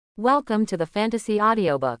Welcome to the Fantasy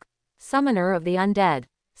Audiobook. Summoner of the Undead.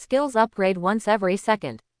 Skills upgrade once every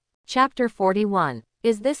second. Chapter 41.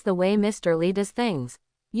 Is this the way Mr. Lee does things?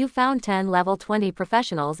 You found 10 level 20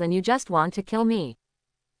 professionals and you just want to kill me.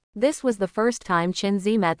 This was the first time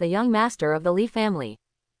Qin met the young master of the Lee family.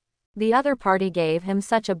 The other party gave him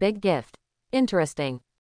such a big gift. Interesting.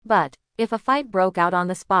 But, if a fight broke out on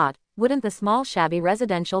the spot, wouldn't the small shabby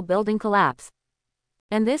residential building collapse?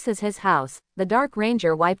 And this is his house. The Dark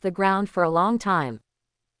Ranger wiped the ground for a long time.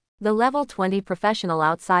 The level 20 professional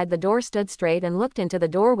outside the door stood straight and looked into the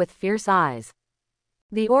door with fierce eyes.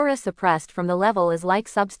 The aura suppressed from the level is like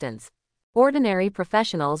substance. Ordinary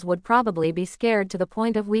professionals would probably be scared to the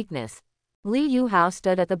point of weakness. Li Yuhao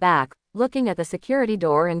stood at the back, looking at the security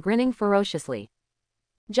door and grinning ferociously.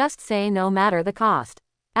 Just say no matter the cost.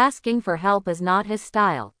 Asking for help is not his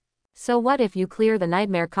style. So what if you clear the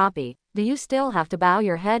nightmare copy? Do you still have to bow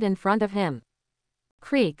your head in front of him?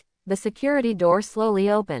 Creak. The security door slowly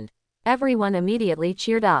opened. Everyone immediately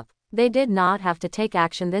cheered up. They did not have to take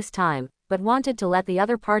action this time, but wanted to let the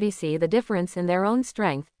other party see the difference in their own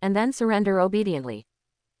strength, and then surrender obediently.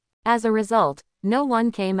 As a result, no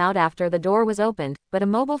one came out after the door was opened, but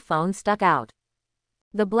a mobile phone stuck out.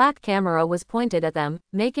 The black camera was pointed at them,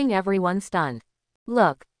 making everyone stunned.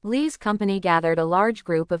 Look, Lee's company gathered a large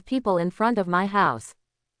group of people in front of my house.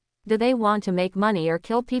 Do they want to make money or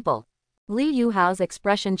kill people? Li Yuhao's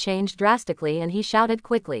expression changed drastically and he shouted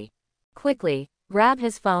quickly. Quickly, grab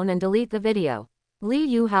his phone and delete the video. Li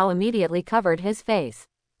Yuhao immediately covered his face.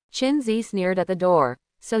 Qin sneered at the door,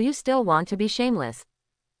 so you still want to be shameless?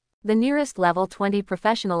 The nearest level 20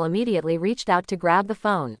 professional immediately reached out to grab the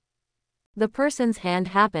phone. The person's hand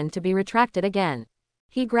happened to be retracted again.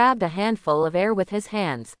 He grabbed a handful of air with his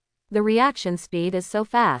hands. The reaction speed is so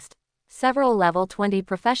fast. Several level 20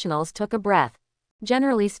 professionals took a breath.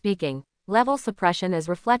 Generally speaking, level suppression is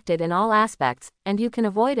reflected in all aspects, and you can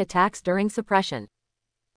avoid attacks during suppression.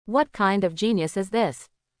 What kind of genius is this?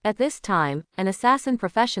 At this time, an assassin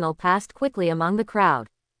professional passed quickly among the crowd.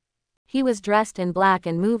 He was dressed in black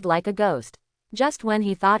and moved like a ghost. Just when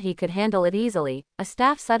he thought he could handle it easily, a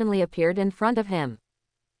staff suddenly appeared in front of him.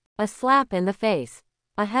 A slap in the face.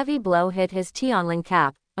 A heavy blow hit his Tianling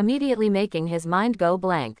cap, immediately making his mind go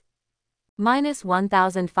blank. Minus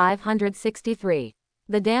 1563.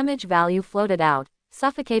 The damage value floated out,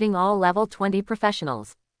 suffocating all level 20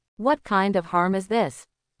 professionals. What kind of harm is this?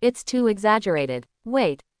 It's too exaggerated.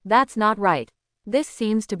 Wait, that's not right. This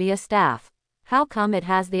seems to be a staff. How come it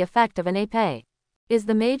has the effect of an épée? Is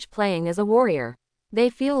the mage playing as a warrior? They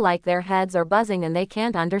feel like their heads are buzzing and they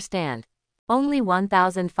can't understand. Only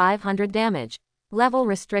 1500 damage. Level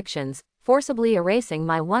restrictions, forcibly erasing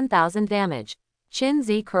my 1000 damage.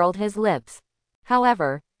 Qin curled his lips.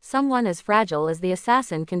 However, someone as fragile as the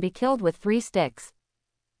assassin can be killed with 3 sticks.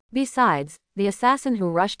 Besides, the assassin who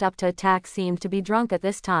rushed up to attack seemed to be drunk at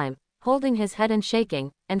this time, holding his head and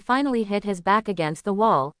shaking, and finally hit his back against the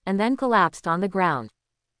wall, and then collapsed on the ground.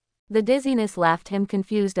 The dizziness left him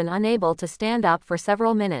confused and unable to stand up for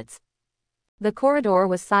several minutes. The corridor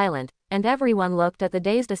was silent, and everyone looked at the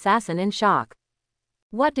dazed assassin in shock.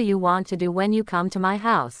 What do you want to do when you come to my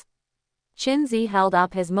house? Qin held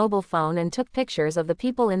up his mobile phone and took pictures of the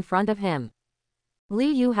people in front of him.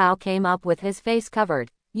 Li Yuhao came up with his face covered.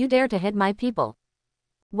 You dare to hit my people?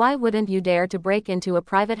 Why wouldn't you dare to break into a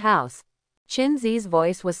private house? Qin's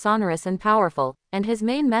voice was sonorous and powerful, and his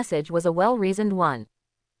main message was a well-reasoned one.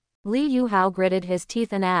 Li Yuhao gritted his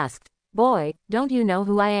teeth and asked, Boy, don't you know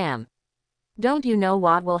who I am? Don't you know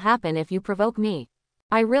what will happen if you provoke me?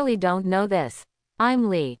 I really don't know this. I'm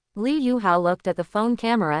Li. Li Yuhao looked at the phone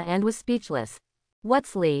camera and was speechless.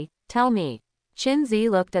 What's Li? Tell me. Qin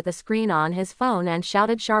looked at the screen on his phone and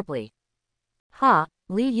shouted sharply. Ha!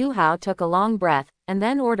 Li Yuhao took a long breath, and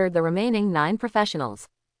then ordered the remaining 9 professionals.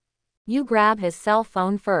 You grab his cell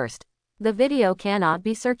phone first. The video cannot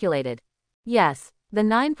be circulated. Yes. The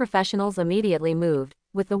 9 professionals immediately moved,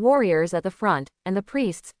 with the warriors at the front, and the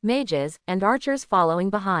priests, mages, and archers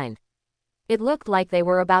following behind. It looked like they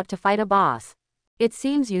were about to fight a boss. It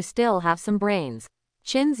seems you still have some brains.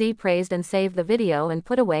 Qin praised and saved the video and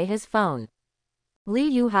put away his phone. Li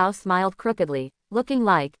Yuhao smiled crookedly, looking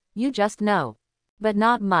like, you just know. But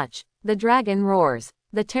not much. The dragon roars.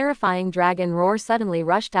 The terrifying dragon roar suddenly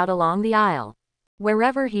rushed out along the aisle.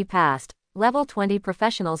 Wherever he passed, level 20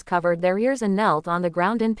 professionals covered their ears and knelt on the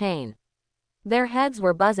ground in pain. Their heads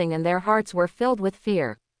were buzzing and their hearts were filled with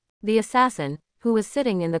fear. The assassin, who was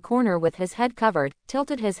sitting in the corner with his head covered,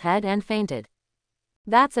 tilted his head and fainted.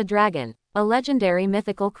 That's a dragon, a legendary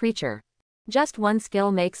mythical creature. Just one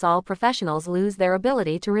skill makes all professionals lose their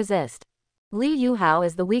ability to resist. Li Yuhao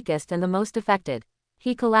is the weakest and the most affected.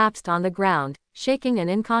 He collapsed on the ground, shaking and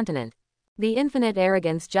incontinent. The infinite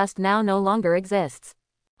arrogance just now no longer exists.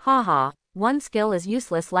 Haha, one skill is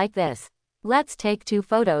useless like this. Let's take 2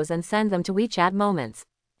 photos and send them to WeChat moments.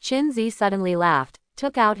 Qinzi suddenly laughed,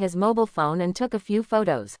 took out his mobile phone and took a few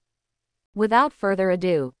photos. Without further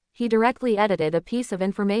ado, he directly edited a piece of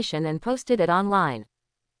information and posted it online.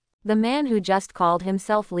 The man who just called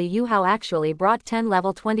himself Li Yuhao actually brought 10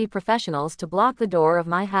 level 20 professionals to block the door of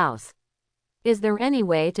my house. Is there any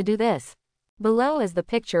way to do this? Below is the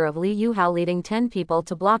picture of Li Yuhao leading 10 people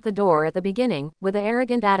to block the door at the beginning, with an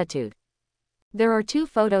arrogant attitude. There are 2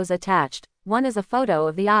 photos attached. One is a photo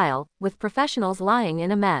of the aisle, with professionals lying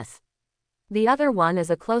in a mess. The other one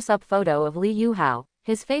is a close-up photo of Li Yuhao.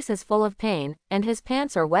 His face is full of pain, and his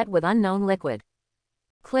pants are wet with unknown liquid.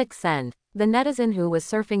 Click send. The netizen who was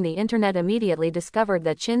surfing the internet immediately discovered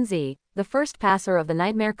that Qinzi, the first passer of the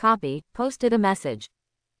nightmare copy, posted a message.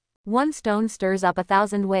 One stone stirs up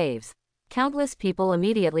 1,000 waves. Countless people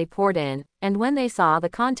immediately poured in, and when they saw the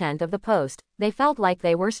content of the post, they felt like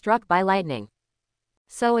they were struck by lightning.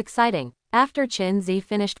 So exciting. After Qinzi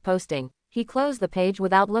finished posting, he closed the page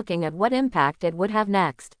without looking at what impact it would have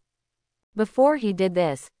next. Before he did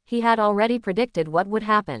this, he had already predicted what would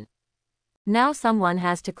happen. Now someone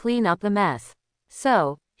has to clean up the mess.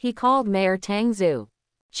 So, he called Mayor Tang Zhu.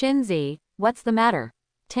 Qinzi, what's the matter?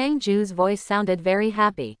 Tang Zhu's voice sounded very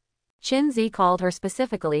happy. Qinzi called her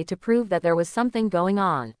specifically to prove that there was something going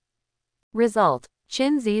on. Result: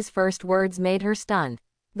 Qinzi's first words made her stunned.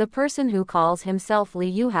 The person who calls himself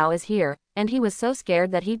Li Yuhao is here, and he was so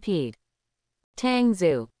scared that he peed. Tang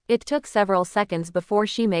Zhu. It took several seconds before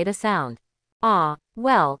she made a sound. Ah,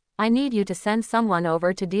 well, I need you to send someone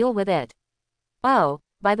over to deal with it. Oh,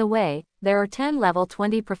 by the way, there are 10 level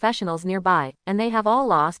 20 professionals nearby, and they have all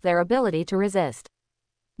lost their ability to resist.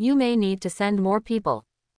 You may need to send more people.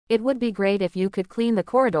 It would be great if you could clean the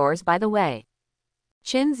corridors by the way.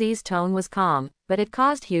 Qinzi's tone was calm, but it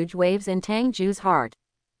caused huge waves in Tang Zhu's heart.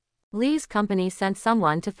 Li's company sent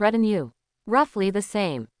someone to threaten you. Roughly the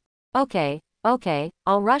same. Okay,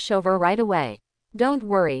 I'll rush over right away. Don't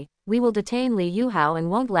worry, we will detain Li Yuhao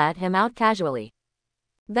and won't let him out casually.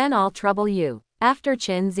 Then I'll trouble you. After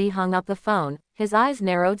Qinzi hung up the phone, his eyes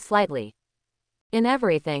narrowed slightly. In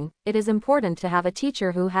everything, it is important to have a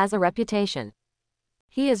teacher who has a reputation.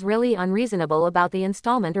 He is really unreasonable about the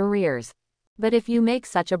installment arrears. But if you make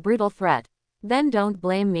such a brutal threat, then don't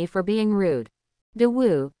blame me for being rude.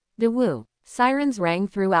 De-woo, de-woo. Sirens rang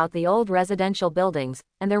throughout the old residential buildings,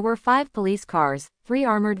 and there were 5 police cars, 3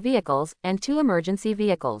 armored vehicles, and 2 emergency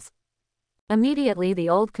vehicles. Immediately the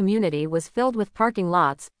old community was filled with parking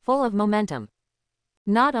lots, full of momentum.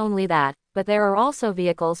 Not only that, but there are also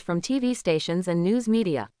vehicles from TV stations and news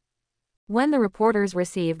media. When the reporters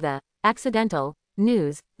received the accidental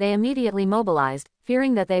news, they immediately mobilized,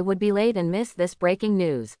 fearing that they would be late and miss this breaking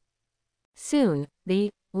news. Soon, the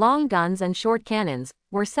long guns and short cannons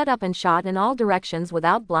were set up and shot in all directions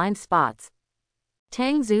without blind spots.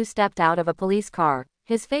 Tang Zhu stepped out of a police car,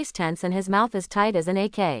 his face tense and his mouth as tight as an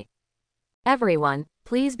AK. Everyone,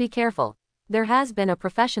 please be careful. There has been a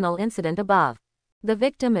professional incident above. The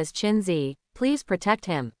victim is Qinzi, please protect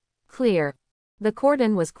him. Clear. The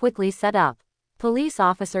cordon was quickly set up. Police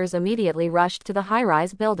officers immediately rushed to the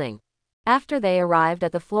high-rise building. After they arrived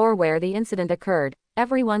at the floor where the incident occurred,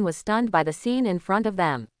 everyone was stunned by the scene in front of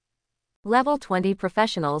them. Level 20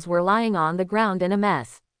 professionals were lying on the ground in a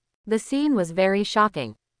mess. The scene was very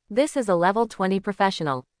shocking. This is a level 20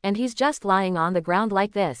 professional, and he's just lying on the ground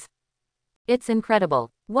like this. It's incredible.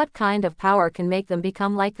 What kind of power can make them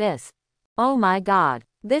become like this? Oh my god.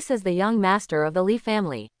 This is the young master of the Li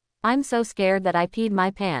family. I'm so scared that I peed my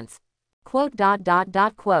pants.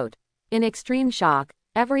 Quote. In extreme shock,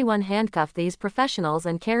 everyone handcuffed these professionals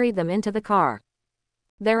and carried them into the car.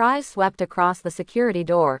 Their eyes swept across the security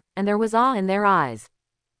door, and there was awe in their eyes.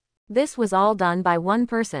 This was all done by one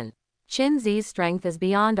person. Qinzi's strength is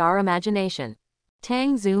beyond our imagination.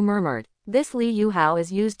 Tang Zhu murmured. This Li Yuhao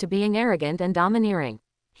is used to being arrogant and domineering.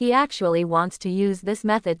 He actually wants to use this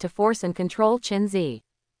method to force and control Qinzi.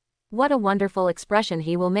 What a wonderful expression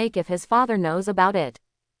he will make if his father knows about it.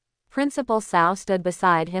 Principal Cao stood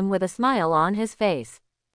beside him with a smile on his face.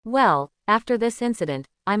 Well, after this incident,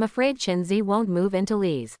 I'm afraid Qinzi won't move into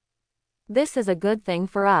Li's. This is a good thing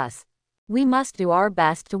for us. We must do our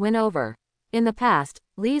best to win over. In the past,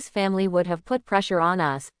 Li's family would have put pressure on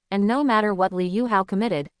us, and no matter what Li Yuhao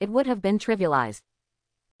committed, it would have been trivialized.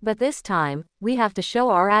 But this time, we have to show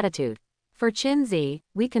our attitude. For Qinzi,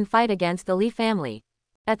 we can fight against the Li family.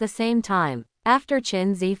 At the same time, after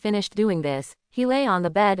Qinzi finished doing this, he lay on the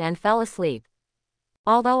bed and fell asleep.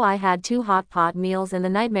 Although I had 2 hot pot meals in the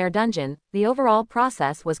nightmare dungeon, the overall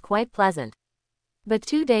process was quite pleasant. But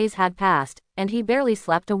 2 days had passed, and he barely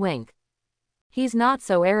slept a wink. He's not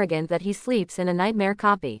so arrogant that he sleeps in a nightmare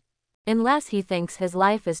copy. Unless he thinks his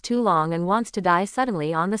life is too long and wants to die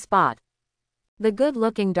suddenly on the spot. The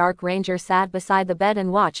good-looking Dark Ranger sat beside the bed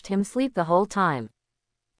and watched him sleep the whole time.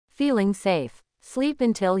 Feeling safe. Sleep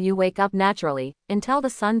until you wake up naturally, until the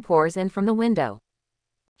sun pours in from the window.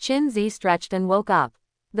 Shinzi stretched and woke up.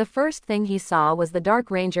 The first thing he saw was the Dark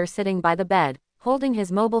Ranger sitting by the bed, holding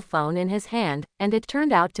his mobile phone in his hand, and it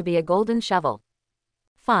turned out to be a golden shovel.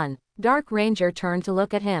 Fun. Dark Ranger turned to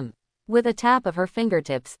look at him. With a tap of her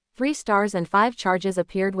fingertips, 3 stars and 5 charges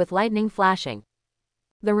appeared with lightning flashing.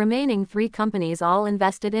 The remaining 3 companies all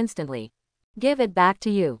invested instantly. Give it back to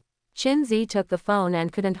you. Shinzi took the phone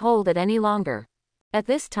and couldn't hold it any longer. At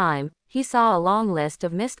this time, he saw a long list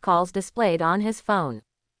of missed calls displayed on his phone.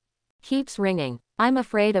 Keeps ringing. I'm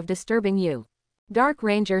afraid of disturbing you. Dark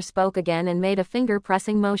Ranger spoke again and made a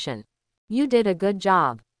finger-pressing motion. You did a good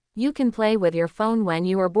job. You can play with your phone when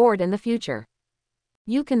you are bored in the future.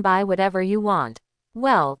 You can buy whatever you want.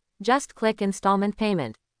 Well, just click installment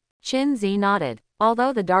payment. Shinzi nodded.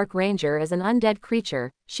 Although the Dark Ranger is an undead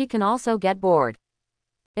creature, she can also get bored.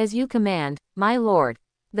 As you command, my lord.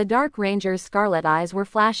 The Dark Ranger's scarlet eyes were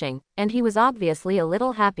flashing, and he was obviously a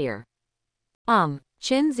little happier.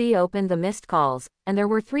 Shinzi opened the missed calls, and there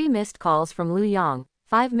were 3 missed calls from Lu Yang,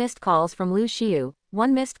 5 missed calls from Lu Xiu,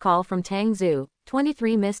 1 missed call from Tang Zhu,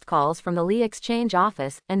 23 missed calls from the Li exchange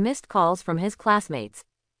office, and missed calls from his classmates.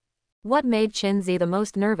 What made Shinzi the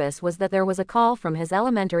most nervous was that there was a call from his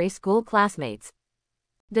elementary school classmates.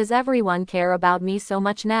 Does everyone care about me so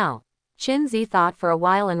much now? Shinzi thought for a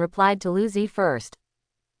while and replied to Lu Zi first.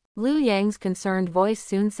 Lu Yang's concerned voice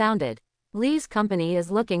soon sounded. Li's company is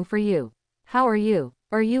looking for you. How are you?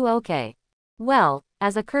 Are you okay? Well,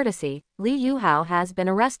 as a courtesy, Li Yuhao has been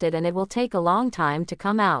arrested and it will take a long time to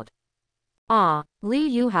come out. Ah, Li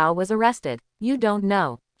Yuhao was arrested. You don't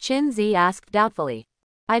know? Shinzi asked doubtfully.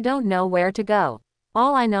 I don't know where to go.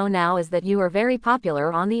 All I know now is that you are very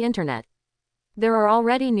popular on the internet. There are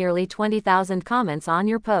already nearly 20,000 comments on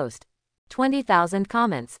your post. 20,000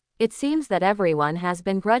 comments. It seems that everyone has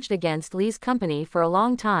been grudged against Li's company for a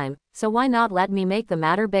long time, so why not let me make the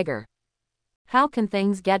matter bigger? How can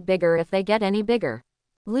things get bigger if they get any bigger?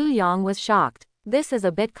 Lu Yang was shocked. This is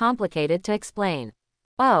a bit complicated to explain.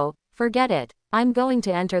 Oh, forget it. I'm going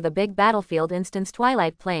to enter the big battlefield instance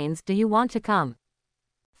Twilight Plains. Do you want to come?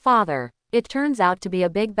 Father, it turns out to be a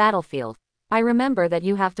big battlefield. I remember that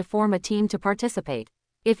you have to form a team to participate.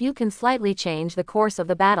 If you can slightly change the course of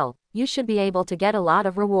the battle, you should be able to get a lot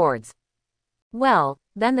of rewards. Well,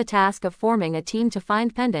 then the task of forming a team to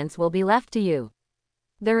find pendants will be left to you.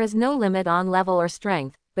 There is no limit on level or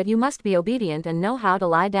strength, but you must be obedient and know how to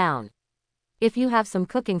lie down. If you have some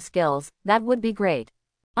cooking skills, that would be great.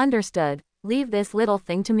 Understood. Leave this little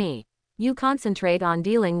thing to me. You concentrate on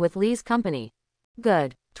dealing with Li's company.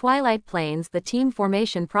 Good. Twilight Plains, the team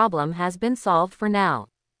formation problem has been solved for now.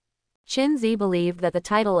 Shinzi believed that the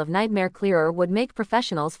title of Nightmare Clearer would make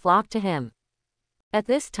professionals flock to him. At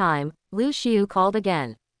this time, Lu Xiu called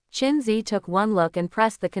again. Shinzi took one look and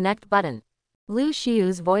pressed the connect button. Lu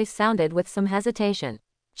Xiu's voice sounded with some hesitation.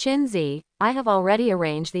 Shinzi, I have already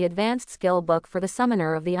arranged the advanced skill book for the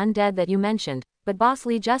summoner of the undead that you mentioned, but Boss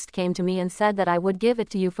Li just came to me and said that I would give it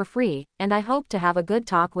to you for free, and I hope to have a good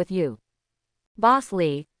talk with you. Boss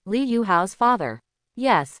Li, Li Yuhao's father.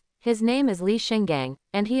 Yes, his name is Li Xinggang,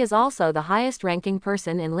 and he is also the highest-ranking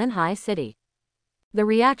person in Linhai City. The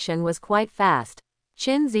reaction was quite fast.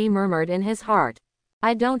 Shinzi murmured in his heart.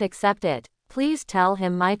 I don't accept it. Please tell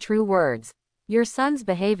him my true words. Your son's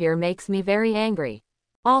behavior makes me very angry.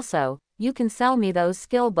 Also, you can sell me those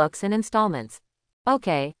skill books in installments.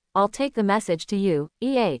 Okay, I'll take the message to you,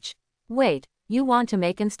 Wait, you want to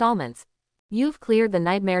make installments? You've cleared the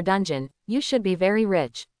nightmare dungeon, you should be very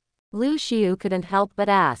rich. Lu Xiu couldn't help but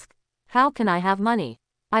ask. How can I have money?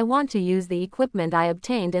 I want to use the equipment I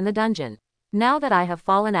obtained in the dungeon. Now that I have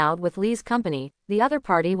fallen out with Li's company, the other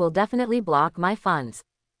party will definitely block my funds.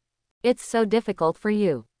 It's so difficult for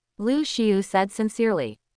you. Lu Xiu said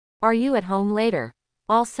sincerely. Are you at home later?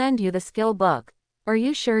 I'll send you the skill book. Are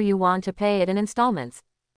you sure you want to pay it in installments?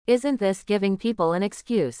 Isn't this giving people an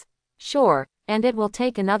excuse? Sure, and it will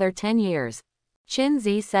take another 10 years.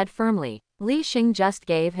 Shinzi said firmly. Li Xing just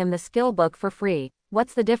gave him the skill book for free.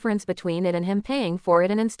 What's the difference between it and him paying for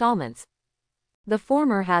it in installments? The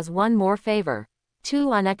former has one more favor.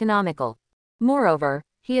 Too uneconomical. Moreover,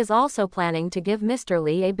 he is also planning to give Mr.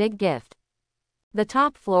 Li a big gift. The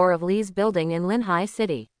top floor of Li's building in Linhai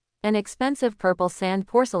City. An expensive purple sand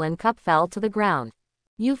porcelain cup fell to the ground.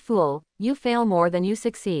 You fool, you fail more than you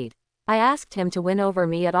succeed. I asked him to win over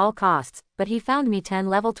me at all costs, but he found me 10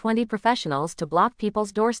 level 20 professionals to block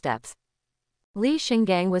people's doorsteps. Li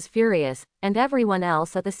Xinggang was furious, and everyone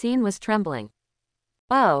else at the scene was trembling.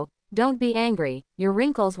 Oh, don't be angry, your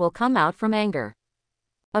wrinkles will come out from anger.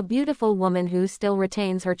 A beautiful woman who still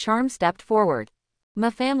retains her charm stepped forward. My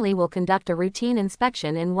family will conduct a routine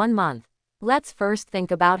inspection in 1 month. Let's first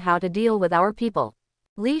think about how to deal with our people.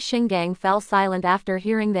 Li Xinggang fell silent after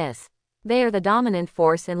hearing this. They are the dominant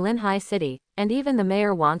force in Linhai City, and even the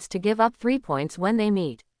mayor wants to give up 3 points when they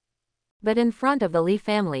meet. But in front of the Li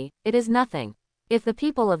family, it is nothing. If the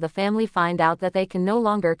people of the family find out that they can no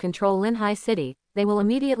longer control Linhai City, they will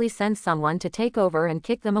immediately send someone to take over and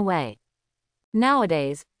kick them away.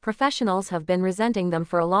 Nowadays, professionals have been resenting them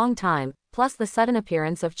for a long time, plus the sudden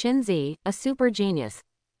appearance of Qin Zi, a super genius.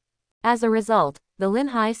 As a result, the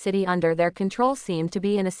Linhai City under their control seemed to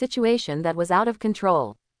be in a situation that was out of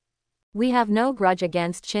control. We have no grudge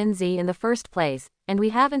against Qin Zi in the first place, and we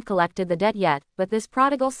haven't collected the debt yet, but this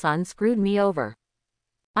prodigal son screwed me over.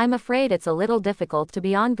 I'm afraid it's a little difficult to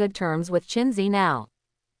be on good terms with Qin Zi now.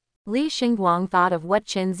 Li Xingguang thought of what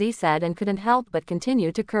Qin Zi said and couldn't help but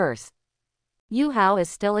continue to curse. Yu Hao is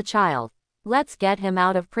still a child. Let's get him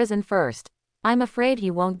out of prison first. I'm afraid he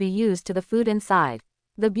won't be used to the food inside.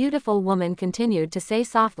 The beautiful woman continued to say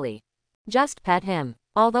softly. Just pet him.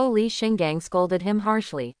 Although Li Xinggang scolded him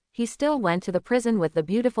harshly, he still went to the prison with the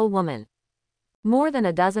beautiful woman. More than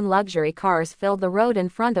a dozen luxury cars filled the road in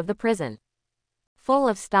front of the prison. Full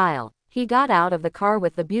of style, he got out of the car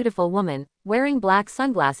with the beautiful woman, wearing black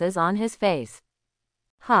sunglasses on his face.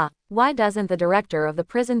 Why doesn't the director of the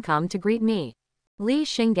prison come to greet me? Li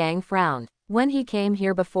Xinggang frowned. When he came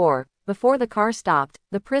here before the car stopped,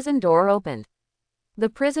 the prison door opened. The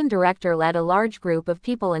prison director led a large group of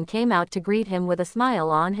people and came out to greet him with a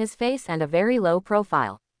smile on his face and a very low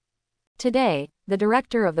profile. Today, the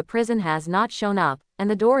director of the prison has not shown up, and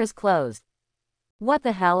the door is closed. What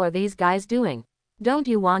the hell are these guys doing? Don't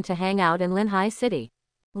you want to hang out in Linhai City?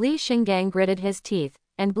 Li Xinggang gritted his teeth,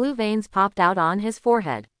 and blue veins popped out on his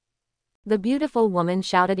forehead. The beautiful woman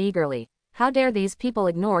shouted eagerly. How dare these people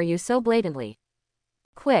ignore you so blatantly?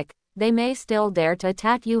 Quick, they may still dare to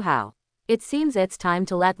attack Yu Hao. It seems it's time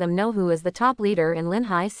to let them know who is the top leader in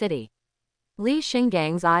Linhai City. Li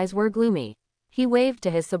Xinggang's eyes were gloomy. He waved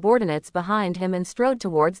to his subordinates behind him and strode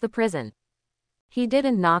towards the prison. He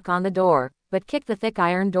didn't knock on the door, but kicked the thick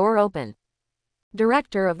iron door open.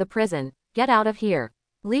 Director of the prison, get out of here.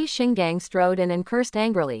 Li Xinggang strode in and cursed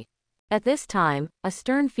angrily. At this time, a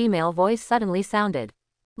stern female voice suddenly sounded.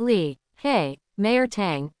 Li, hey, Mayor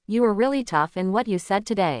Tang, you were really tough in what you said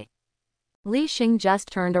today. Li Xing just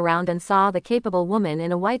turned around and saw the capable woman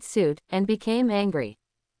in a white suit, and became angry.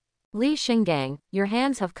 Li Xinggang, your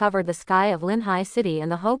hands have covered the sky of Linhai City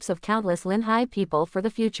and the hopes of countless Linhai people for the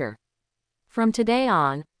future. From today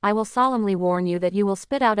on, I will solemnly warn you that you will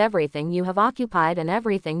spit out everything you have occupied and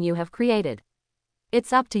everything you have created.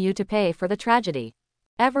 It's up to you to pay for the tragedy.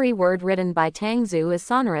 Every word written by Tang Zhu is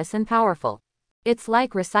sonorous and powerful. It's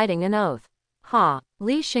like reciting an oath.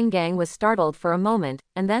 Li Xinggang was startled for a moment,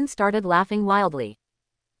 and then started laughing wildly.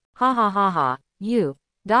 Ha, you,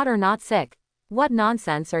 daughter not sick. What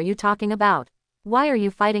nonsense are you talking about? Why are you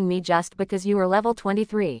fighting me just because you are level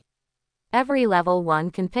 23? Every level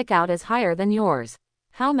 1 can pick out is higher than yours.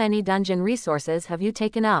 How many dungeon resources have you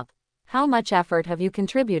taken up? How much effort have you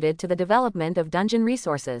contributed to the development of dungeon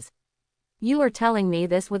resources? You are telling me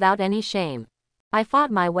this without any shame. I fought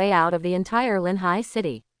my way out of the entire Linhai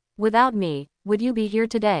City. Without me, would you be here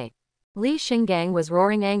today? Li Xinggang was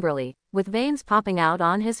roaring angrily, with veins popping out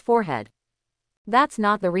on his forehead. That's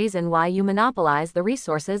not the reason why you monopolize the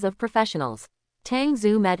resources of professionals. Tang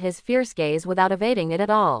Zhu met his fierce gaze without evading it at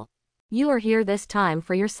all. You are here this time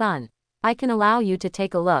for your son. I can allow you to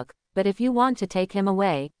take a look, but if you want to take him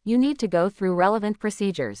away, you need to go through relevant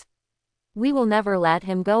procedures. We will never let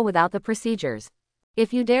him go without the procedures.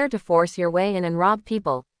 If you dare to force your way in and rob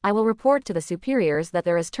people, I will report to the superiors that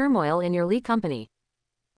there is turmoil in your Li company.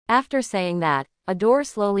 After saying that, a door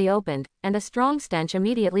slowly opened, and a strong stench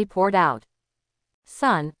immediately poured out.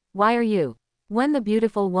 Son, why are you? When the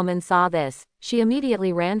beautiful woman saw this, she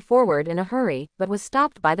immediately ran forward in a hurry, but was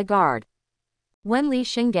stopped by the guard. When Li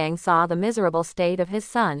Xinggang saw the miserable state of his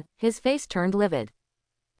son, his face turned livid.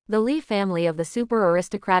 The Li family of the super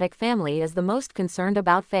aristocratic family is the most concerned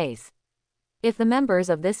about face. If the members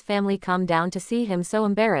of this family come down to see him so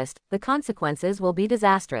embarrassed, the consequences will be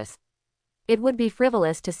disastrous. It would be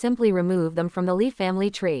frivolous to simply remove them from the Li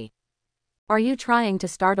family tree. Are you trying to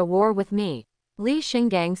start a war with me? Li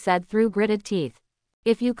Xinggang said through gritted teeth.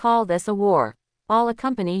 If you call this a war, I'll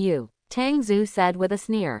accompany you. Tang Zhu said with a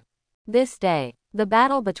sneer. This day, the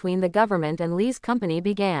battle between the government and Li's company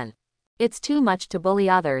began. It's too much to bully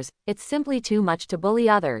others, it's simply too much to bully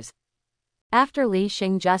others. After Li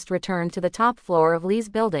Xing just returned to the top floor of Li's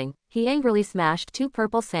building, he angrily smashed 2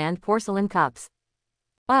 purple sand porcelain cups.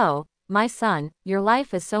 Oh, my son, your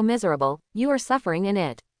life is so miserable, you are suffering in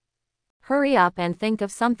it. Hurry up and think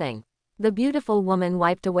of something. The beautiful woman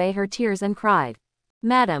wiped away her tears and cried.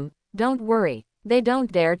 Madam, don't worry, they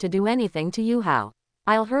don't dare to do anything to you. How?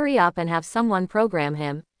 I'll hurry up and have someone program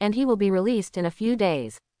him, and he will be released in a few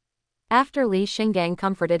days. After Li Xinggang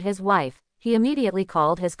comforted his wife, he immediately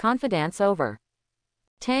called his confidants over.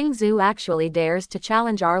 Tang Zhu actually dares to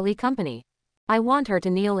challenge our Li company. I want her to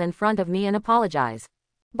kneel in front of me and apologize.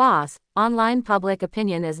 Boss, online public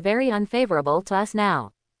opinion is very unfavorable to us now.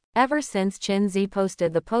 Ever since Qin Zi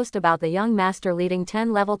posted the post about the young master leading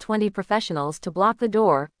 10 level 20 professionals to block the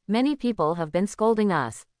door, many people have been scolding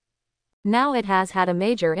us. Now it has had a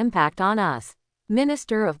major impact on us.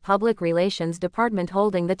 Minister of Public Relations Department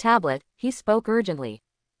holding the tablet, he spoke urgently.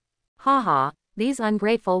 Haha, these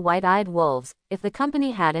ungrateful white-eyed wolves, if the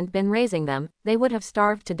company hadn't been raising them, they would have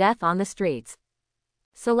starved to death on the streets.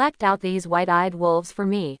 Select out these white-eyed wolves for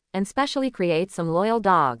me, and specially create some loyal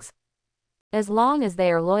dogs. As long as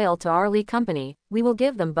they are loyal to our Li company, we will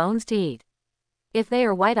give them bones to eat. If they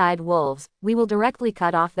are white-eyed wolves, we will directly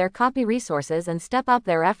cut off their copy resources and step up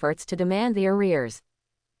their efforts to demand the arrears.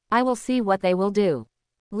 I will see what they will do.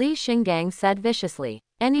 Li Xinggang said viciously.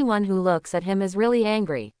 Anyone who looks at him is really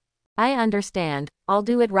angry. I understand, I'll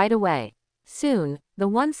do it right away. Soon, the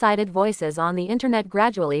one-sided voices on the internet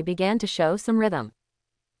gradually began to show some rhythm.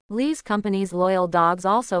 Li's company's loyal dogs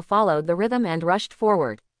also followed the rhythm and rushed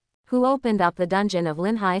forward. Who opened up the dungeon of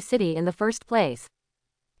Linhai City in the first place?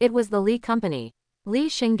 It was the Li company. Li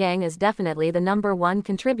Xinggang is definitely the #1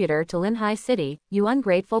 contributor to Linhai City, you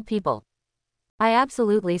ungrateful people. I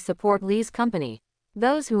absolutely support Li's company.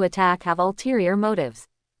 Those who attack have ulterior motives.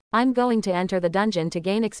 I'm going to enter the dungeon to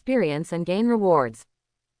gain experience and gain rewards.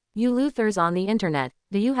 You Luthers on the internet,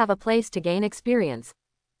 do you have a place to gain experience?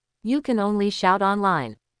 You can only shout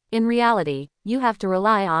online. In reality, you have to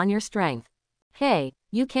rely on your strength. Hey,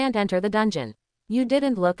 you can't enter the dungeon. You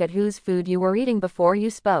didn't look at whose food you were eating before you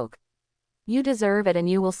spoke. You deserve it and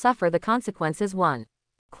you will suffer the consequences.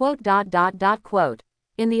 Quote.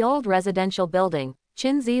 In the old residential building,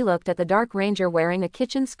 Qin Zi looked at the Dark Ranger wearing a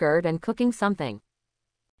kitchen skirt and cooking something.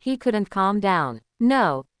 He couldn't calm down.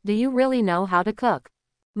 No, do you really know how to cook?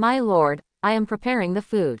 My lord, I am preparing the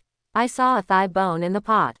food. I saw a thigh bone in the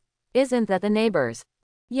pot. Isn't that the neighbor's?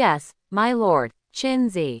 Yes, my lord, Qin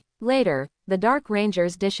Zi. Later, the Dark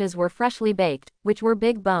Ranger's dishes were freshly baked, which were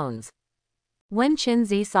big bones. When Qin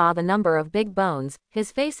Zi saw the number of big bones,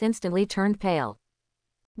 his face instantly turned pale.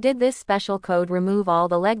 Did this special code remove all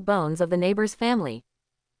the leg bones of the neighbor's family?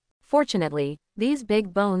 Fortunately, these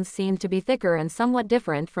big bones seemed to be thicker and somewhat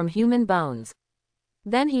different from human bones.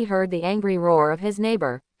 Then he heard the angry roar of his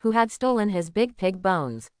neighbor, who had stolen his big pig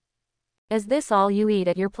bones. Is this all you eat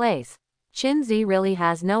at your place? Qin Zi really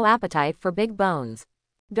has no appetite for big bones.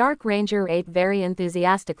 Dark Ranger ate very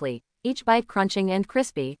enthusiastically, each bite crunching and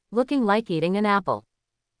crispy, looking like eating an apple.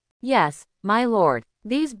 Yes, my lord,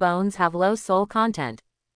 these bones have low soul content.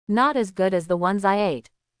 Not as good as the ones I ate.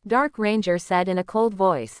 Dark Ranger said in a cold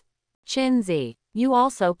voice. Qin Zi, you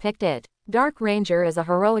also picked it. Dark Ranger is a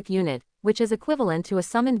heroic unit, which is equivalent to a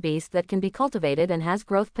summoned beast that can be cultivated and has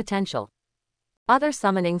growth potential. Other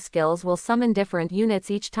summoning skills will summon different units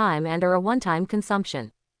each time and are a one-time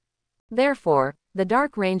consumption. Therefore, the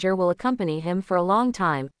Dark Ranger will accompany him for a long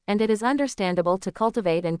time, and it is understandable to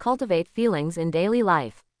cultivate feelings in daily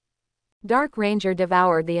life. Dark Ranger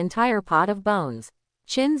devoured the entire pot of bones.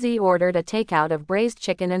 Qin Zi ordered a takeout of braised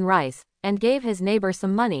chicken and rice, and gave his neighbor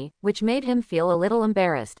some money, which made him feel a little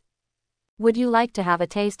embarrassed. Would you like to have a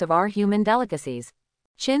taste of our human delicacies?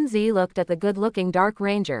 Qin Zi looked at the good-looking Dark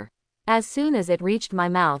Ranger. As soon as it reached my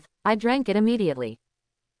mouth, I drank it immediately.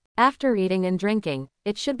 After eating and drinking,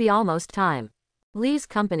 it should be almost time. Li's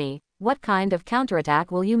company, what kind of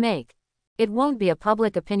counterattack will you make? It won't be a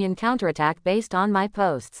public opinion counterattack based on my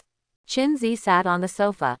posts. Qin Zi sat on the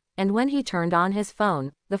sofa, and when he turned on his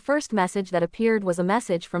phone, the first message that appeared was a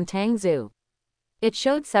message from Tang Zhu. It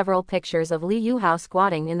showed several pictures of Li Yuhao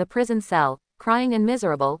squatting in the prison cell, crying and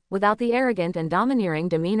miserable, without the arrogant and domineering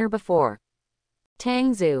demeanor before.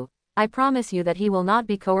 Tang Zhu, I promise you that he will not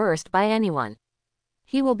be coerced by anyone.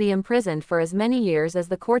 He will be imprisoned for as many years as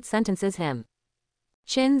the court sentences him.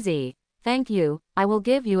 Qin Zi, thank you, I will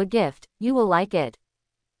give you a gift, you will like it.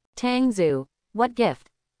 Tang Zhu, what gift?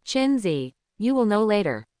 Qin Zi, you will know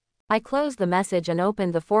later. I closed the message and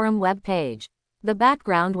opened the forum web page. The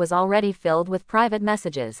background was already filled with private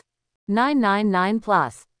messages. 999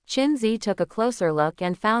 plus. Chinzi took a closer look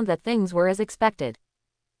and found that things were as expected.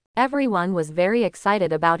 Everyone was very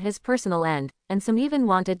excited about his personal end, and some even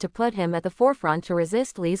wanted to put him at the forefront to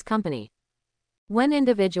resist Li's company. When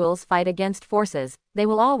individuals fight against forces, they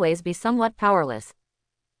will always be somewhat powerless.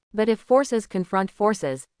 But if forces confront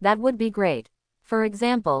forces, that would be great. For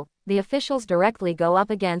example, the officials directly go up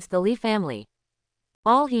against the Li family.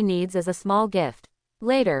 All he needs is a small gift.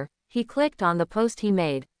 Later, he clicked on the post he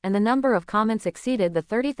made, and the number of comments exceeded the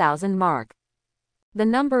 30,000 mark. The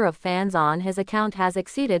number of fans on his account has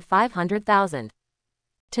exceeded 500,000.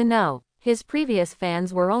 To know, his previous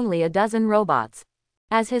fans were only a dozen robots.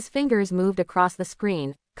 As his fingers moved across the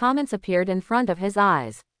screen, comments appeared in front of his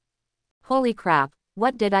eyes. Holy crap,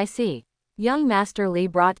 what did I see? Young Master Li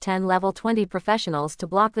brought 10 level 20 professionals to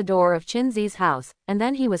block the door of Chinzi's house, and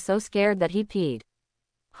then he was so scared that he peed.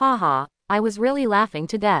 Haha, I was really laughing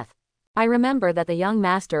to death. I remember that the young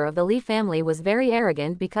master of the Li family was very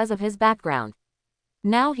arrogant because of his background.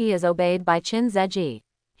 Now he is obeyed by Qin Zeji.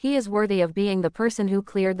 He is worthy of being the person who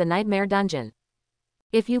cleared the nightmare dungeon.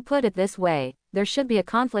 If you put it this way, there should be a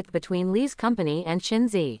conflict between Li's company and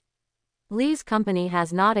Qinzi. Li's company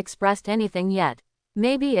has not expressed anything yet.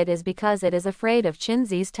 Maybe it is because it is afraid of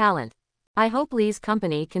Qinzi's talent. I hope Li's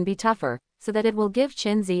company can be tougher, so that it will give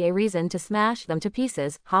Qinzi a reason to smash them to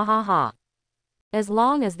pieces, ha ha ha. As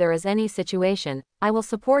long as there is any situation, I will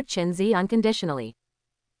support Qinzi unconditionally.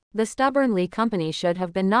 The stubborn Li company should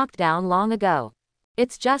have been knocked down long ago.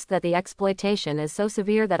 It's just that the exploitation is so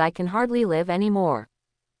severe that I can hardly live anymore.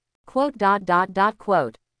 Quote.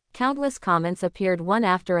 Countless comments appeared one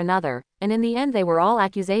after another, and in the end they were all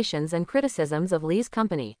accusations and criticisms of Li's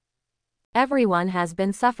company. Everyone has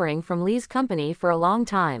been suffering from Li's company for a long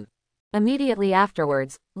time. Immediately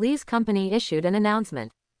afterwards, Li's company issued an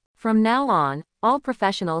announcement. From now on, all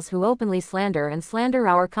professionals who openly slander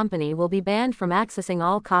our company will be banned from accessing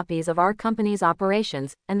all copies of our company's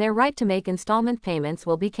operations, and their right to make installment payments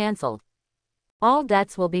will be cancelled. All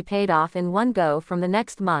debts will be paid off in one go from the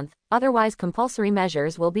next month, otherwise compulsory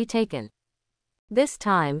measures will be taken. This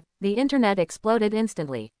time, the internet exploded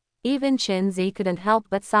instantly. Even Qinzi couldn't help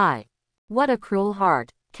but sigh. What a cruel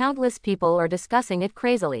heart. Countless people are discussing it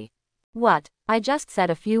crazily. What? I just said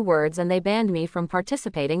a few words and they banned me from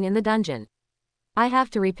participating in the dungeon. I have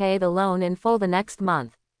to repay the loan in full the next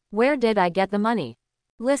month. Where did I get the money?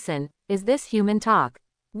 Listen, is this human talk?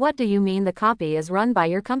 What do you mean the copy is run by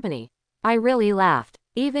your company? I really laughed.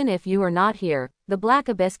 Even if you are not here, the Black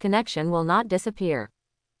Abyss connection will not disappear.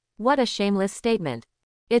 What a shameless statement.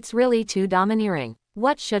 It's really too domineering.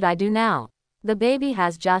 What should I do now? The baby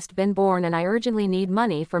has just been born and I urgently need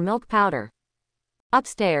money for milk powder.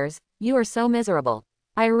 Upstairs, you are so miserable.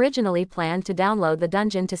 I originally planned to download the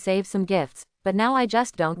dungeon to save some gifts, but now I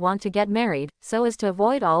just don't want to get married, so as to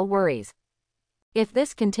avoid all worries. If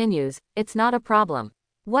this continues, it's not a problem.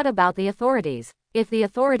 What about the authorities? If the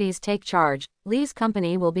authorities take charge, Li's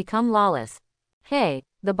company will become lawless. Hey,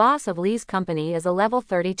 the boss of Li's company is a level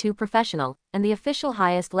 32 professional, and the official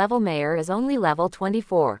highest level mayor is only level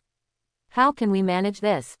 24. How can we manage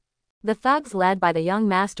this? The thugs led by the young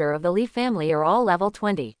master of the Li family are all level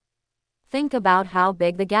 20. Think about how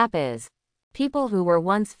big the gap is. People who were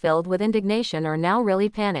once filled with indignation are now really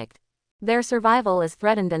panicked. Their survival is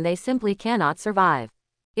threatened and they simply cannot survive.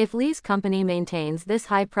 If Li's company maintains this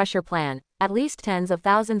high-pressure plan, at least tens of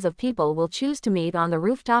thousands of people will choose to meet on the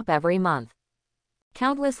rooftop every month.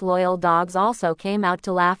 Countless loyal dogs also came out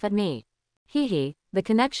to laugh at me. Hehe, the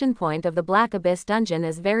connection point of the Black Abyss dungeon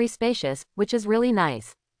is very spacious, which is really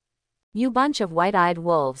nice. You bunch of white-eyed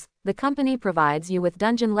wolves, the company provides you with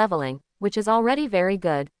dungeon leveling, which is already very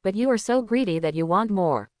good, but you are so greedy that you want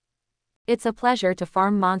more. It's a pleasure to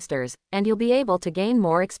farm monsters, and you'll be able to gain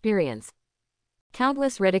more experience.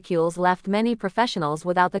 Countless ridicules left many professionals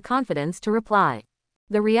without the confidence to reply.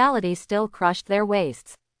 The reality still crushed their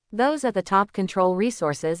waists. Those at the top control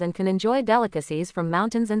resources and can enjoy delicacies from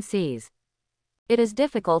mountains and seas. It is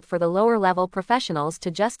difficult for the lower-level professionals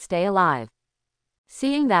to just stay alive.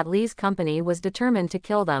 Seeing that Li's company was determined to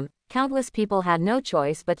kill them, countless people had no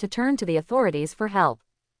choice but to turn to the authorities for help.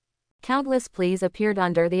 Countless pleas appeared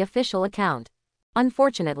under the official account.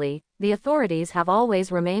 Unfortunately, the authorities have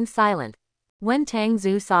always remained silent. When Tang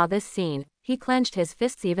Zhu saw this scene, he clenched his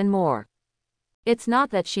fists even more. It's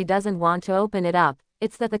not that she doesn't want to open it up,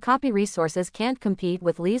 it's that the copy resources can't compete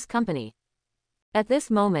with Li's company. At this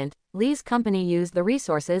moment, Li's company used the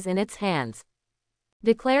resources in its hands.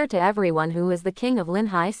 Declare to everyone who is the king of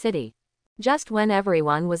Linhai City. Just when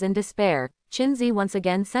everyone was in despair, Qinzi once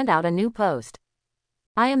again sent out a new post.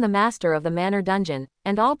 I am the master of the manor dungeon,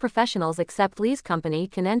 and all professionals except Lee's company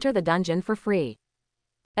can enter the dungeon for free.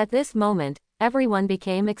 At this moment, everyone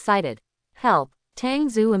became excited. Help! Tang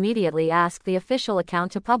Zhu immediately asked the official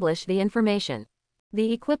account to publish the information.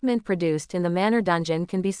 The equipment produced in the manor dungeon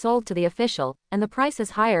can be sold to the official, and the price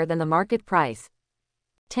is higher than the market price.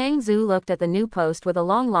 Tang Zhu looked at the new post with a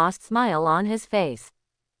long-lost smile on his face.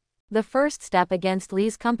 The first step against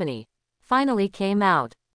Lee's company finally came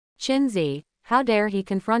out. Qin Zi, how dare he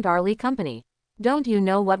confront our Lee company? Don't you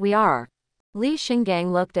know what we are? Li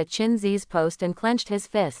Xinggang looked at Qin Zi's post and clenched his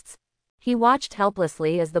fists. He watched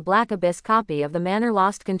helplessly as the Black Abyss copy of the manor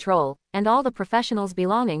lost control, and all the professionals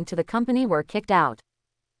belonging to the company were kicked out.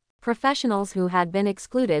 Professionals who had been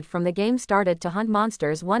excluded from the game started to hunt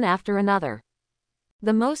monsters one after another.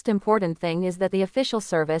 The most important thing is that the official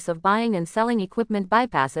service of buying and selling equipment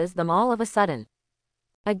bypasses them all of a sudden.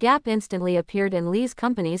 A gap instantly appeared in Lee's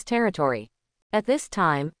company's territory. At this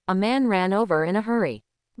time, a man ran over in a hurry.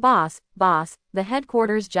 Boss, the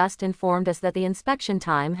headquarters just informed us that the inspection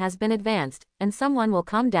time has been advanced, and someone will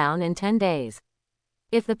come down in 10 days.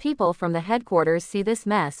 If the people from the headquarters see this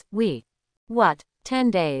mess, What? 10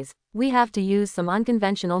 days? We have to use some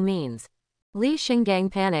unconventional means. Li Xinggang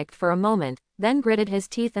panicked for a moment, then gritted his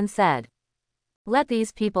teeth and said, let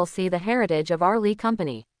these people see the heritage of our Lee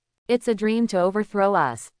company. It's a dream to overthrow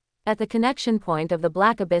us. At the connection point of the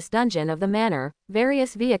Black Abyss dungeon of the manor,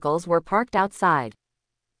 various vehicles were parked outside.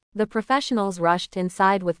 The professionals rushed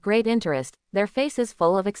inside with great interest, their faces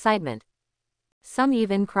full of excitement. Some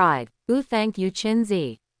even cried, "Ooh, thank you Qin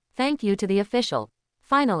Zi. Thank you to the official.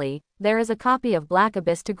 Finally, there is a copy of Black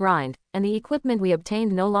Abyss to grind, and the equipment we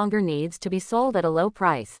obtained no longer needs to be sold at a low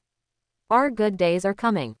price. Our good days are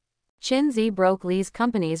coming." Qin Zi broke Lee's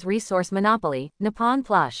company's resource monopoly, Nippon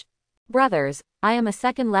Plush. Brothers, I am a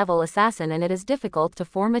second-level assassin and it is difficult to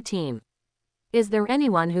form a team. Is there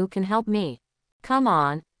anyone who can help me? Come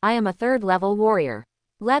on, I am a third-level warrior.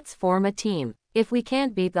 Let's form a team. If we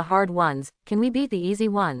can't beat the hard ones, can we beat the easy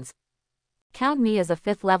ones? Count me as a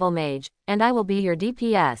fifth-level mage, and I will be your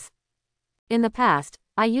DPS. In the past,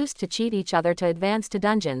 I used to cheat each other to advance to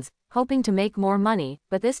dungeons, hoping to make more money,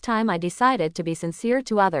 but this time I decided to be sincere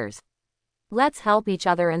to others. Let's help each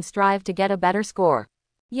other and strive to get a better score.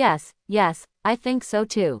 Yes, I think so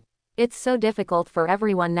too. It's so difficult for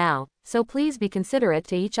everyone now, so please be considerate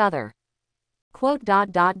to each other. Quote.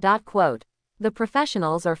 The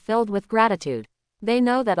professionals are filled with gratitude. They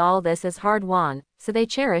know that all this is hard-won, so they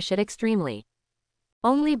cherish it extremely.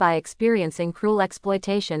 Only by experiencing cruel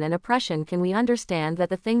exploitation and oppression can we understand that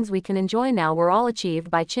the things we can enjoy now were all achieved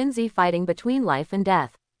by Qin Zi fighting between life and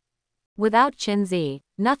death. Without Qin Zi,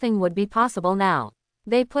 nothing would be possible now.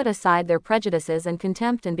 They put aside their prejudices and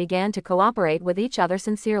contempt and began to cooperate with each other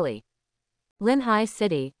sincerely. Linhai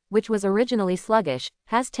City, which was originally sluggish,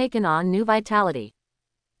 has taken on new vitality.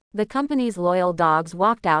 The company's loyal dogs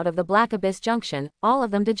walked out of the Black Abyss Junction, all of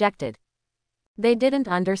them dejected. They didn't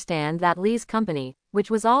understand that Lee's company, which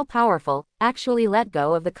was all-powerful, actually let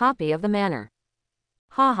go of the copy of the manor.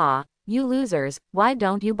 Haha, you losers, why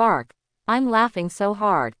don't you bark? I'm laughing so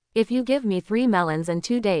hard. If you give me 3 melons and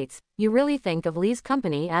 2 dates, you really think of Lee's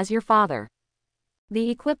company as your father. The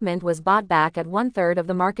equipment was bought back at 1/3 of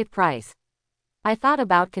the market price. I thought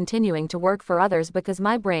about continuing to work for others because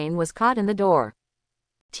my brain was caught in the door.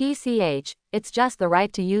 TCH, it's just the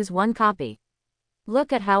right to use one copy.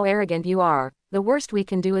 Look at how arrogant you are, the worst we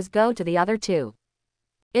can do is go to the other two.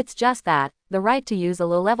 It's just that, the right to use a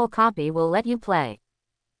low-level copy will let you play.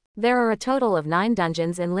 There are a total of 9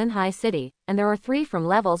 dungeons in Linhai City, and there are 3 from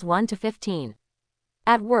levels 1 to 15.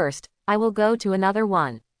 At worst, I will go to another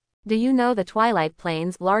one. Do you know the Twilight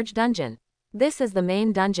Plains large dungeon? This is the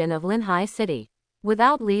main dungeon of Linhai City.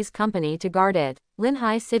 Without Lee's company to guard it,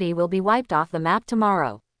 Linhai City will be wiped off the map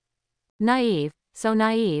tomorrow. Naive, so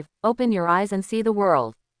naive, open your eyes and see the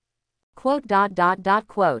world. Quote.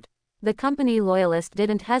 The company loyalist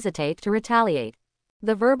didn't hesitate to retaliate.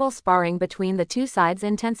 The verbal sparring between the two sides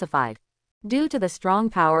intensified. Due to the strong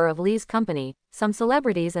power of Lee's company, some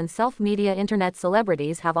celebrities and self-media internet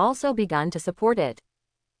celebrities have also begun to support it.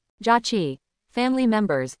 Jiaqi, family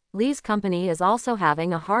members, Lee's company is also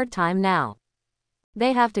having a hard time now.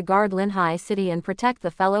 They have to guard Linhai City and protect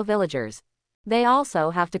the fellow villagers. They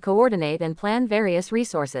also have to coordinate and plan various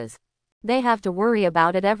resources. They have to worry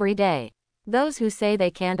about it every day. Those who say they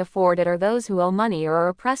can't afford it or those who owe money or are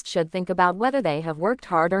oppressed should think about whether they have worked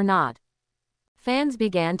hard or not. Fans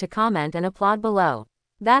began to comment and applaud below.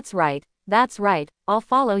 That's right, I'll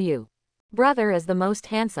follow you. Brother is the most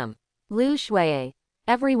handsome. Lu Shui.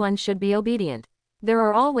 Everyone should be obedient. There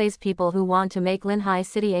are always people who want to make Linhai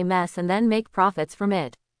City a mess and then make profits from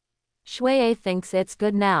it. Shuei thinks it's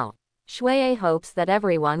good now. Shuei hopes that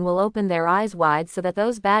everyone will open their eyes wide so that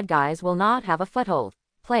those bad guys will not have a foothold.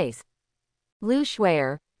 Place. Lu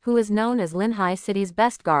Shuier, who is known as Linhai City's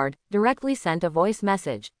best guard, directly sent a voice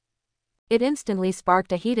message. It instantly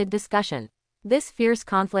sparked a heated discussion. This fierce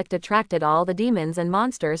conflict attracted all the demons and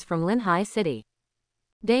monsters from Linhai City.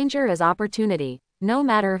 Danger is opportunity, no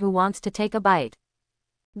matter who wants to take a bite.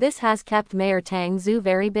 This has kept Mayor Tang Zhu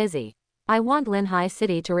very busy. I want Linhai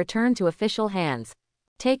City to return to official hands.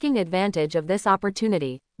 Taking advantage of this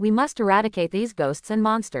opportunity, we must eradicate these ghosts and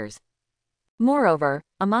monsters. Moreover,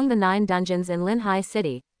 among the 9 dungeons in Linhai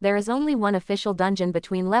City, there is only one official dungeon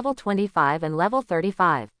between level 25 and level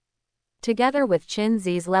 35. Together with Qin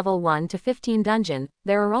Zi's level 1 to 15 dungeon,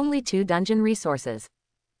 there are only 2 dungeon resources.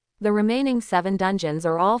 The remaining 7 dungeons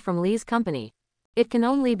are all from Li's company. It can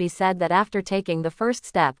only be said that after taking the first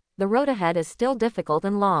step, the road ahead is still difficult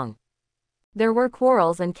and long. There were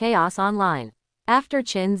quarrels and chaos online. After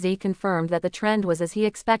Qin Zi confirmed that the trend was as he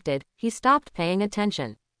expected, he stopped paying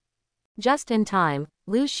attention. Just in time,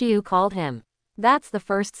 Lu Xiu called him. That's the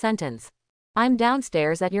first sentence. I'm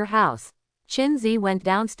downstairs at your house. Qin Zi went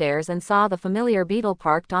downstairs and saw the familiar beetle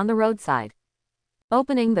parked on the roadside.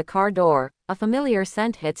 Opening the car door, a familiar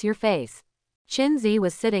scent hits your face. Qin Zi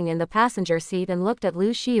was sitting in the passenger seat and looked at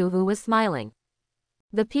Lu Xiu, who was smiling.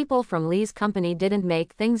 The people from Li's company didn't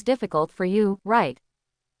make things difficult for you, right?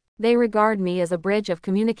 They regard me as a bridge of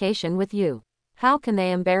communication with you. How can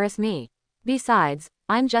they embarrass me? Besides,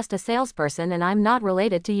 I'm just a salesperson and I'm not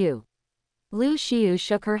related to you. Lu Xiu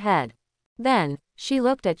shook her head. Then, she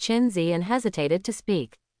looked at Qin Zi and hesitated to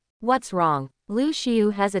speak. What's wrong? Lu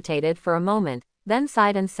Xiu hesitated for a moment, then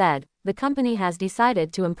sighed and said, the company has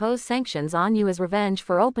decided to impose sanctions on you as revenge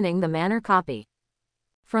for opening the manor copy.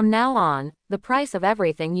 From now on, the price of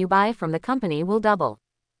everything you buy from the company will double.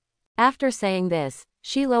 After saying this,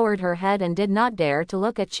 she lowered her head and did not dare to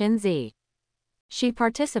look at Qin Zi. She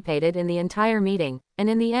participated in the entire meeting, and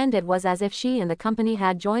in the end it was as if she and the company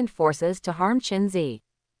had joined forces to harm Qin Zi.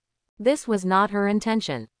 This was not her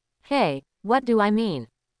intention. Hey, what do I mean?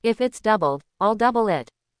 If it's doubled, I'll double it.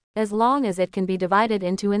 As long as it can be divided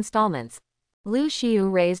into installments. Lu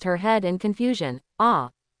Xiu raised her head in confusion. Ah.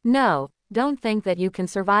 No, don't think that you can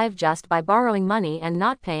survive just by borrowing money and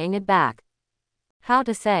not paying it back. How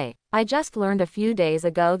to say? I just learned a few days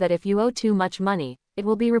ago that if you owe too much money, it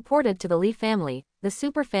will be reported to the Li family, the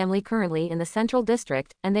super family currently in the central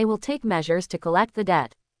district, and they will take measures to collect the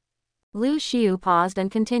debt. Lu Xiu paused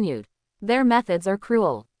and continued. Their methods are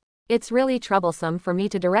cruel. It's really troublesome for me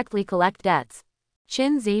to directly collect debts.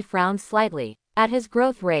 Qin Zi frowned slightly. At his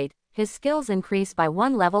growth rate, his skills increase by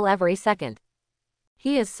 1 level every second.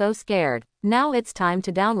 He is so scared. Now it's time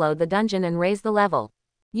to download the dungeon and raise the level.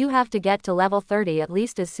 You have to get to level 30 at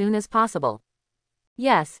least as soon as possible.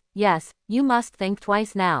 Yes, you must think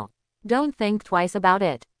twice now. Don't think twice about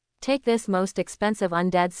it. Take this most expensive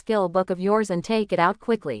undead skill book of yours and take it out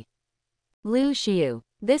quickly. Lu Xiu.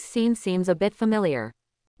 This scene seems a bit familiar.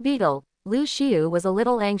 Beetle. Lu Xiu was a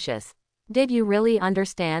little anxious. Did you really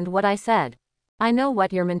understand what I said? I know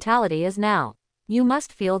what your mentality is now. You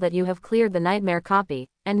must feel that you have cleared the nightmare copy,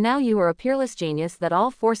 and now you are a peerless genius that all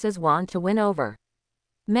forces want to win over.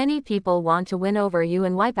 Many people want to win over you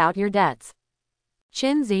and wipe out your debts.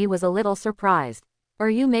 Qin Zi was a little surprised. Are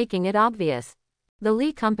you making it obvious? The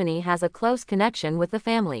Li company has a close connection with the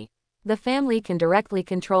family. The family can directly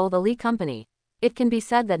control the Li company. It can be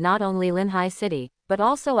said that not only Linhai City, but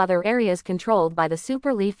also other areas controlled by the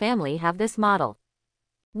Super Li family have this model.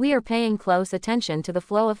 We are paying close attention to the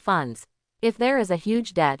flow of funds. If there is a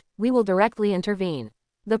huge debt, we will directly intervene.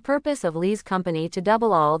 The purpose of Li's company to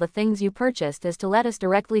double all the things you purchased is to let us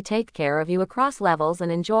directly take care of you across levels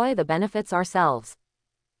and enjoy the benefits ourselves.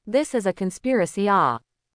 This is a conspiracy.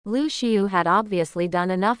 Lu Xiu had obviously done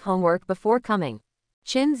enough homework before coming.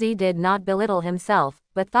 Qin Zi did not belittle himself,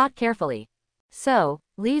 but thought carefully. So,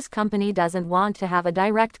 Li's company doesn't want to have a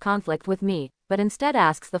direct conflict with me, but instead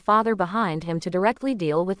asks the father behind him to directly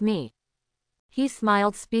deal with me. He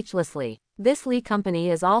smiled speechlessly. This Li company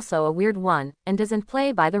is also a weird one, and doesn't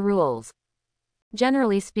play by the rules.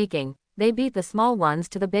 Generally speaking, they beat the small ones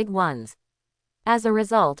to the big ones. As a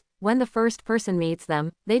result, when the first person meets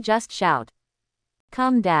them, they just shout.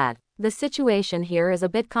 Come Dad. The situation here is a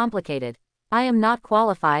bit complicated. I am not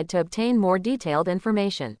qualified to obtain more detailed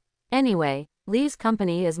information. Anyway, Li's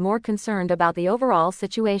company is more concerned about the overall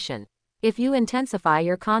situation. If you intensify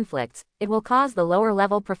your conflicts, it will cause the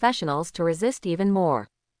lower-level professionals to resist even more.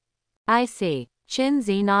 I see. Qin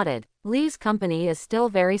Zi nodded. Li's company is still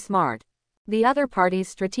very smart. The other party's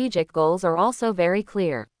strategic goals are also very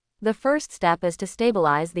clear. The first step is to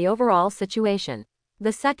stabilize the overall situation.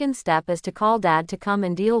 The second step is to call Dad to come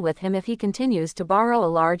and deal with him if he continues to borrow a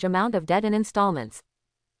large amount of debt in installments.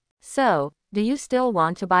 So, do you still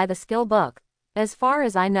want to buy the skill book? As far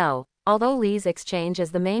as I know, although Lee's Exchange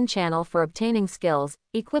is the main channel for obtaining skills,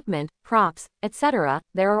 equipment, props, etc.,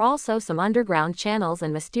 there are also some underground channels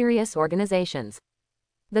and mysterious organizations.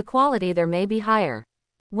 The quality there may be higher.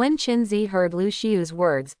 When Qinzi heard Lu Xiu's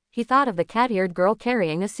words, he thought of the cat-eared girl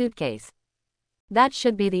carrying a suitcase. That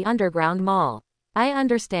should be the underground mall. I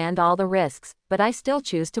understand all the risks, but I still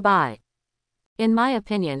choose to buy. In my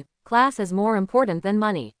opinion, class is more important than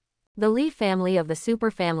money. The Li family of the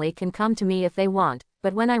super family can come to me if they want,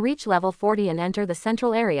 but when I reach level 40 and enter the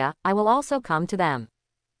central area, I will also come to them.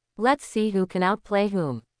 Let's see who can outplay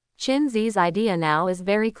whom. Qinzi's idea now is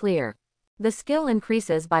very clear. The skill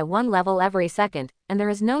increases by 1 level every second, and there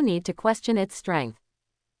is no need to question its strength.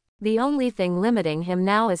 The only thing limiting him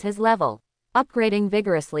now is his level. Upgrading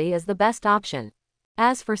vigorously is the best option.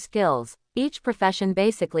 As for skills, each profession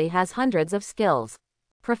basically has hundreds of skills.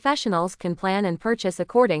 Professionals can plan and purchase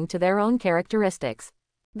according to their own characteristics.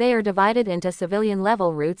 They are divided into civilian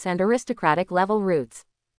level routes and aristocratic level routes.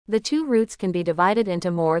 The two routes can be divided into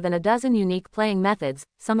more than a dozen unique playing methods,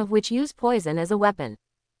 some of which use poison as a weapon.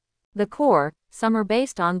 The core, some are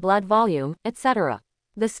based on blood volume, etc.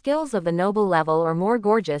 The skills of the noble level are more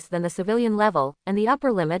gorgeous than the civilian level, and the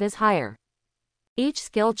upper limit is higher. Each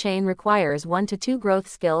skill chain requires 1 to 2 growth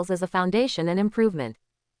skills as a foundation and improvement.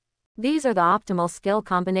 These are the optimal skill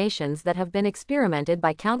combinations that have been experimented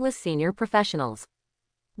by countless senior professionals.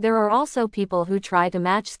 There are also people who try to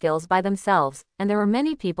match skills by themselves, and there are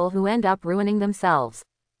many people who end up ruining themselves.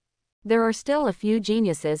 There are still a few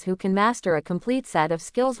geniuses who can master a complete set of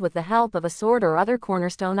skills with the help of a sword or other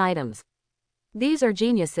cornerstone items. These are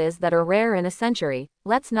geniuses that are rare in a century,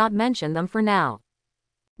 let's not mention them for now.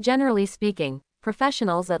 Generally speaking,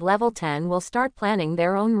 professionals at level 10 will start planning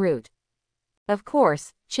their own route. Of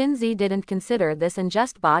course, Qinzi didn't consider this and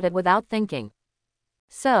just bought it without thinking.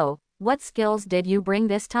 So, what skills did you bring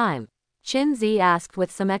this time? Qinzi asked with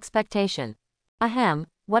some expectation. Ahem,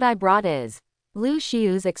 what I brought is. Lu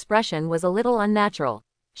Xiu's expression was a little unnatural.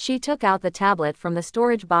 She took out the tablet from the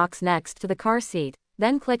storage box next to the car seat,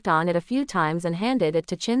 then clicked on it a few times and handed it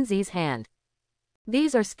to Qinzi's hand.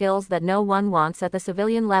 These are skills that no one wants at the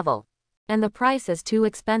civilian level. And the price is too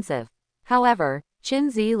expensive. However,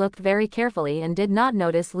 Qinzi looked very carefully and did not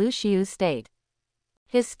notice Lu Xiu's state.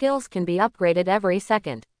 His skills can be upgraded every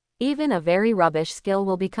second. Even a very rubbish skill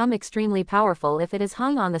will become extremely powerful if it is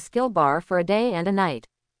hung on the skill bar for a day and a night.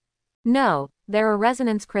 No, there are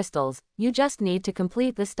resonance crystals, you just need to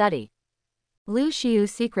complete the study. Lu Xiu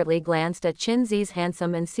secretly glanced at Qinzi's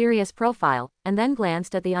handsome and serious profile, and then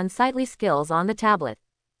glanced at the unsightly skills on the tablet.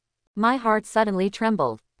 My heart suddenly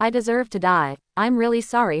trembled. I deserve to die, I'm really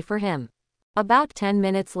sorry for him. About 10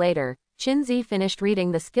 minutes later, Qinzi finished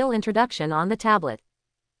reading the skill introduction on the tablet.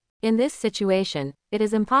 In this situation, it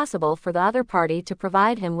is impossible for the other party to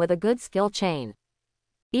provide him with a good skill chain.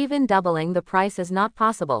 Even doubling the price is not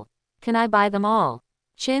possible. Can I buy them all?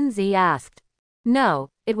 Qinzi asked. No,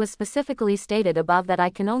 it was specifically stated above that I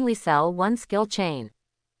can only sell one skill chain.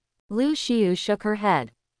 Lu Xiu shook her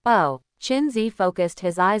head. Oh, Qinzi focused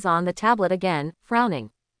his eyes on the tablet again, frowning.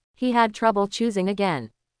 He had trouble choosing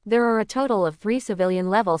again. There are a total of 3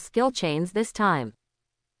 civilian-level skill chains this time.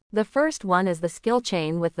 The first one is the skill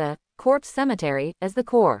chain with the corpse cemetery as the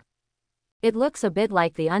core. It looks a bit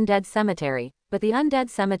like the undead cemetery, but the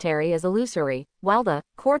undead cemetery is illusory, while the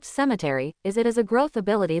corpse cemetery is a growth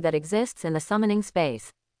ability that exists in the summoning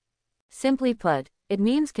space. Simply put, it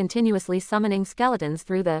means continuously summoning skeletons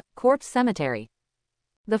through the corpse cemetery.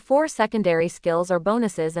 The 4 secondary skills are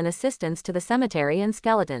bonuses and assistance to the cemetery and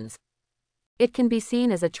skeletons. It can be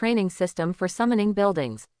seen as a training system for summoning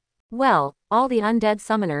buildings. Well, all the undead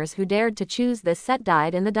summoners who dared to choose this set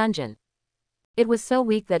died in the dungeon. It was so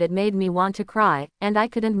weak that it made me want to cry, and I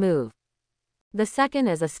couldn't move. The second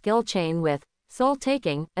is a skill chain with soul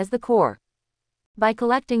taking as the core. By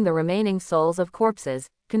collecting the remaining souls of corpses,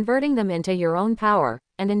 converting them into your own power,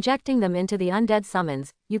 and injecting them into the undead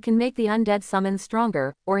summons, you can make the undead summons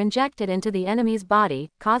stronger, or inject it into the enemy's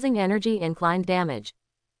body, causing energy-inclined damage.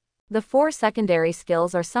 The 4 secondary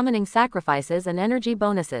skills are summoning sacrifices and energy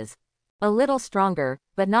bonuses. A little stronger,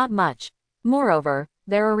 but not much. Moreover,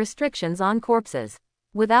 there are restrictions on corpses.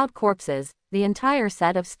 Without corpses, the entire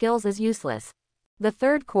set of skills is useless. The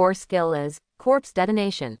third core skill is corpse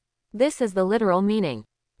detonation. This is the literal meaning.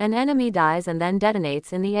 An enemy dies and then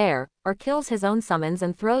detonates in the air, or kills his own summons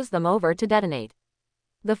and throws them over to detonate.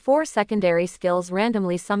 The 4 secondary skills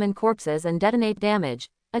randomly summon corpses and detonate damage.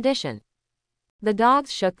 Addition. The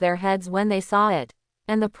dogs shook their heads when they saw it.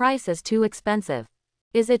 And the price is too expensive.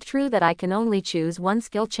 Is it true that I can only choose one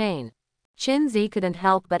skill chain? Chin-Z couldn't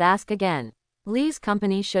help but ask again. Lee's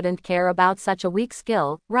company shouldn't care about such a weak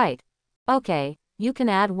skill, right? Okay, you can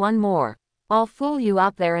add one more. I'll fool you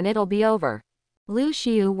up there and it'll be over. Lu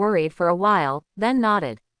Xiu worried for a while, then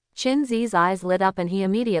nodded. Chin-Z's eyes lit up and he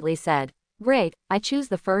immediately said, "Great, I choose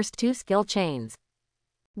the first two skill chains."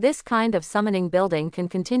 This kind of summoning building can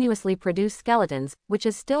continuously produce skeletons, which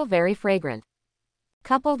is still very fragrant.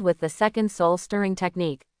 Coupled with the second soul stirring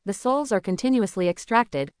technique, the souls are continuously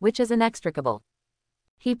extracted, which is inextricable.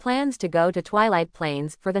 He plans to go to Twilight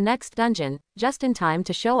Plains for the next dungeon, just in time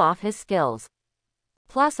to show off his skills.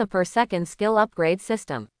 Plus a per second skill upgrade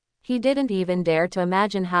system. He didn't even dare to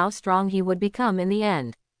imagine how strong he would become in the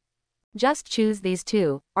end. Just choose these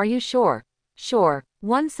two, are you sure? Sure,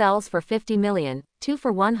 one sells for 50 million, two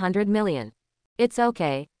for 100 million. It's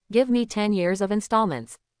okay, give me 10 years of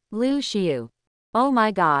installments. Lu Xiu. Oh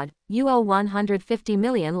my god, you owe 150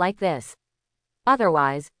 million like this.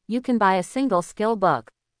 Otherwise, you can buy a single skill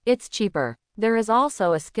book. It's cheaper. There is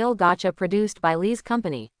also a skill gacha produced by Lee's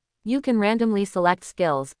company. You can randomly select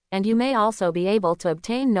skills, and you may also be able to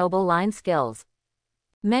obtain noble line skills.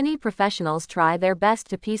 Many professionals try their best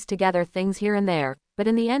to piece together things here and there, but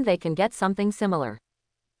in the end they can get something similar.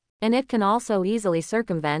 And it can also easily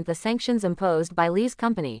circumvent the sanctions imposed by Lee's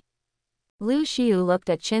company. Lu Xiu looked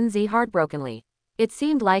at Chin-Z heartbrokenly. It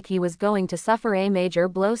seemed like he was going to suffer a major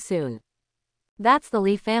blow soon. That's the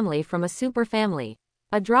Lee family from a super family.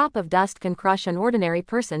 A drop of dust can crush an ordinary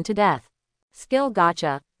person to death. Skill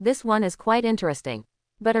gacha, this one is quite interesting.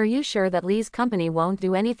 But are you sure that Lee's company won't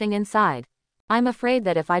do anything inside? I'm afraid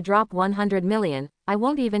that if I drop 100 million, I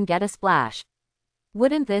won't even get a splash.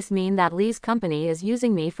 Wouldn't this mean that Lee's company is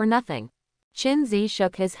using me for nothing? Chin-Z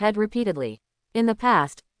shook his head repeatedly. In the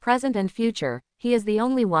past, present and future, he is the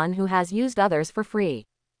only one who has used others for free.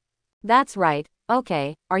 That's right,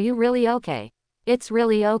 okay, are you really okay? It's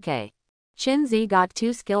really okay. Chin-Z got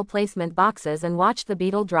 2 skill placement boxes and watched the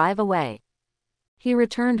beetle drive away. He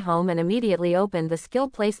returned home and immediately opened the skill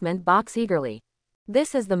placement box eagerly.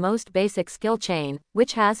 This is the most basic skill chain,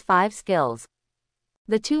 which has 5 skills.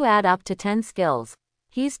 The 2 add up to 10 skills.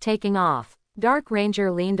 He's taking off. Dark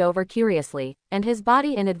Ranger leaned over curiously, and his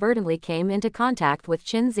body inadvertently came into contact with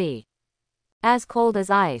Chin-Z. As cold as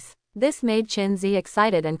ice. This made Chin-Z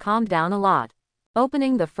excited and calmed down a lot.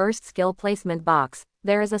 Opening the first skill placement box,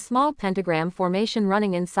 there is a small pentagram formation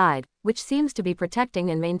running inside, which seems to be protecting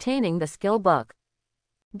and maintaining the skill book.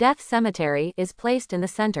 Death Cemetery is placed in the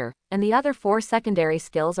center, and the other 4 secondary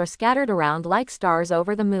skills are scattered around like stars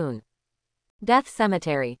over the moon. Death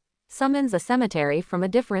Cemetery summons a cemetery from a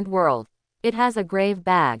different world. It has a grave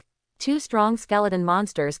bag. 2 strong skeleton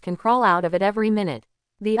monsters can crawl out of it every minute.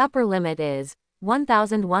 The upper limit is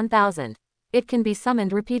 1000. It can be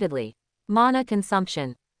summoned repeatedly. Mana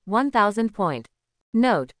consumption 1000 point.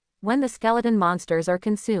 Note: when the skeleton monsters are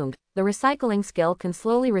consumed, the recycling skill can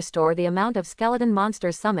slowly restore the amount of skeleton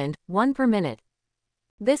monsters summoned, 1 per minute.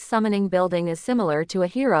 This summoning building is similar to a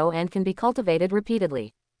hero and can be cultivated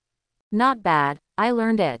repeatedly. Not bad, I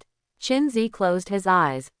learned it. Chin-Z closed his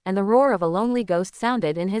eyes, and the roar of a lonely ghost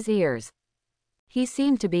sounded in his ears. He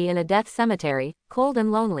seemed to be in a death cemetery, cold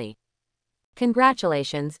and lonely.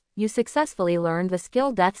 Congratulations, you successfully learned the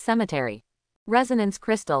skill Death Cemetery. Resonance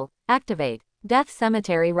Crystal, activate. Death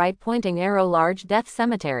Cemetery right pointing arrow Large Death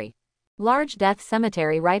Cemetery. Large Death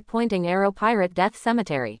Cemetery right pointing arrow Pirate Death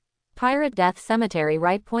Cemetery. Pirate Death Cemetery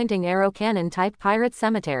right pointing arrow Cannon type Pirate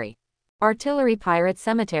Cemetery. Artillery Pirate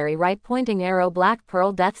Cemetery right pointing arrow Black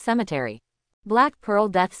Pearl Death Cemetery. Black Pearl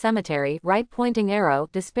Death Cemetery right pointing arrow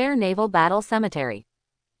Despair Naval Battle Cemetery.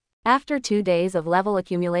 After 2 days of level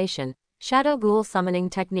accumulation, Shadow Ghoul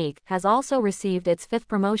Summoning Technique has also received its 5th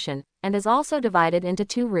promotion, and is also divided into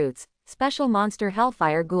 2 routes, Special Monster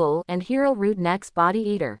Hellfire Ghoul and Hero Root Nex Body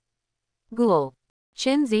Eater. Ghoul.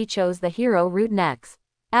 Chin-Z chose the Hero Root Nex.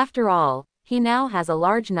 After all, he now has a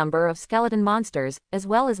large number of skeleton monsters, as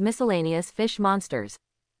well as miscellaneous fish monsters.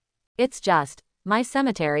 It's just, my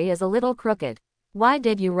cemetery is a little crooked. Why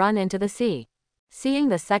did you run into the sea? Seeing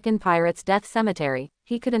the second pirate's death cemetery,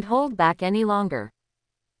 he couldn't hold back any longer.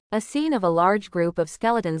 A scene of a large group of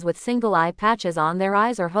skeletons with single eye patches on their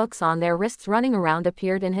eyes or hooks on their wrists running around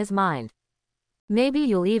appeared in his mind. Maybe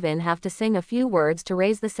you'll even have to sing a few words to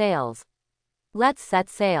raise the sails. Let's set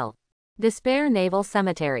sail. Despair Naval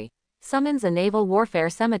Cemetery summons a naval warfare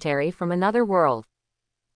cemetery from another world.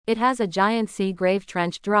 It has a giant sea grave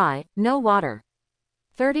trench dry, no water.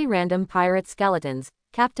 30 random pirate skeletons,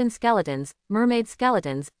 captain skeletons, mermaid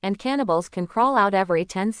skeletons, and cannibals can crawl out every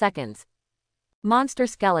 10 seconds. Monster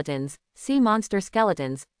skeletons, sea monster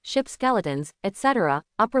skeletons, ship skeletons, etc.,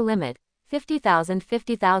 upper limit, 50,000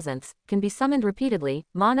 50,000ths, can be summoned repeatedly,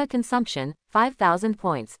 mana consumption, 5,000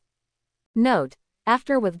 points. Note: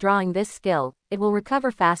 after withdrawing this skill, it will recover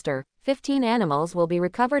faster, 15 animals will be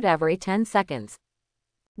recovered every 10 seconds.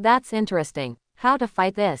 That's interesting. How to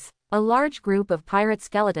fight this? A large group of pirate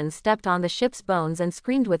skeletons stepped on the ship's bones and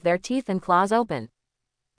screamed with their teeth and claws open.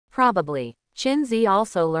 Probably. Shinzi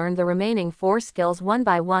also learned the remaining 4 skills one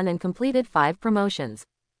by one and completed 5 promotions.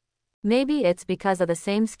 Maybe it's because of the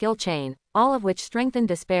same skill chain, all of which strengthened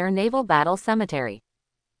Despair Naval Battle Cemetery.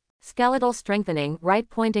 Skeletal Strengthening, Right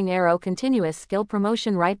Pointing Arrow Continuous Skill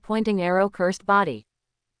Promotion, Right Pointing Arrow Cursed Body.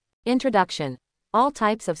 Introduction. All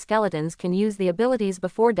types of skeletons can use the abilities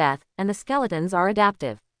before death, and the skeletons are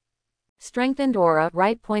adaptive. Strengthened Aura,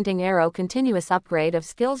 Right Pointing Arrow Continuous Upgrade of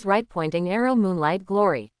Skills, Right Pointing Arrow Moonlight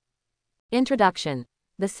Glory. Introduction.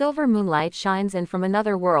 The silver moonlight shines in from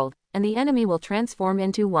another world, and the enemy will transform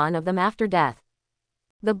into one of them after death.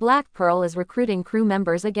 The Black Pearl is recruiting crew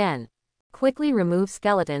members again. Quickly remove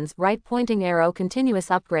skeletons, Right Pointing Arrow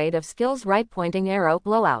Continuous Upgrade of Skills, Right Pointing Arrow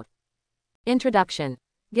Blowout. Introduction.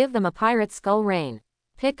 Give them a pirate skull rain.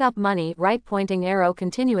 Pick up money, Right Pointing Arrow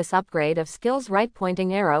Continuous Upgrade of Skills, Right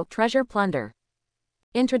Pointing Arrow Treasure Plunder.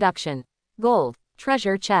 Introduction. Gold,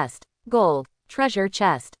 treasure chest. Gold, treasure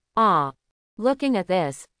chest. Ah. Looking at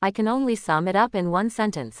this, I can only sum it up in one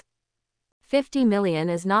sentence. 50 million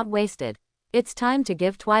is not wasted. It's time to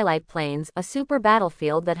give Twilight Plains, a super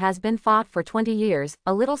battlefield that has been fought for 20 years,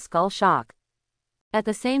 a little skull shock. At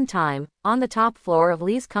the same time, on the top floor of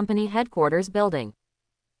Lee's company headquarters building,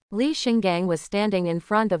 Li Xinggang was standing in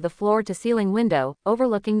front of the floor-to-ceiling window,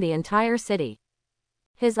 overlooking the entire city.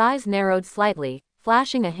 His eyes narrowed slightly,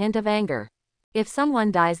 flashing a hint of anger. If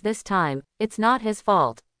someone dies this time, it's not his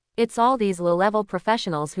fault. It's all these low-level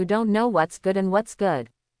professionals who don't know what's good and what's good.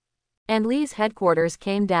 And Li's headquarters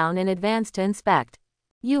came down in advance to inspect.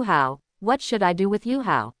 Yu Hao, what should I do with Yu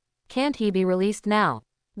Hao? Can't he be released now?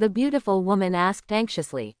 The beautiful woman asked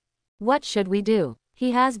anxiously. What should we do?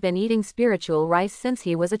 He has been eating spiritual rice since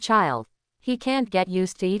he was a child. He can't get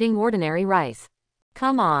used to eating ordinary rice.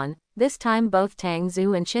 Come on, this time both Tang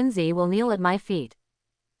Zhu and Qinzi will kneel at my feet.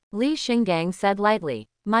 Li Xinggang said lightly.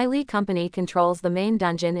 My Li company controls the main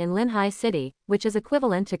dungeon in Linhai City, which is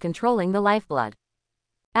equivalent to controlling the lifeblood.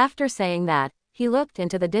 After saying that, he looked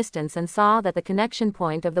into the distance and saw that the connection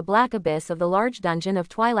point of the black abyss of the large dungeon of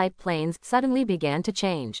Twilight Plains suddenly began to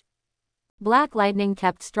change. Black lightning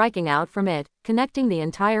kept striking out from it, connecting the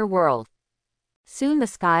entire world. Soon the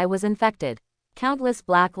sky was infected. Countless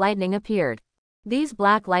black lightning appeared. These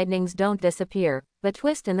black lightnings don't disappear, but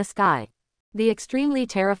twist in the sky. The extremely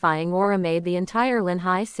terrifying aura made the entire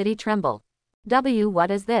Linhai city tremble.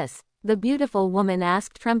 What is this? The beautiful woman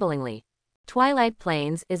asked tremblingly. Twilight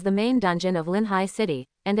Plains is the main dungeon of Linhai City,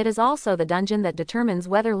 and it is also the dungeon that determines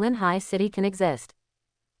whether Linhai City can exist.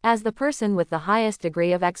 As the person with the highest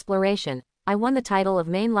degree of exploration, I won the title of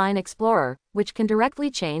Mainline Explorer, which can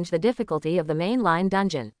directly change the difficulty of the mainline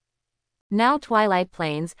dungeon. Now Twilight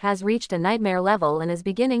Plains has reached a nightmare level and is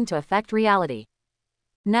beginning to affect reality.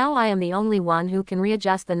 Now I am the only one who can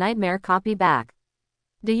readjust the nightmare copy back.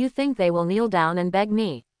 Do you think they will kneel down and beg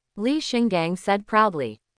me? Li Xinggang said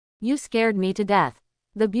proudly. You scared me to death.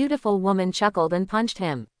 The beautiful woman chuckled and punched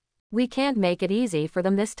him. We can't make it easy for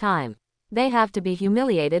them this time. They have to be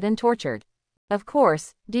humiliated and tortured. Of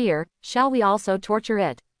course, dear, shall we also torture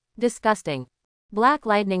it? Disgusting. Black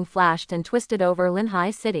lightning flashed and twisted over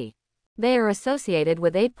Linhai City. They are associated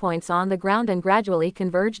with 8 points on the ground and gradually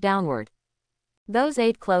converge downward. Those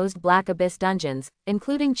 8 closed Black Abyss dungeons,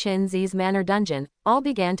 including Qinzi's Manor dungeon, all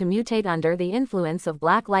began to mutate under the influence of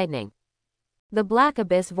black lightning. The Black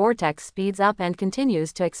Abyss vortex speeds up and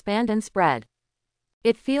continues to expand and spread.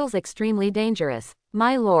 It feels extremely dangerous.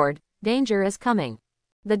 My lord, danger is coming.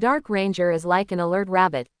 The Dark Ranger is like an alert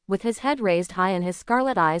rabbit, with his head raised high and his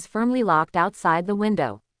scarlet eyes firmly locked outside the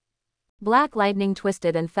window. Black lightning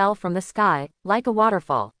twisted and fell from the sky, like a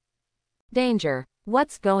waterfall. Danger.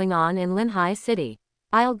 What's going on in Linhai City?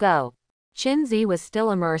 I'll go. Qinzi was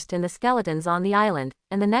still immersed in the skeletons on the island,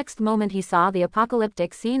 and the next moment he saw the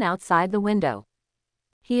apocalyptic scene outside the window.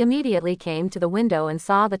 He immediately came to the window and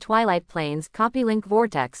saw the Twilight Plains copy-link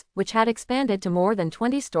vortex, which had expanded to more than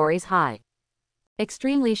 20 stories high.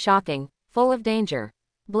 Extremely shocking, full of danger.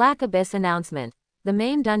 Black Abyss announcement. The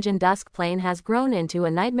main dungeon Dusk Plane has grown into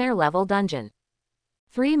a nightmare-level dungeon.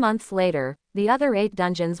 3 months later, the other 8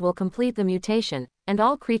 dungeons will complete the mutation, and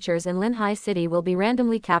all creatures in Linhai City will be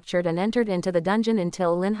randomly captured and entered into the dungeon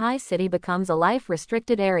until Linhai City becomes a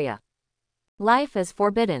life-restricted area. Life is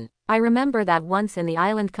forbidden. I remember that once in the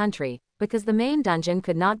island country, Because the main dungeon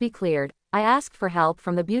could not be cleared, I asked for help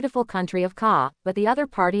from the beautiful country of Ka, but the other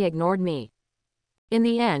party ignored me. In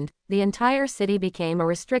the end, the entire city became a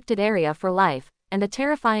restricted area for life, and a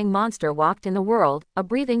terrifying monster walked in the world. A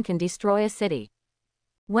breathing can destroy a city.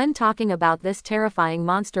 When talking about this terrifying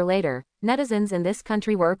monster later, netizens in this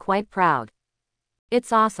country were quite proud.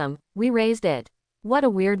 It's awesome, we raised it. What a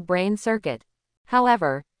weird brain circuit.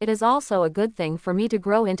 However, it is also a good thing for me to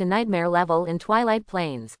grow into nightmare level in Twilight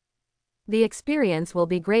Plains. The experience will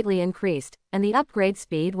be greatly increased, and the upgrade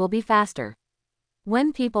speed will be faster.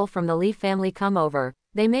 When people from the Leaf family come over,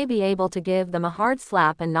 they may be able to give them a hard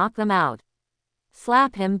slap and knock them out.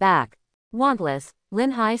 Slap him back. Wantless,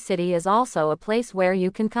 Linhai City is also a place where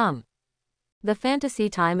you can come. The fantasy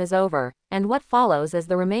time is over, and what follows is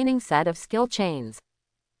the remaining set of skill chains.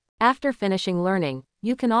 After finishing learning,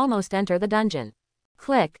 you can almost enter the dungeon.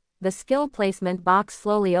 Click, the skill placement box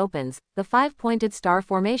slowly opens, the 5-pointed star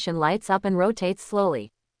formation lights up and rotates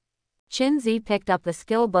slowly. Qinzi picked up the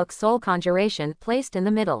skill book Soul Conjuration placed in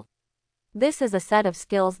the middle. This is a set of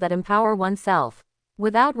skills that empower oneself.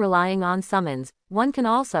 Without relying on summons, one can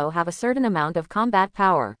also have a certain amount of combat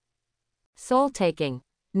power. Soul taking.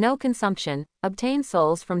 No consumption, obtain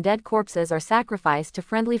souls from dead corpses or sacrificed to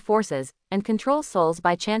friendly forces, and control souls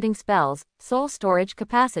by chanting spells. Soul storage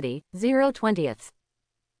capacity, 0/20.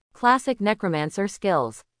 Classic necromancer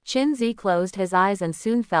skills. Qinzi closed his eyes and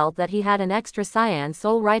soon felt that he had an extra cyan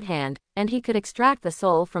soul right hand, and he could extract the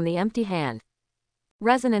soul from the empty hand.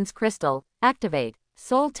 Resonance crystal, activate.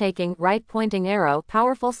 Soul taking, right pointing arrow,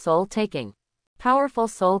 powerful soul taking. Powerful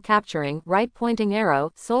soul capturing, right pointing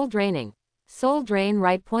arrow, soul draining. Soul drain,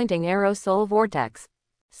 right pointing arrow, soul vortex.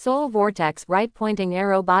 Soul vortex, right pointing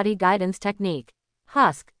arrow, body guidance technique.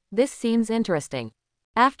 Husk, this seems interesting.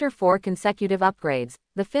 After 4 consecutive upgrades,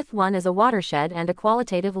 the 5th one is a watershed and a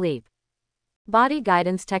qualitative leap. Body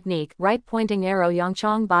guidance technique, right pointing arrow,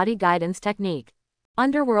 Yongchong body guidance technique.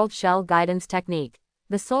 Underworld shell guidance technique.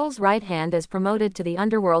 The soul's right hand is promoted to the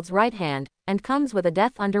underworld's right hand, and comes with a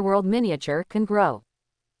death underworld miniature can grow.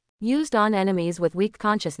 Used on enemies with weak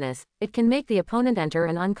consciousness, it can make the opponent enter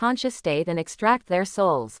an unconscious state and extract their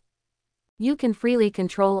souls. You can freely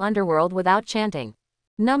control underworld without chanting.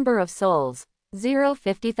 Number of souls.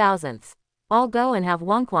 0.50,000. I'll go and have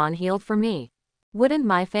Wongquan healed for me. Wouldn't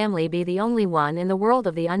my family be the only one in the world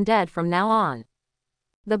of the undead from now on?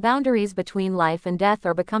 The boundaries between life and death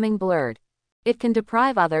are becoming blurred. It can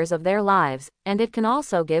deprive others of their lives, and it can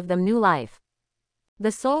also give them new life.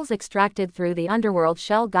 The souls extracted through the underworld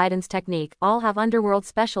shell guidance technique all have underworld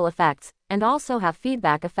special effects, and also have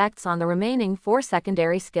feedback effects on the remaining 4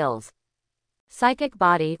 secondary skills. Psychic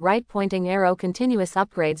body, right pointing arrow, continuous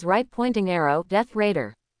upgrades, right pointing arrow, death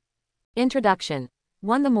raider. Introduction.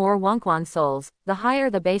 1. The more Wongquan souls, the higher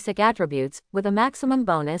the basic attributes, with a maximum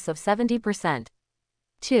bonus of 70%.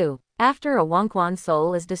 2. After a Wongquan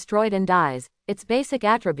soul is destroyed and dies, its basic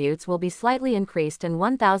attributes will be slightly increased and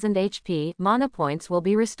 1000 HP mana points will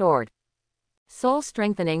be restored. Soul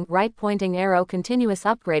strengthening, right pointing arrow, continuous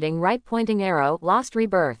upgrading, right pointing arrow, lost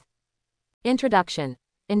rebirth. Introduction.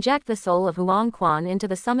 Inject the soul of Huang Quan into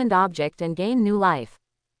the summoned object and gain new life.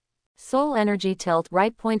 Soul energy tilt,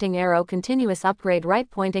 right pointing arrow, continuous upgrade, right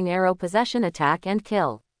pointing arrow, possession, attack and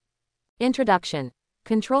kill. Introduction.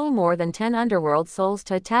 Control more than 10 underworld souls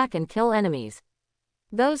to attack and kill enemies.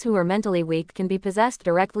 Those who are mentally weak can be possessed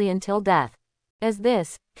directly until death. As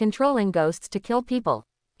this, controlling ghosts to kill people.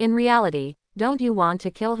 In reality, don't you want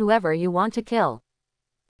to kill whoever you want to kill?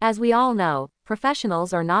 As we all know,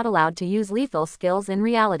 professionals are not allowed to use lethal skills in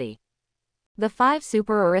reality. The 5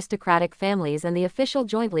 super aristocratic families and the official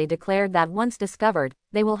jointly declared that once discovered,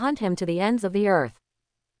 they will hunt him to the ends of the earth.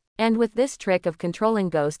 And with this trick of controlling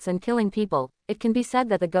ghosts and killing people, it can be said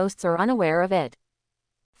that the ghosts are unaware of it.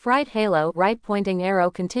 Fright halo, right pointing arrow,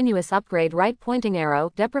 continuous upgrade, right pointing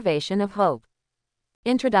arrow, deprivation of hope.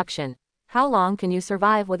 Introduction. How long can you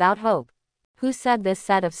survive without hope? Who said this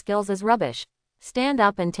set of skills is rubbish? Stand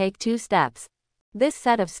up and take 2 steps. This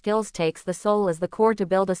set of skills takes the soul as the core to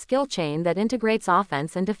build a skill chain that integrates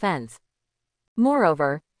offense and defense.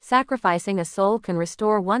 Moreover, sacrificing a soul can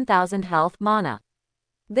restore 1000 health mana.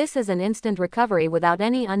 This is an instant recovery without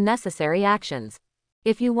any unnecessary actions.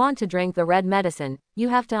 If you want to drink the red medicine, you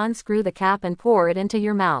have to unscrew the cap and pour it into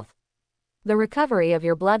your mouth. The recovery of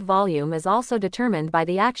your blood volume is also determined by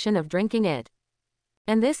the action of drinking it.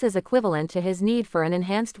 And this is equivalent to his need for an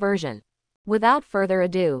enhanced version. Without further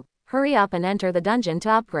ado, hurry up and enter the dungeon to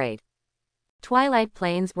upgrade. Twilight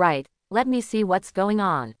Plains, right, let me see what's going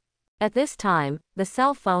on. At this time, the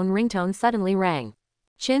cell phone ringtone suddenly rang.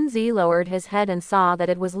 Qinzi lowered his head and saw that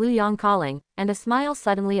it was Lu Yong calling, and a smile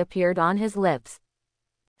suddenly appeared on his lips.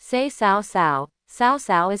 Say Cao Cao, Cao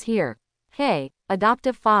Cao is here. Hey,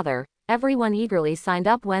 adoptive father, everyone eagerly signed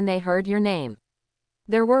up when they heard your name.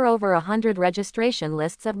 There were over 100 registration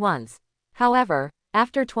lists at once. However,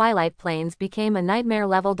 after Twilight Plains became a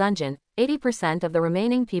nightmare-level dungeon, 80% of the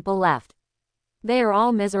remaining people left. They are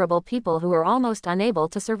all miserable people who are almost unable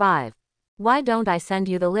to survive. Why don't I send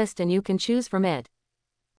you the list and you can choose from it?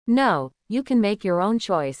 No, you can make your own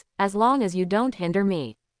choice, as long as you don't hinder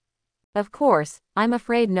me. Of course, I'm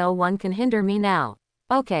afraid no one can hinder me now.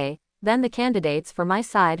 Okay, then the candidates for my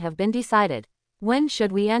side have been decided. When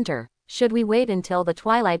should we enter? Should we wait until the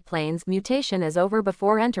Twilight Plains mutation is over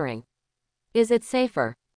before entering? Is it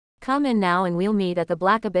safer? Come in now and we'll meet at the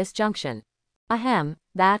Black Abyss Junction. Ahem,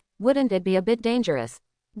 wouldn't it be a bit dangerous?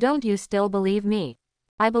 Don't you still believe me?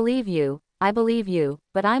 I believe you,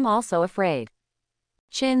 but I'm also afraid.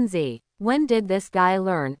 Chinzi, when did this guy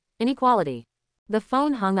learn inequality? The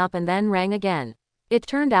phone hung up and then rang again. It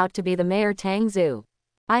turned out to be the mayor Tang Zhu.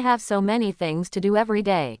 I have so many things to do every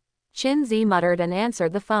day. Chinzi muttered and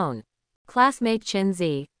answered the phone. Classmate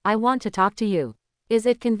Chinzi, I want to talk to you. Is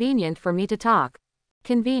it convenient for me to talk?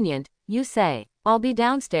 Convenient, you say. I'll be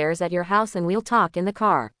downstairs at your house and we'll talk in the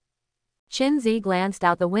car. Chinzi glanced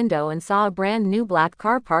out the window and saw a brand new black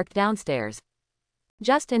car parked downstairs.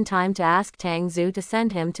 Just in time to ask Tang Zhu to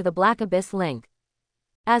send him to the Black Abyss link.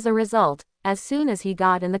 As a result, as soon as he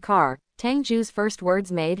got in the car, Tang Zhu's first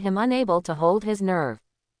words made him unable to hold his nerve.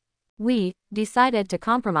 We decided to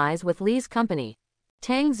compromise with Li's company.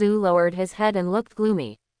 Tang Zhu lowered his head and looked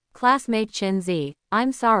gloomy. Classmate Chinzi,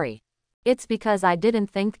 I'm sorry. It's because I didn't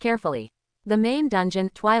think carefully. The main dungeon,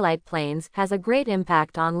 Twilight Plains, has a great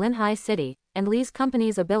impact on Linhai City, and Li's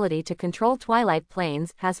company's ability to control Twilight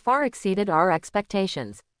Plains has far exceeded our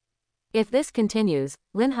expectations. If this continues,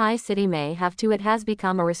 Linhai City may have to. It has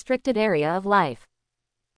become a restricted area of life.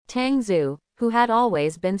 Tang Zhu, who had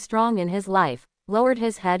always been strong in his life, lowered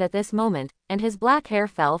his head at this moment, and his black hair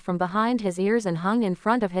fell from behind his ears and hung in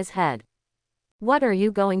front of his head. What are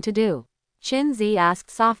you going to do? Chinzi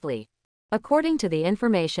asked softly. According to the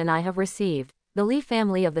information I have received, the Li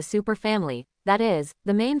family of the Super Family, that is,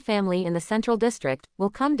 the main family in the Central District, will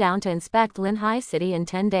come down to inspect Linhai City in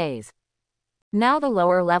 10 days. Now the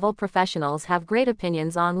lower-level professionals have great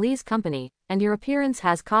opinions on Li's company, and your appearance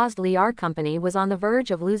has caused Li. Our company was on the verge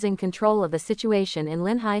of losing control of the situation in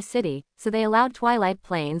Linhai City, so they allowed Twilight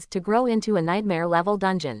Plains to grow into a nightmare-level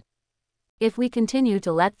dungeon. If we continue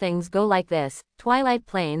to let things go like this, Twilight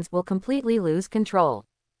Plains will completely lose control.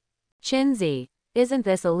 Chinzi, isn't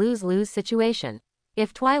this a lose-lose situation?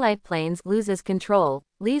 If Twilight Plains loses control,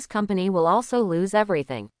 Li's company will also lose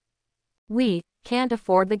everything. We can't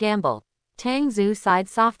afford the gamble. Tang Zhu sighed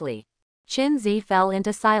softly. Chinzi fell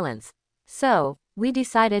into silence. So, we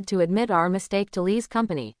decided to admit our mistake to Li's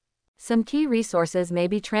company. Some key resources may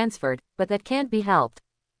be transferred, but that can't be helped.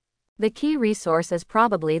 The key resource is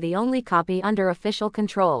probably the only copy under official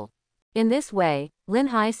control. In this way,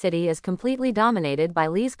 Linhai City is completely dominated by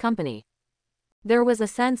Li's company. There was a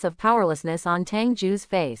sense of powerlessness on Tang Zhu's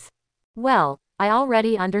face. Well, I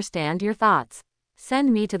already understand your thoughts.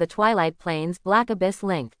 Send me to the Twilight Plains Black Abyss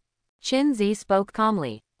link. Chinzi spoke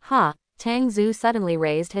calmly. Huh? Tang Zhu suddenly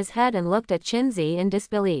raised his head and looked at Chinzi in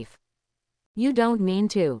disbelief. You don't mean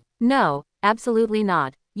to? No, absolutely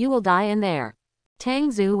not. You will die in there. Tang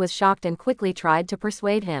Zhu was shocked and quickly tried to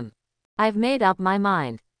persuade him. I've made up my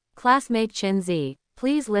mind. Classmate Chinzi,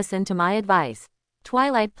 please listen to my advice.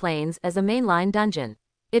 Twilight Plains is a mainline dungeon.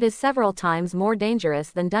 It is several times more dangerous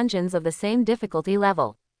than dungeons of the same difficulty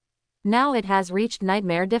level. Now it has reached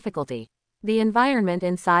nightmare difficulty. The environment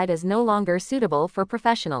inside is no longer suitable for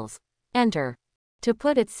professionals. Enter. To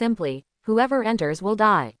put it simply, whoever enters will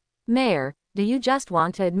die. Mayor, do you just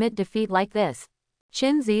want to admit defeat like this?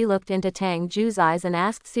 Chinzi looked into Tang Zhu's eyes and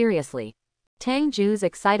asked seriously. Tang Zhu's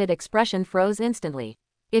excited expression froze instantly.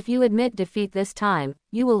 If you admit defeat this time,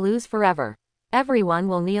 you will lose forever. Everyone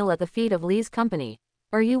will kneel at the feet of Li's company.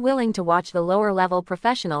 Are you willing to watch the lower-level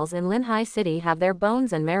professionals in Linhai City have their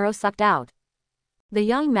bones and marrow sucked out? The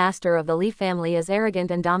young master of the Li family is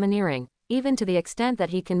arrogant and domineering, even to the extent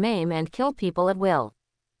that he can maim and kill people at will.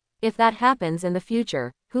 If that happens in the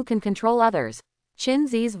future, who can control others?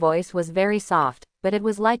 Chinzi's voice was very soft, but it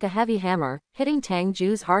was like a heavy hammer, hitting Tang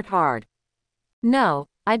Zhu's heart hard. No,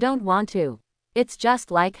 I don't want to. It's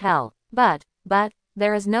just like hell. But,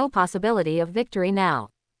 there is no possibility of victory now.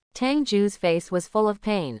 Tang Zhu's face was full of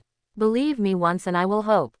pain. Believe me once and I will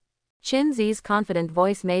hope. Chinzi's confident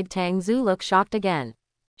voice made Tang Zhu look shocked again.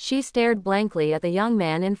 She stared blankly at the young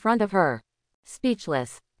man in front of her.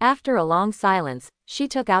 Speechless. After a long silence, she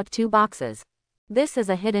took out 2 boxes. This is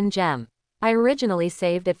a hidden gem. I originally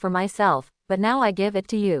saved it for myself, but now I give it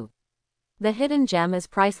to you. The hidden gem is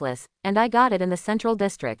priceless, and I got it in the central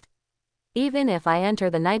district. Even if I enter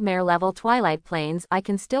the nightmare level Twilight Plains, I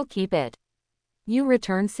can still keep it. You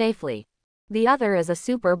return safely. The other is a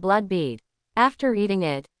super blood bead. After eating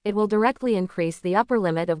it, it will directly increase the upper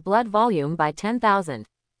limit of blood volume by 10,000.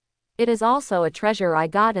 It is also a treasure I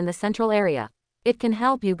got in the central area. It can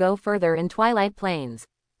help you go further in Twilight Plains.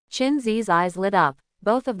 Qinzi's eyes lit up,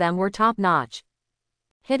 both of them were top-notch.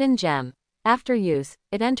 Hidden gem. After use,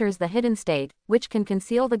 it enters the hidden state, which can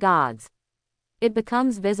conceal the gods. It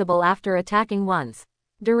becomes visible after attacking once.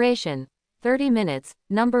 Duration: 30 minutes,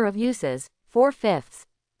 number of uses, 4/5.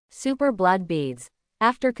 Super blood beads.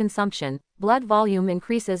 After consumption, blood volume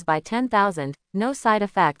increases by 10,000, no side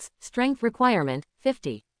effects, strength requirement,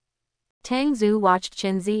 50. Tang Zhu watched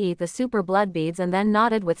Qinzi eat the super blood beads and then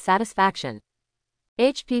nodded with satisfaction.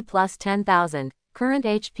 HP plus 10,000, current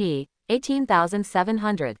HP,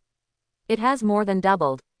 18,700. It has more than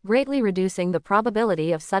doubled, greatly reducing the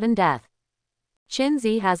probability of sudden death.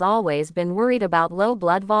 Qinzi has always been worried about low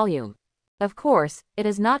blood volume. Of course, it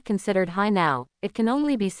is not considered high now, it can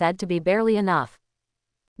only be said to be barely enough.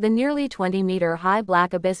 The nearly 20-meter-high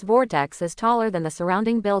black abyss vortex is taller than the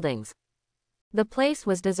surrounding buildings. The place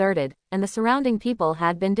was deserted, and the surrounding people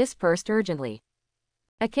had been dispersed urgently.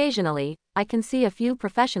 Occasionally, I can see a few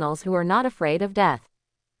professionals who are not afraid of death.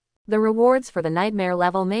 The rewards for the nightmare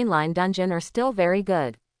level mainline dungeon are still very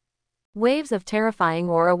good. Waves of terrifying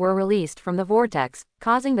aura were released from the vortex,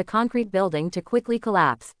 causing the concrete building to quickly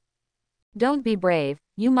collapse. Don't be brave,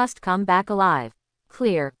 you must come back alive.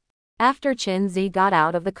 Clear. After Qinzi got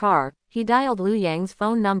out of the car, he dialed Liu Yang's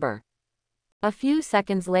phone number. A few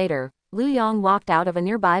seconds later, Liu Yang walked out of a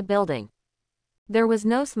nearby building. There was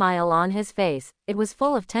no smile on his face, it was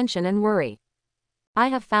full of tension and worry. I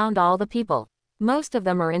have found all the people. Most of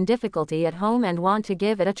them are in difficulty at home and want to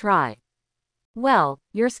give it a try. Well,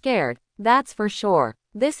 you're scared, that's for sure.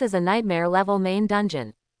 This is a nightmare level main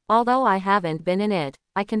dungeon. Although I haven't been in it,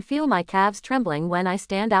 I can feel my calves trembling when I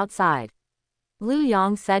stand outside. Liu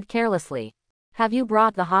Yang said carelessly. Have you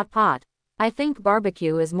brought the hot pot? I think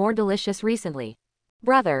barbecue is more delicious recently.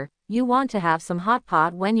 Brother, you want to have some hot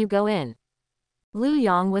pot when you go in. Liu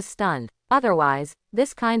Yang was stunned. Otherwise,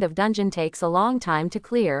 this kind of dungeon takes a long time to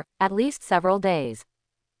clear, at least several days.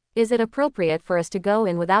 Is it appropriate for us to go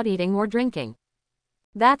in without eating or drinking?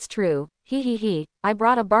 That's true, I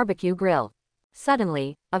brought a barbecue grill.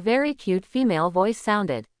 Suddenly, a very cute female voice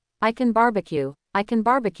sounded. I can barbecue,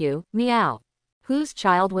 meow. Whose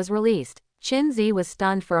child was released? Qinzi was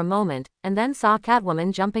stunned for a moment, and then saw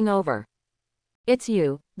Catwoman jumping over. It's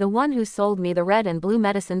you, the one who sold me the red and blue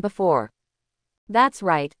medicine before. That's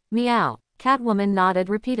right, meow. Catwoman nodded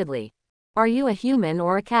repeatedly. Are you a human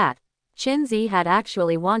or a cat? Qinzi had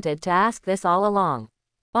actually wanted to ask this all along.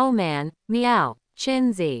 Oh man, meow.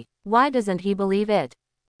 Qinzi, why doesn't he believe it?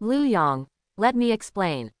 Liu Yang, let me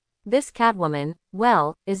explain. This Catwoman,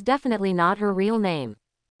 well, is definitely not her real name.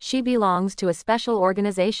 She belongs to a special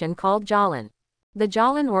organization called Jolin. The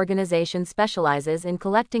Jolin organization specializes in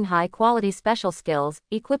collecting high-quality special skills,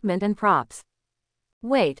 equipment and props.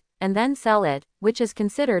 Wait, and then sell it, which is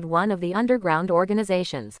considered one of the underground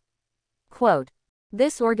organizations. Quote,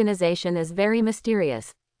 this organization is very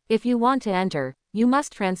mysterious. If you want to enter, you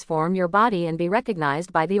must transform your body and be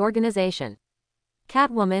recognized by the organization.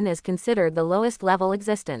 Catwoman is considered the lowest level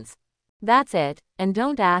existence. That's it, and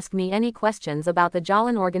don't ask me any questions about the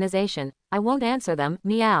Jolin organization, I won't answer them,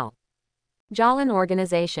 meow. Jolin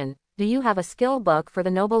organization, do you have a skill book for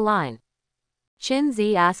the noble line?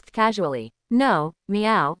 Qinzi asked casually. No,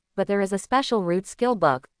 meow, but there is a special root skill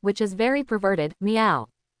book, which is very perverted, meow.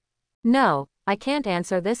 No, I can't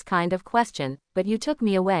answer this kind of question, but you took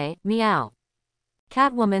me away, meow.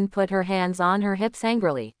 Catwoman put her hands on her hips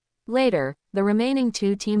angrily. Later, the remaining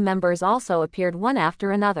two team members also appeared one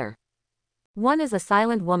after another. One is a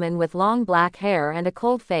silent woman with long black hair and a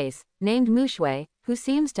cold face, named Mushui, who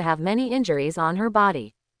seems to have many injuries on her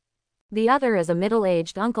body. The other is a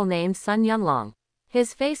middle-aged uncle named Sun Yunlong.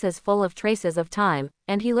 His face is full of traces of time,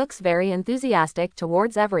 and he looks very enthusiastic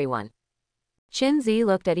towards everyone. Qinzi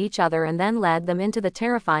looked at each other and then led them into the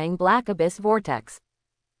terrifying black abyss vortex.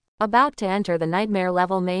 About to enter the nightmare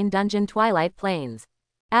level main dungeon Twilight Plains.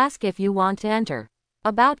 Ask if you want to enter.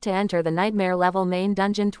 About to enter the nightmare level main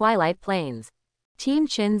dungeon Twilight Plains. Team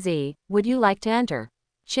Qinzi, would you like to enter?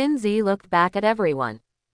 Qinzi looked back at everyone.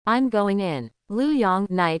 I'm going in. Liu Yang,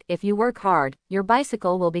 knight, if you work hard, your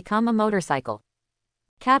bicycle will become a motorcycle.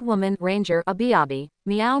 Catwoman, ranger, abiabi,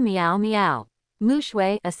 meow meow meow.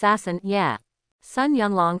 Mushui, assassin, yeah. Sun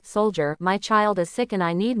Yunlong, soldier, my child is sick and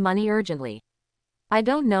I need money urgently. I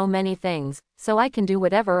don't know many things, so I can do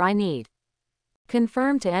whatever I need.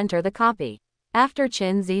 Confirm to enter the copy. After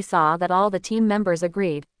Qin Zi saw that all the team members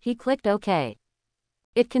agreed, he clicked OK.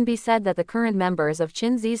 It can be said that the current members of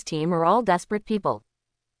Qin Zi's team are all desperate people.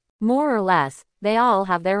 More or less, they all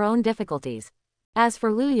have their own difficulties. As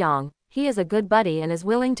for Lu Yong, he is a good buddy and is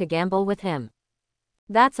willing to gamble with him.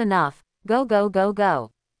 That's enough. Go go go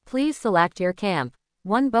go. Please select your camp.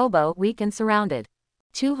 1 Bobo weak and surrounded.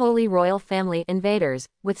 2 Holy Royal Family invaders,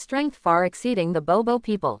 with strength far exceeding the Bobo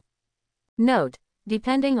people. Note,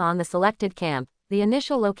 depending on the selected camp, the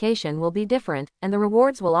initial location will be different, and the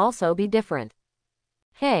rewards will also be different.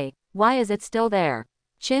 Hey, why is it still there?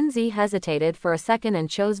 Qin Zi hesitated for a second and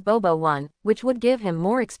chose Bobo 1, which would give him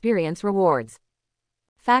more experience rewards.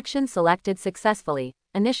 Faction selected successfully.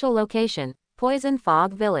 Initial location, Poison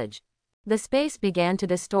Fog Village. The space began to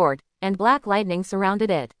distort, and black lightning surrounded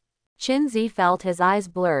it. Qin Zi felt his eyes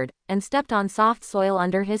blurred, and stepped on soft soil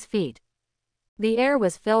under his feet. The air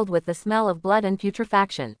was filled with the smell of blood and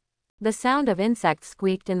putrefaction. The sound of insects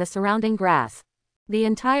squeaked in the surrounding grass. The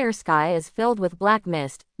entire sky is filled with black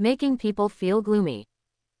mist, making people feel gloomy.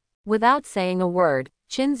 Without saying a word,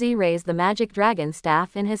 Qin Zi raised the magic dragon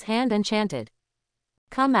staff in his hand and chanted.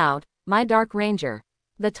 Come out, my Dark Ranger.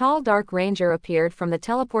 The tall Dark Ranger appeared from the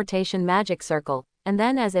teleportation magic circle, and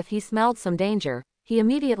then as if he smelled some danger, he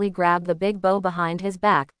immediately grabbed the big bow behind his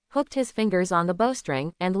back, hooked his fingers on the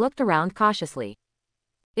bowstring, and looked around cautiously.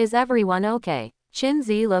 Is everyone okay? Qin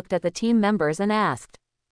Zi looked at the team members and asked.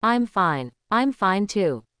 I'm fine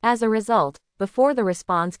too. As a result, before the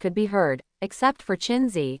response could be heard, except for Qin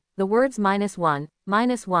Zi, the words -1,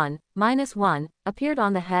 -1, -1, appeared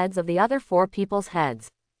on the heads of the other 4 people's heads.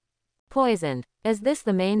 Poisoned. Is this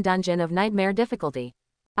the main dungeon of nightmare difficulty?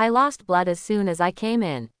 I lost blood as soon as I came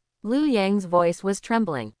in. Lu Yang's voice was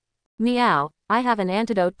trembling. Meow, I have an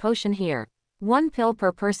antidote potion here. 1 pill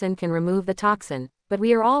per person can remove the toxin, but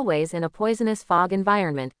we are always in a poisonous fog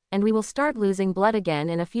environment, and we will start losing blood again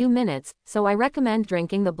in a few minutes, so I recommend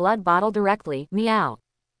drinking the blood bottle directly. Meow.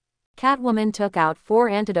 Catwoman took out 4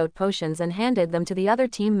 antidote potions and handed them to the other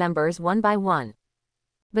team members one by one.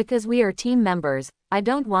 Because we are team members, I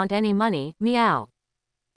don't want any money. Meow.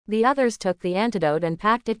 The others took the antidote and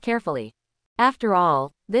packed it carefully. After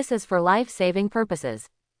all, this is for life-saving purposes.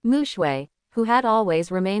 Mu Shui, who had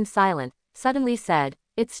always remained silent, suddenly said,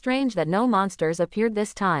 It's strange that no monsters appeared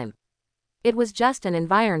this time. It was just an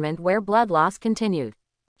environment where blood loss continued.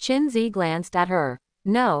 Qin Zi glanced at her.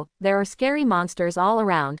 No, there are scary monsters all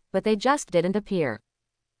around, but they just didn't appear.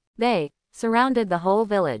 They surrounded the whole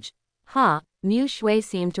village. Huh? Mu Shui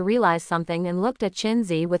seemed to realize something and looked at Qin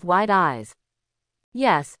Zi with wide eyes.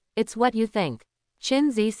 Yes, it's what you think.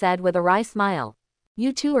 Qin Zi said with a wry smile.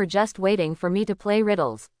 You two are just waiting for me to play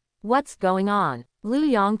riddles. What's going on? Lu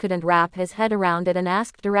Yong couldn't wrap his head around it and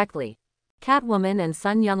asked directly. Catwoman and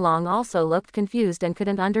Sun Yunlong also looked confused and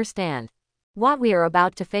couldn't understand. What we are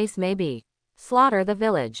about to face may be slaughter the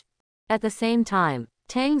village. At the same time,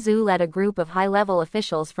 Tang Zhu led a group of high-level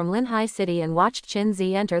officials from Linhai City and watched Qin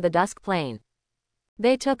Zi enter the dusk plane.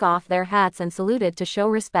 They took off their hats and saluted to show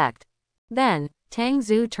respect. Then, Tang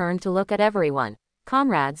Zhu turned to look at everyone.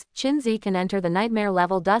 Comrades, Qin Zi can enter the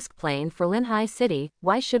nightmare-level dusk plane for Linhai City,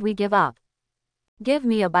 why should we give up? Give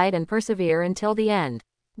me a bite and persevere until the end.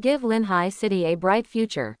 Give Linhai City a bright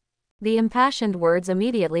future. The impassioned words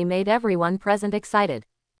immediately made everyone present excited.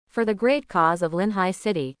 For the great cause of Linhai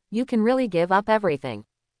City, you can really give up everything.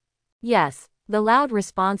 Yes, the loud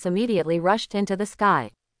response immediately rushed into the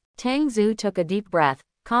sky. Tang Zhu took a deep breath,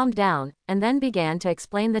 calmed down, and then began to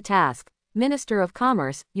explain the task. Minister of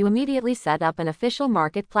Commerce, you immediately set up an official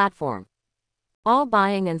market platform. All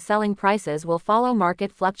buying and selling prices will follow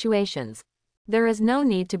market fluctuations. There is no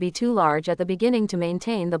need to be too large at the beginning to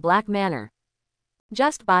maintain the black manner.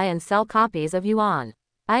 Just buy and sell copies of yuan.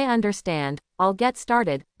 I understand, I'll get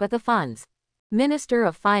started, but the funds. Minister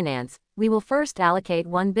of Finance, we will first allocate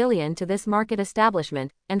 1 billion to this market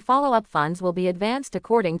establishment, and follow-up funds will be advanced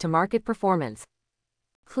according to market performance.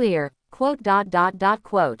 Clear.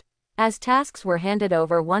 Quote. As tasks were handed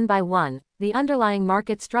over one by one, the underlying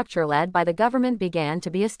market structure led by the government began to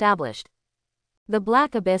be established. The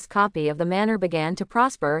Black Abyss copy of the manor began to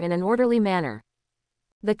prosper in an orderly manner.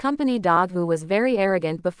 The company dog who was very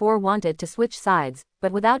arrogant before wanted to switch sides,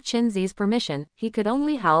 but without Qin Zi's permission, he could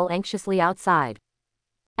only howl anxiously outside.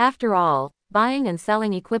 After all, buying and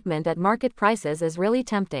selling equipment at market prices is really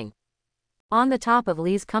tempting. On the top of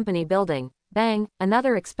Li's company building, bang,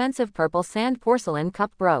 another expensive purple sand porcelain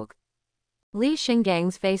cup broke. Li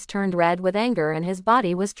Xinggang's face turned red with anger and his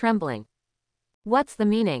body was trembling. What's the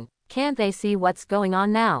meaning? Can't they see what's going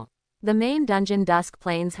on now? The main dungeon Dusk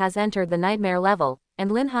Plains has entered the nightmare level,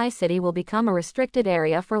 and Linhai City will become a restricted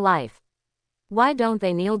area for life. Why don't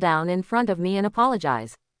they kneel down in front of me and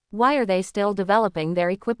apologize? Why are they still developing their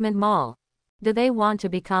equipment mall? Do they want to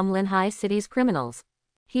become Linhai City's criminals?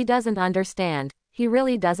 He doesn't understand. He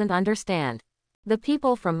really doesn't understand. The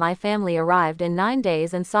people from my family arrived in 9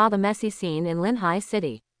 days and saw the messy scene in Linhai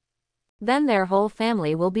City. Then their whole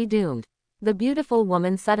family will be doomed. The beautiful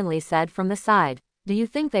woman suddenly said from the side, do you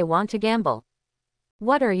think they want to gamble?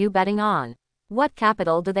 What are you betting on? What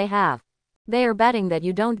capital do they have? They are betting that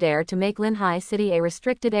you don't dare to make Linhai City a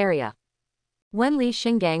restricted area. When Li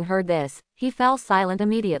Xinggang heard this, he fell silent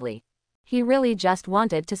immediately. He really just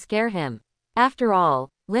wanted to scare him. After all,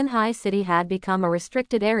 Linhai City had become a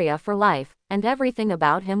restricted area for life, and everything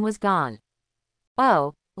about him was gone.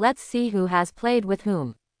 Oh, let's see who has played with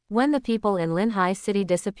whom. When the people in Linhai City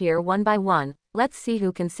disappear one by one, let's see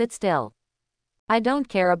who can sit still. I don't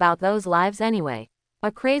care about those lives anyway.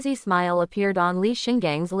 A crazy smile appeared on Li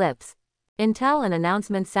Xinggang's lips. Until an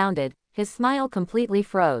announcement sounded, his smile completely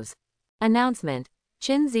froze. Announcement: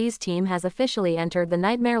 Qin Zi's team has officially entered the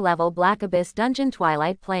nightmare-level Black Abyss Dungeon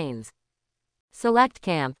Twilight Plains. Select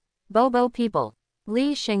camp. Bobo people.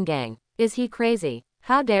 Li Xinggang. Is he crazy?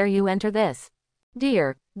 How dare you enter this?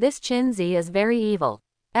 Dear, this Qin Zi is very evil.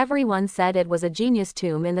 Everyone said it was a genius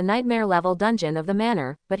tomb in the nightmare-level dungeon of the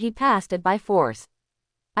manor, but he passed it by force.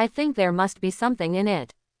 I think there must be something in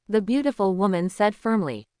it. The beautiful woman said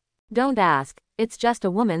firmly. Don't ask, it's just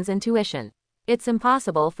a woman's intuition. It's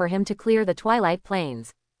impossible for him to clear the Twilight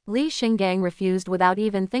Plains. Li Xinggang refused without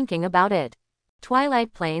even thinking about it.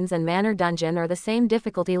 Twilight Plains and Manor Dungeon are the same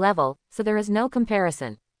difficulty level, so there is no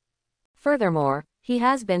comparison. Furthermore, he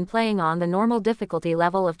has been playing on the normal difficulty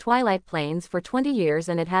level of Twilight Plains for 20 years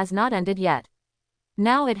and it has not ended yet.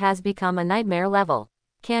 Now it has become a nightmare level.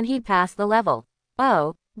 Can he pass the level?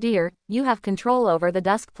 Oh, dear, you have control over the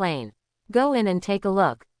Dusk Plane. Go in and take a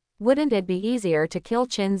look. Wouldn't it be easier to kill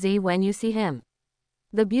Qin Zi when you see him?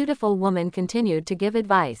 The beautiful woman continued to give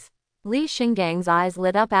advice. Li Xinggang's eyes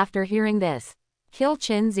lit up after hearing this. Kill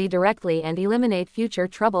Qin Zi directly and eliminate future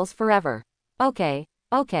troubles forever. Okay.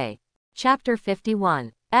 Chapter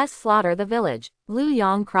 51. Slaughter the village. Lu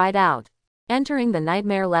Yong cried out. Entering the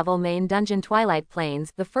nightmare-level main dungeon Twilight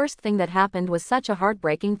Plains, the first thing that happened was such a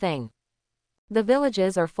heartbreaking thing. The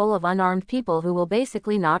villages are full of unarmed people who will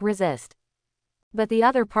basically not resist. But the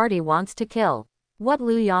other party wants to kill. What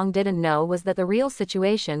Lu Yong didn't know was that the real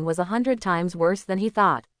situation was 100 times worse than he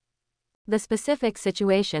thought. The specific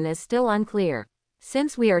situation is still unclear.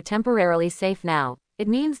 Since we are temporarily safe now, it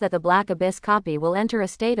means that the Black Abyss copy will enter a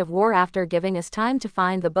state of war after giving us time to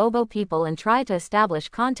find the Bobo people and try to establish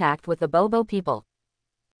contact with the Bobo people.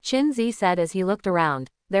 Qin Zi said as he looked around.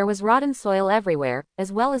 There was rotten soil everywhere,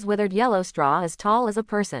 as well as withered yellow straw as tall as a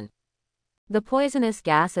person. The poisonous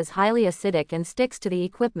gas is highly acidic and sticks to the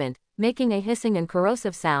equipment, making a hissing and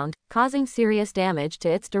corrosive sound, causing serious damage to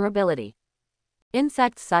its durability.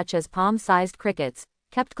 Insects such as palm-sized crickets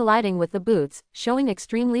kept colliding with the boots, showing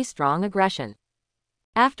extremely strong aggression.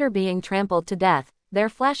 After being trampled to death, their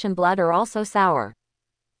flesh and blood are also sour.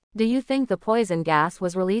 Do you think the poison gas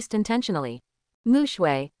was released intentionally? Mu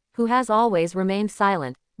Shui, who has always remained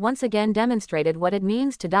silent, once again demonstrated what it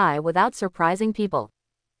means to die without surprising people.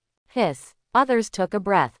 Hiss. Others took a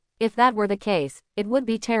breath. If that were the case, it would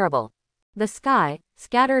be terrible. The sky,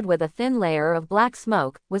 scattered with a thin layer of black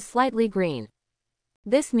smoke, was slightly green.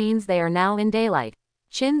 This means they are now in daylight.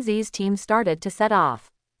 Qin Zi's team started to set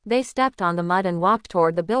off. They stepped on the mud and walked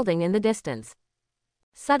toward the building in the distance.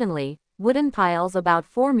 Suddenly, wooden piles about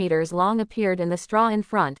 4 meters long appeared in the straw in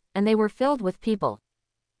front, and they were filled with people.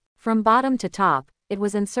 From bottom to top, it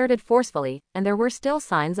was inserted forcefully, and there were still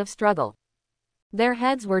signs of struggle. Their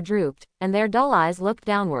heads were drooped, and their dull eyes looked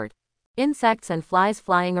downward. Insects and flies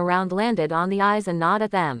flying around landed on the eyes and gnawed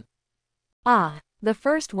at them. The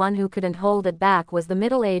first one who couldn't hold it back was the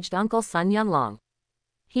middle-aged Uncle Sun Yunlong.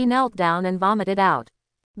 He knelt down and vomited out.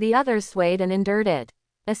 The others swayed and endured it.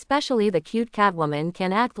 Especially the cute Catwoman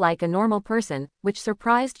can act like a normal person, which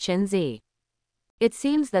surprised Qin Zi. It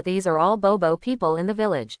seems that these are all Bobo people in the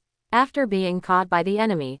village. After being caught by the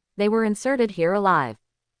enemy, they were inserted here alive.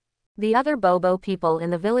 The other Bobo people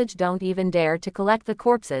in the village don't even dare to collect the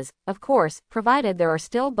corpses, of course, provided there are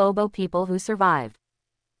still Bobo people who survived.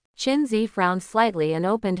 Qin Zi frowned slightly and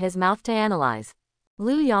opened his mouth to analyze.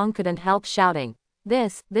 Lu Yong couldn't help shouting.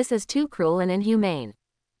 This is too cruel and inhumane.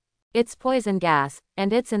 It's poison gas,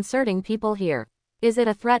 and it's inserting people here. Is it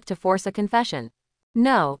a threat to force a confession?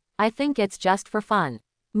 No, I think it's just for fun.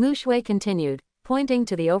 Mu Shui continued, pointing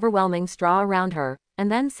to the overwhelming straw around her, and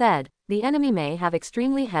then said, the enemy may have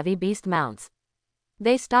extremely heavy beast mounts.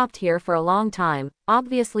 They stopped here for a long time,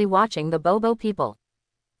 obviously watching the Bobo people.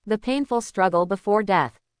 The painful struggle before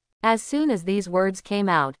death. As soon as these words came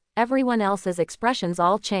out, everyone else's expressions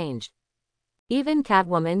all changed. Even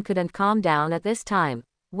Catwoman couldn't calm down at this time.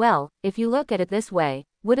 Well, if you look at it this way,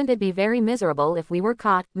 wouldn't it be very miserable if we were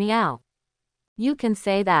caught, meow? You can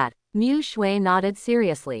say that. Mu Shui nodded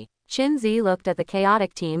seriously. Qinzi looked at the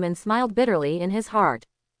chaotic team and smiled bitterly in his heart.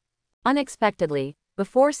 Unexpectedly,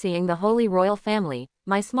 before seeing the Holy Royal Family,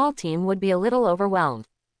 my small team would be a little overwhelmed.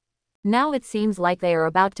 Now it seems like they are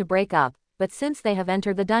about to break up, but since they have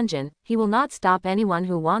entered the dungeon, he will not stop anyone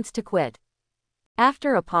who wants to quit.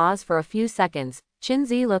 After a pause for a few seconds,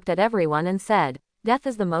 Qinzi looked at everyone and said, "Death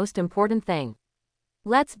is the most important thing.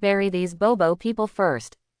 Let's bury these Bobo people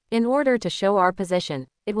first. In order to show our position,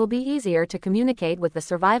 it will be easier to communicate with the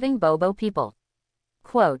surviving Bobo people."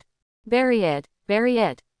 Quote, bury it, bury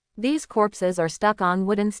it. These corpses are stuck on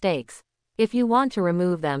wooden stakes. If you want to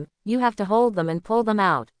remove them, you have to hold them and pull them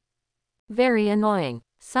out. Very annoying.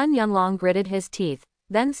 Sun Yunlong gritted his teeth,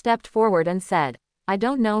 then stepped forward and said, "I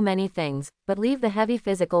don't know many things, but leave the heavy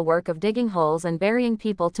physical work of digging holes and burying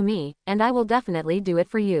people to me, and I will definitely do it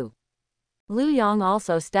for you." Lu Yong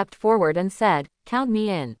also stepped forward and said, "Count me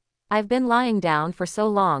in. I've been lying down for so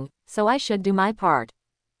long, so I should do my part."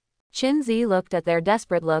 Qinzi looked at their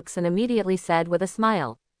desperate looks and immediately said with a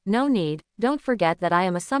smile, "No need, don't forget that I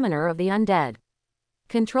am a summoner of the undead.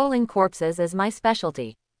 Controlling corpses is my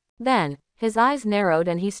specialty." Then, his eyes narrowed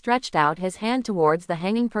and he stretched out his hand towards the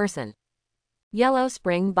hanging person. Yellow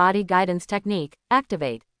Spring Body Guidance Technique,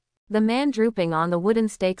 activate. The man drooping on the wooden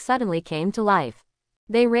stake suddenly came to life.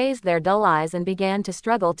 They raised their dull eyes and began to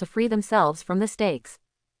struggle to free themselves from the stakes.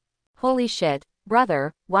 Holy shit,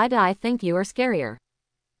 brother, why do I think you are scarier?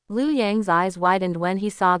 Lu Yang's eyes widened when he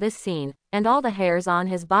saw this scene, and all the hairs on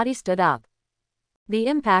his body stood up. The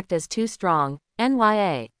impact is too strong,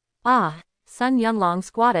 nya. Ah, Sun Yunlong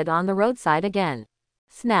squatted on the roadside again.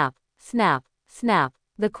 Snap, snap, snap.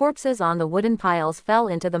 The corpses on the wooden piles fell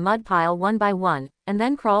into the mud pile one by one, and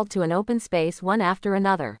then crawled to an open space one after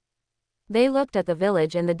another. They looked at the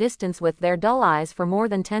village in the distance with their dull eyes for more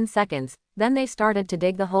than 10 seconds, then they started to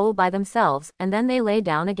dig the hole by themselves, and then they lay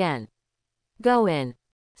down again. Go in.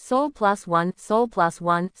 Soul +1, soul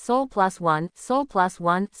 +1, soul +1, soul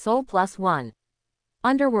 +1, soul +1.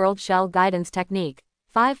 Underworld Shell Guidance Technique,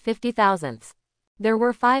 5/50,000ths. There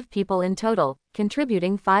were 5 people in total,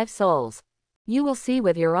 contributing 5 souls. You will see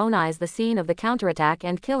with your own eyes the scene of the counterattack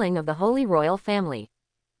and killing of the Holy Royal Family.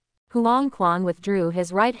 Huang Quan withdrew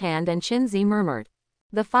his right hand and Qinzi murmured.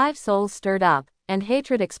 The 5 souls stirred up, and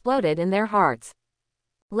hatred exploded in their hearts.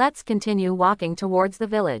 Let's continue walking towards the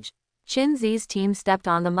village. Qinzi's team stepped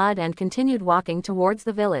on the mud and continued walking towards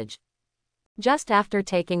the village. Just after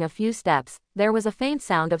taking a few steps, there was a faint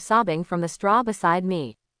sound of sobbing from the straw beside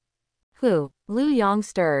me. Lu Yong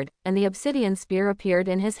stirred, and the obsidian spear appeared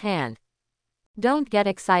in his hand. Don't get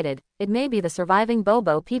excited, it may be the surviving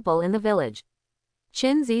Bobo people in the village.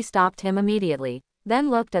 Qinzi stopped him immediately, then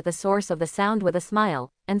looked at the source of the sound with a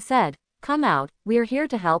smile, and said, "Come out, we're here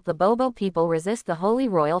to help the Bobo people resist the Holy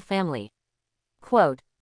Royal Family." Quote.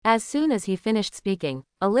 As soon as he finished speaking,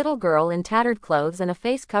 a little girl in tattered clothes and a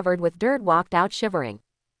face covered with dirt walked out shivering.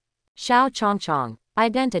 Xiao Chongchong.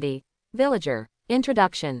 Identity. Villager.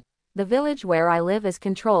 Introduction. The village where I live is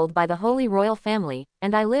controlled by the Holy Royal Family,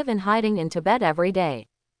 and I live in hiding in Tibet every day.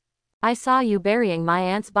 I saw you burying my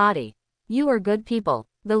aunt's body. You are good people,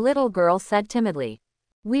 the little girl said timidly.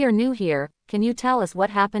 We are new here, can you tell us what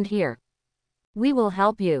happened here? We will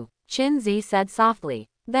help you, Qinzi said softly.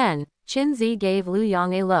 Then, Qinzi gave Lu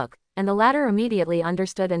Yong a look, and the latter immediately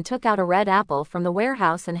understood and took out a red apple from the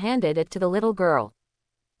warehouse and handed it to the little girl.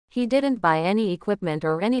 He didn't buy any equipment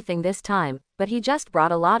or anything this time, but he just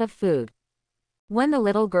brought a lot of food. When the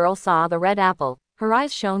little girl saw the red apple, her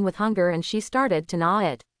eyes shone with hunger and she started to gnaw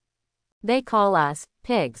it. They call us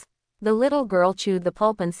pigs. The little girl chewed the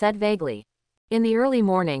pulp and said vaguely. In the early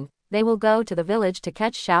morning, they will go to the village to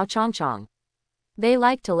catch Xiao Chongchong. They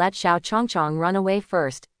like to let Xiao Chongchong run away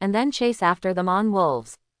first, and then chase after them on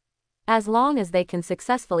wolves. As long as they can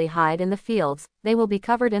successfully hide in the fields, they will be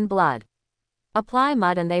covered in blood. Apply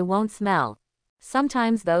mud and they won't smell.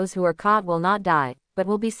 Sometimes those who are caught will not die, but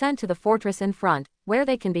will be sent to the fortress in front, where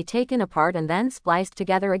they can be taken apart and then spliced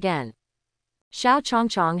together again. Xiao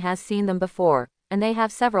Chongchong has seen them before, and they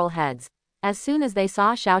have several heads. As soon as they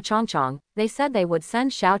saw Xiao Chongchong, they said they would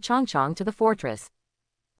send Xiao Chongchong to the fortress.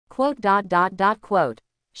 Quote.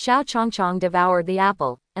 Xiao Chongchong devoured the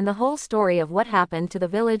apple, and the whole story of what happened to the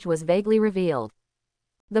village was vaguely revealed.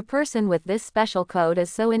 The person with this special code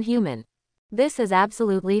is so inhuman. This is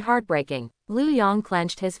absolutely heartbreaking. Lu Yong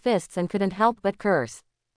clenched his fists and couldn't help but curse.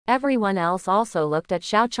 Everyone else also looked at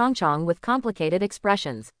Xiao Chongchong with complicated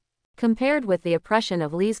expressions. Compared with the oppression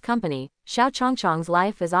of Li's company, Xiao Chongchong's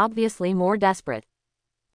life is obviously more desperate.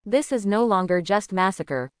 This is no longer just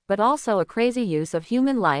massacre, but also a crazy use of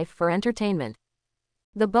human life for entertainment.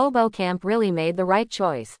 The Bobo camp really made the right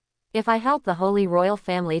choice. If I help the Holy Royal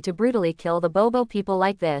family to brutally kill the Bobo people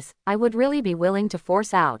like this, I would really be willing to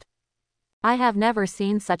force out. I have never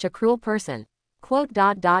seen such a cruel person. Quote.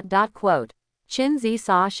 Qin Zi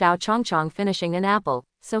saw Xiao Chongchong finishing an apple,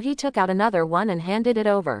 so he took out another one and handed it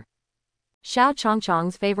over. Xiao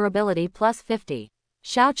Chongchong's favorability plus 50.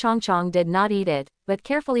 Xiao Chongchong did not eat it, but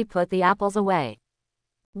carefully put the apples away.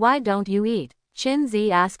 Why don't you eat? Qin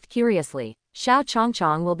Zi asked curiously. Xiao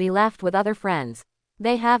Chongchong will be left with other friends.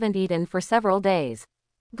 They haven't eaten for several days.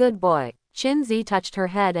 Good boy. Qin Zi touched her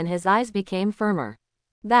head and his eyes became firmer.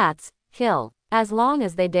 That's, kill. As long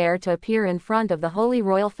as they dare to appear in front of the Holy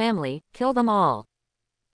Royal family, kill them all.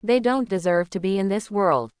 They don't deserve to be in this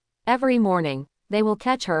world. Every morning, they will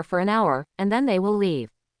catch her for an hour, and then they will leave.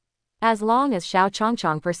 As long as Xiao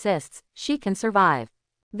Chongchong persists, she can survive.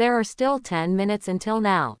 There are still 10 minutes until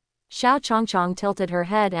now. Xiao Chongchong tilted her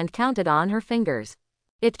head and counted on her fingers.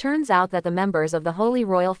 It turns out that the members of the Holy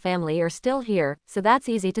Royal family are still here, so that's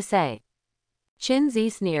easy to say. Qin Zi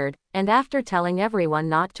sneered, and after telling everyone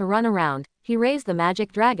not to run around, he raised the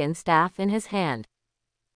magic dragon staff in his hand.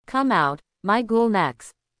 Come out, my ghoul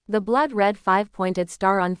necks. The blood-red 5-pointed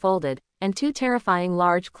star unfolded, and 2 terrifying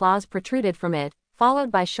large claws protruded from it,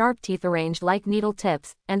 followed by sharp teeth arranged like needle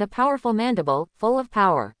tips, and a powerful mandible, full of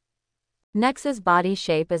power. Nex's body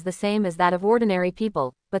shape is the same as that of ordinary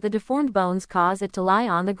people, but the deformed bones cause it to lie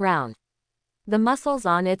on the ground. The muscles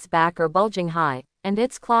on its back are bulging high, and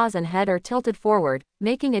its claws and head are tilted forward,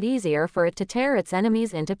 making it easier for it to tear its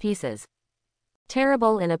enemies into pieces.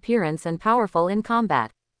 Terrible in appearance and powerful in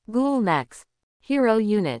combat. Ghoul Nex. Hero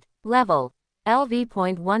Unit. Level.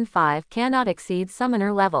 LV.15 cannot exceed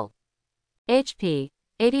Summoner level. HP.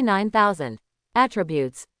 89,000.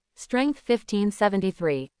 Attributes. Strength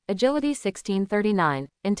 1573. Agility 1639,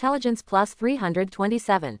 Intelligence plus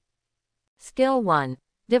 327. Skill 1.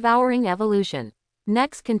 Devouring Evolution.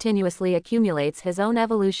 Nex continuously accumulates his own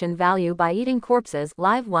evolution value by eating corpses.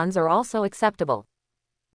 Live ones are also acceptable.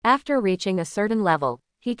 After reaching a certain level,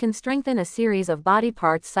 he can strengthen a series of body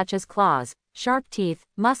parts such as claws, sharp teeth,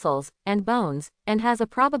 muscles, and bones, and has a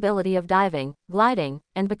probability of diving, gliding,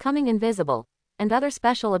 and becoming invisible. And other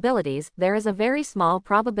special abilities, there is a very small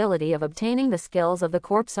probability of obtaining the skills of the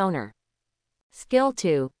corpse owner. Skill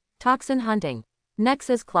 2. Toxin Hunting.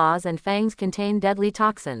 Nex's claws and fangs contain deadly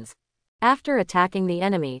toxins. After attacking the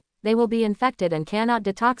enemy, they will be infected and cannot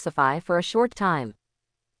detoxify for a short time.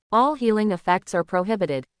 All healing effects are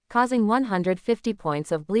prohibited, causing 150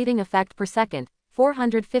 points of bleeding effect per second,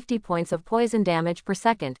 450 points of poison damage per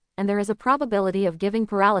second, and there is a probability of giving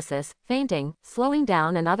paralysis, fainting, slowing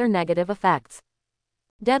down and other negative effects.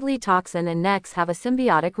 Deadly Toxin and Nex have a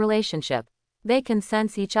symbiotic relationship. They can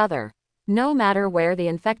sense each other. No matter where the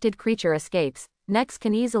infected creature escapes, Nex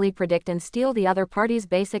can easily predict and steal the other party's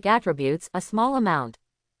basic attributes, a small amount.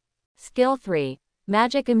 Skill 3.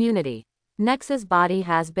 Magic Immunity. Nex's body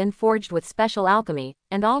has been forged with special alchemy,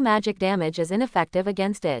 and all magic damage is ineffective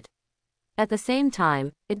against it. At the same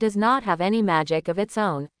time, it does not have any magic of its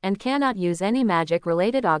own, and cannot use any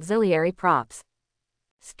magic-related auxiliary props.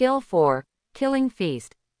 Skill 4. Killing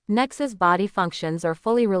Feast. Nex's body functions are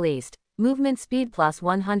fully released. Movement speed plus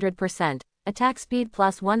 100%, attack speed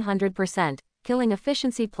plus 100%, killing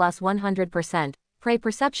efficiency plus 100%, prey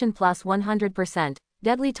perception plus 100%,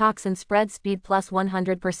 deadly toxin spread speed plus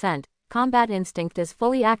 100%, combat instinct is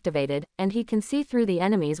fully activated, and he can see through the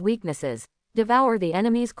enemy's weaknesses. Devour the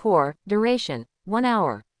enemy's core, duration, 1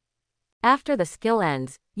 hour. After the skill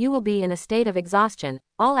ends, you will be in a state of exhaustion,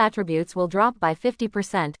 all attributes will drop by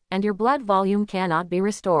 50%, and your blood volume cannot be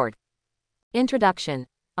restored. Introduction.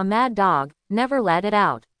 A mad dog, never let it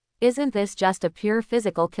out. Isn't this just a pure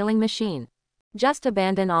physical killing machine? Just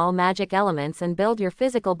abandon all magic elements and build your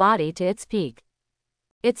physical body to its peak.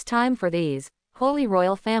 It's time for these, Holy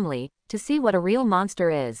Royal family, to see what a real monster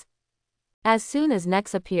is. As soon as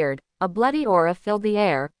Nex appeared, a bloody aura filled the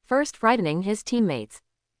air, first frightening his teammates.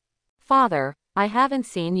 Father, I haven't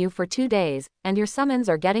seen you for 2 days, and your summons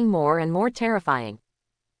are getting more and more terrifying.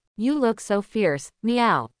 You look so fierce,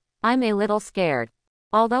 meow. I'm a little scared.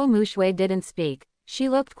 Although Mushui didn't speak, she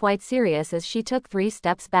looked quite serious as she took 3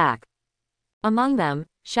 steps back. Among them,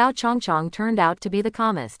 Xiao Chongchong turned out to be the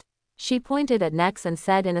calmest. She pointed at Nex and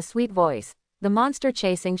said in a sweet voice, "The monster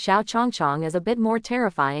chasing Xiao Chongchong is a bit more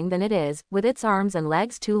terrifying than it is, with its arms and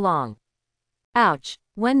legs too long." Ouch!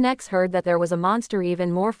 When Nex heard that there was a monster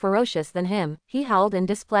even more ferocious than him, he howled in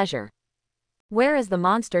displeasure. "Where is the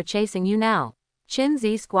monster chasing you now?"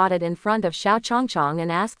 Qin squatted in front of Xiao Chongchong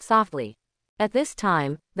and asked softly. At this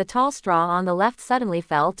time, the tall straw on the left suddenly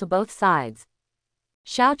fell to both sides.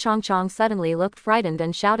 Xiao Chongchong suddenly looked frightened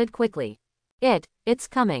and shouted quickly. It's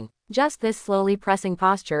coming. Just this slowly pressing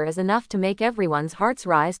posture is enough to make everyone's hearts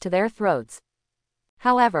rise to their throats.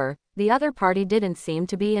 However, the other party didn't seem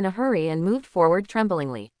to be in a hurry and moved forward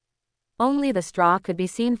tremblingly. Only the straw could be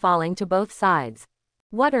seen falling to both sides.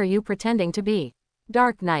 What are you pretending to be?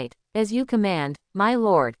 Dark Knight, as you command, my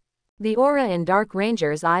lord. The aura in Dark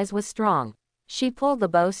Ranger's eyes was strong. She pulled the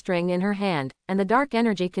bowstring in her hand, and the dark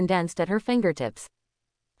energy condensed at her fingertips.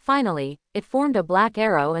 Finally, it formed a black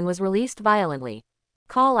arrow and was released violently.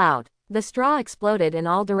 Call out. The straw exploded in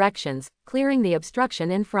all directions, clearing the obstruction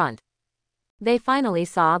in front. They finally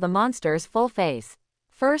saw the monster's full face.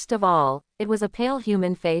 First of all, it was a pale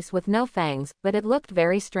human face with no fangs, but it looked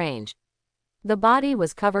very strange. The body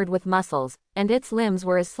was covered with muscles, and its limbs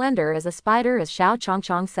were as slender as a spider, as Xiao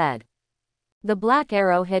Chongchong said. The black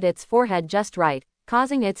arrow hit its forehead just right,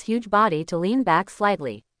 causing its huge body to lean back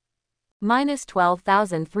slightly. Minus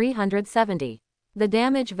 12,370. The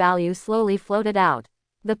damage value slowly floated out.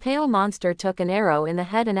 The pale monster took an arrow in the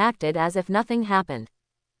head and acted as if nothing happened.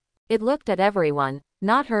 It looked at everyone,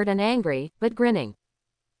 not hurt and angry, but grinning.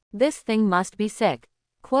 This thing must be sick.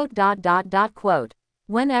 Quote.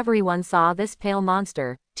 When everyone saw this pale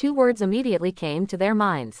monster, two words immediately came to their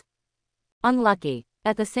minds. Unlucky.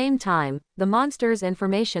 At the same time, the monster's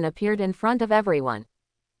information appeared in front of everyone.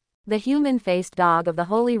 The human-faced dog of the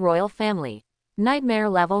Holy Royal Family. Nightmare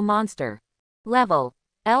level monster. Level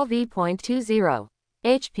LV.20.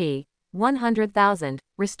 HP 100,000,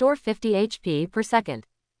 restore 50 HP per second.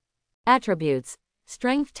 Attributes: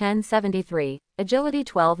 Strength 1073, Agility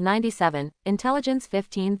 1297, Intelligence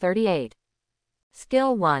 1538.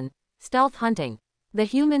 Skill 1. Stealth Hunting. The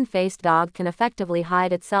human-faced dog can effectively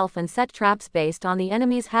hide itself and set traps based on the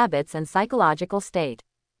enemy's habits and psychological state.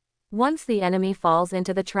 Once the enemy falls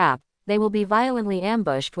into the trap, they will be violently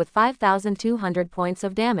ambushed with 5,200 points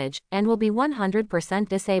of damage, and will be 100%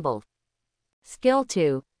 disabled. Skill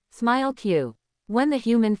 2. Smile Q. When the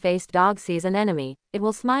human-faced dog sees an enemy, it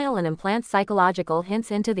will smile and implant psychological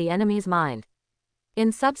hints into the enemy's mind.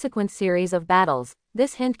 In subsequent series of battles,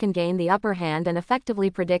 this hint can gain the upper hand and effectively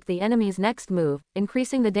predict the enemy's next move,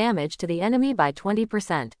 increasing the damage to the enemy by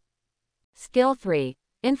 20%. Skill 3.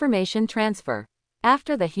 Information Transfer.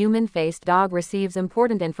 After the human-faced dog receives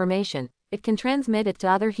important information, it can transmit it to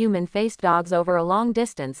other human-faced dogs over a long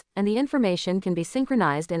distance, and the information can be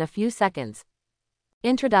synchronized in a few seconds.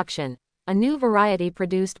 Introduction. A new variety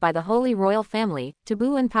produced by the Holy Royal Family,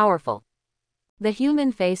 taboo and powerful. The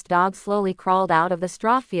human-faced dog slowly crawled out of the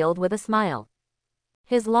straw field with a smile.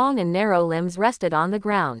 His long and narrow limbs rested on the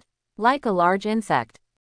ground, like a large insect.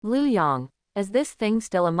 Lu Yong, is this thing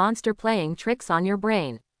still a monster playing tricks on your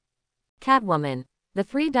brain? Catwoman, the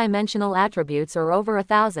three-dimensional attributes are over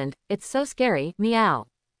 1,000, it's so scary, meow.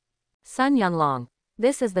 Sun Yunlong,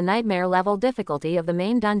 this is the nightmare level difficulty of the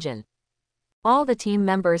main dungeon. All the team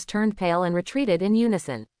members turned pale and retreated in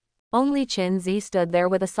unison. Only Qin stood there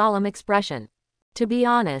with a solemn expression. To be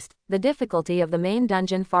honest, the difficulty of the main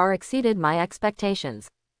dungeon far exceeded my expectations.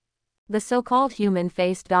 The so-called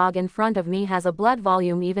human-faced dog in front of me has a blood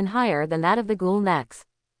volume even higher than that of the ghoul necks.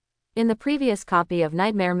 In the previous copy of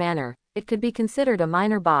Nightmare Manor, it could be considered a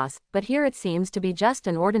minor boss, but here it seems to be just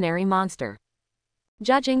an ordinary monster.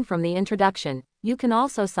 Judging from the introduction, you can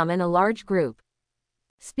also summon a large group.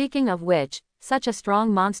 Speaking of which, such a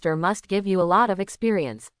strong monster must give you a lot of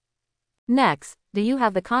experience. Nex, do you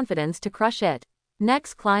have the confidence to crush it?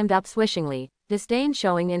 Nex climbed up swishingly, disdain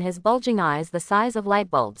showing in his bulging eyes the size of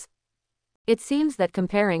light bulbs. It seems that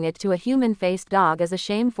comparing it to a human-faced dog is a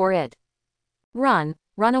shame for it. Run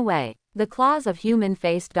away. The claws of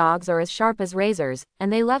human-faced dogs are as sharp as razors,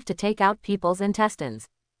 and they love to take out people's intestines.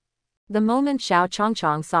 The moment Xiao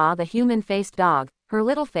Chongchong saw the human-faced dog, her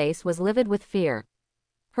little face was livid with fear.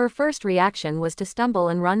 Her first reaction was to stumble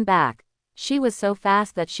and run back. She was so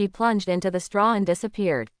fast that she plunged into the straw and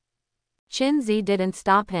disappeared. Qin didn't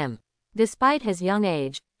stop him. Despite his young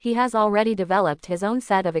age, he has already developed his own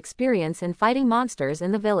set of experience in fighting monsters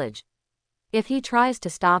in the village. If he tries to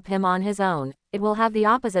stop him on his own, it will have the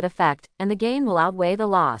opposite effect, and the gain will outweigh the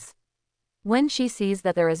loss. When she sees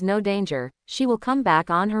that there is no danger, she will come back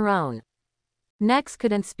on her own. Nex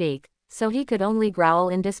couldn't speak, so he could only growl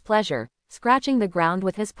in displeasure, scratching the ground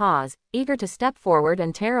with his paws, eager to step forward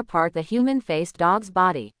and tear apart the human-faced dog's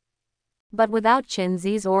body. But without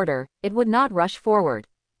Qin order, it would not rush forward.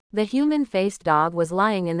 The human-faced dog was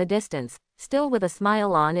lying in the distance, still with a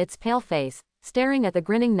smile on its pale face, staring at the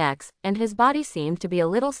grinning Nex, and his body seemed to be a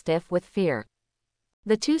little stiff with fear.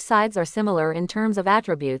 The two sides are similar in terms of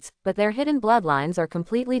attributes, but their hidden bloodlines are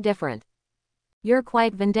completely different. You're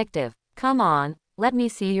quite vindictive. Come on, let me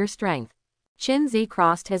see your strength. Qinzi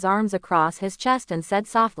crossed his arms across his chest and said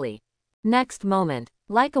softly. Next moment,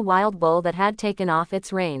 like a wild bull that had taken off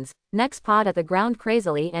its reins, Nex pawed at the ground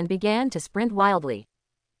crazily and began to sprint wildly.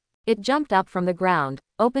 It jumped up from the ground,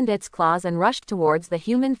 opened its claws and rushed towards the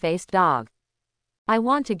human-faced dog. I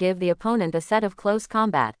want to give the opponent a set of close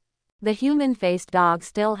combat. The human-faced dog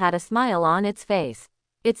still had a smile on its face.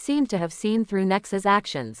 It seemed to have seen through Nex's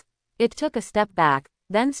actions. It took a step back,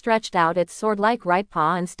 then stretched out its sword-like right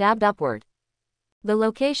paw and stabbed upward. The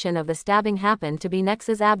location of the stabbing happened to be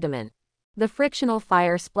Nex's abdomen. The frictional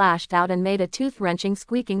fire splashed out and made a tooth-wrenching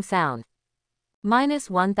squeaking sound.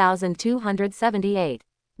 -1278.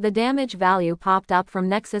 The damage value popped up from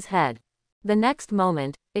Nex's head. The next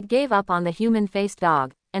moment, it gave up on the human-faced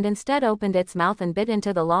dog, and instead opened its mouth and bit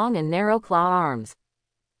into the long and narrow claw arms.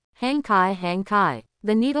 Hang kai.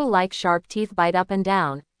 The needle-like sharp teeth bite up and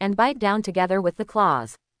bite down together with the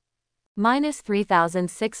claws.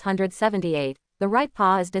 -3678. The right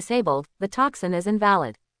paw is disabled, the toxin is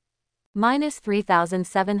invalid.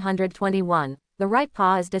 -3721. The right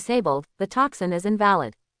paw is disabled, the toxin is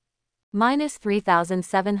invalid.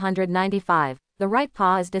 -3795. The right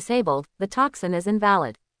paw is disabled, the toxin is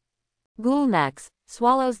invalid. Ghoul Nex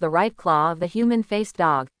swallows the right claw of the human-faced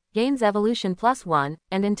dog, gains evolution +1,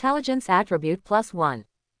 and intelligence attribute +1.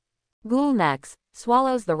 Ghoul Nex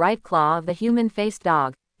swallows the right claw of the human-faced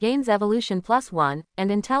dog, gains evolution +1,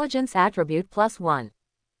 and intelligence attribute +1.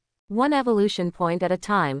 One evolution point at a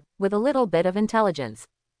time, with a little bit of intelligence.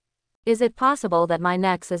 Is it possible that my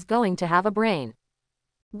Nex is going to have a brain?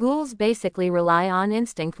 Ghouls basically rely on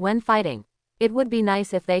instinct when fighting. It would be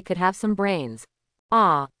nice if they could have some brains.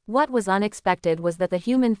 What was unexpected was that the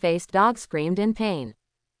human-faced dog screamed in pain.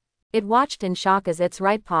 It watched in shock as its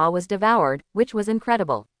right paw was devoured, which was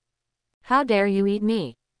incredible. How dare you eat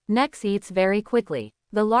me? Nex eats very quickly.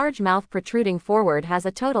 The large mouth protruding forward has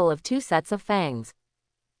a total of 2 sets of fangs.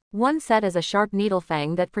 One set is a sharp needle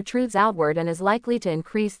fang that protrudes outward and is likely to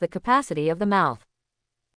increase the capacity of the mouth.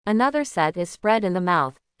 Another set is spread in the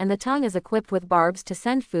mouth, and the tongue is equipped with barbs to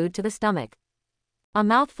send food to the stomach. A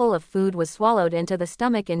mouthful of food was swallowed into the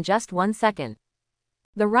stomach in just 1 second.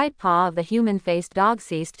 The right paw of the human-faced dog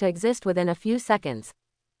ceased to exist within a few seconds.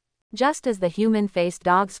 Just as the human-faced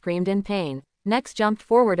dog screamed in pain, Nex jumped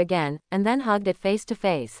forward again, and then hugged it face to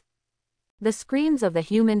face. The screams of the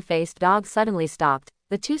human-faced dog suddenly stopped,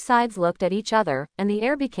 the two sides looked at each other, and the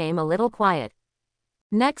air became a little quiet.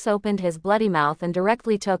 Nex opened his bloody mouth and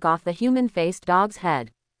directly took off the human-faced dog's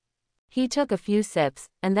head. He took a few sips,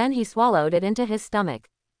 and then he swallowed it into his stomach.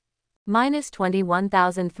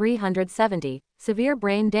 -21,370, severe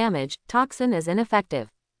brain damage, toxin is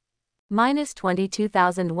ineffective.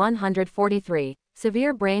 -22,143,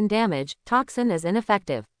 severe brain damage, toxin is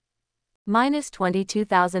ineffective.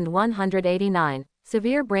 -22,189,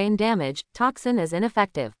 severe brain damage, toxin is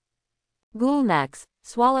ineffective. Ghoul Nex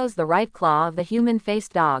swallows the right claw of the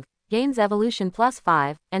human-faced dog, gains evolution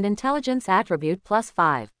 +5, and intelligence attribute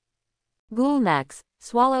 +5. Ghoul Nex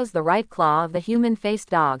swallows the right claw of the human-faced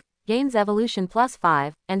dog, gains evolution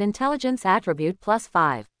 +5, and intelligence attribute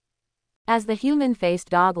 +5. As the human-faced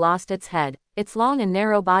dog lost its head, its long and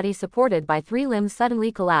narrow body supported by 3 limbs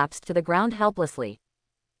suddenly collapsed to the ground helplessly.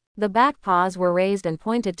 The back paws were raised and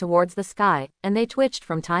pointed towards the sky, and they twitched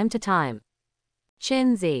from time to time.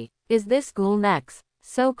 Qinzi, is this Ghoul Nex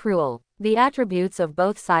so cruel? The attributes of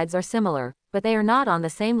both sides are similar, but they are not on the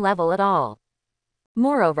same level at all.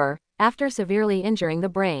 Moreover, after severely injuring the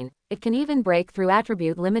brain, it can even break through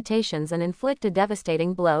attribute limitations and inflict a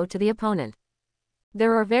devastating blow to the opponent.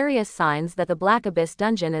 There are various signs that the Black Abyss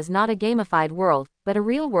dungeon is not a gamified world, but a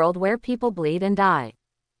real world where people bleed and die.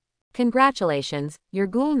 Congratulations, your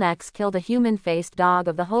Ghoul Nex killed a human-faced dog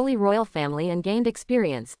of the Holy Royal family and gained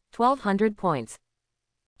experience, 1200 points.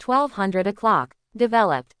 1200 o'clock.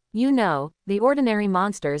 Developed. You know, the ordinary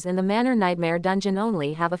monsters in the Manor Nightmare dungeon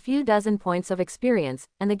only have a few dozen points of experience,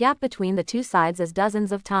 and the gap between the two sides is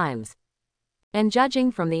dozens of times. And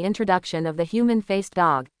judging from the introduction of the human-faced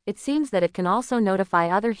dog, it seems that it can also notify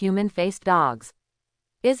other human-faced dogs.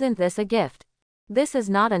 Isn't this a gift? This is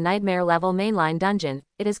not a nightmare-level mainline dungeon,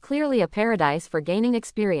 it is clearly a paradise for gaining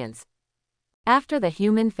experience. After the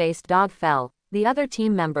human-faced dog fell, the other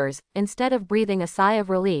team members, instead of breathing a sigh of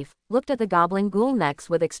relief, looked at the gobbling Ghoul Nex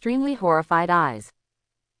with extremely horrified eyes.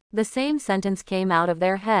 The same sentence came out of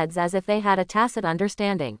their heads as if they had a tacit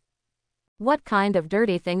understanding. What kind of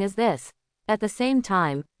dirty thing is this? At the same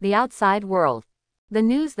time, the outside world. The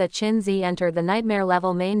news that Qinzi entered the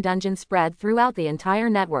nightmare-level main dungeon spread throughout the entire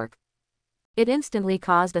network. It instantly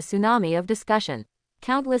caused a tsunami of discussion.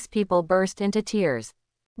 Countless people burst into tears.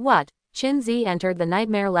 What? Qinzi entered the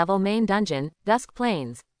nightmare-level main dungeon, Dusk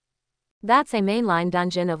Plains. That's a mainline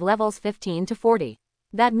dungeon of levels 15 to 40.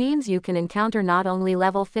 That means you can encounter not only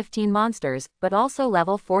level 15 monsters, but also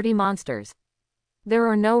level 40 monsters. There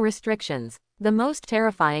are no restrictions. The most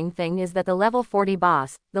terrifying thing is that the level 40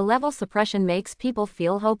 boss, the level suppression makes people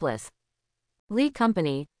feel hopeless. Li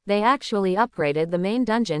Company, they actually upgraded the main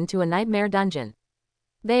dungeon to a nightmare dungeon.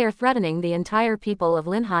 They are threatening the entire people of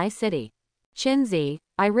Linhai City. Qinzi,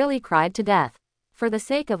 I really cried to death. For the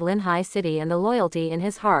sake of Linhai City and the loyalty in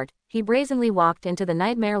his heart, he brazenly walked into the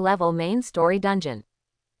nightmare level main story dungeon.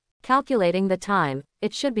 Calculating the time,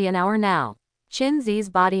 it should be an hour now. Qinzi's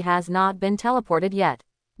body has not been teleported yet.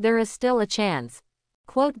 There is still a chance.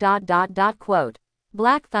 Quote.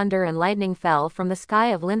 Black thunder and lightning fell from the sky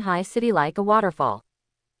of Linhai City like a waterfall.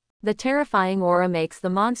 The terrifying aura makes the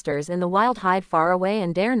monsters in the wild hide far away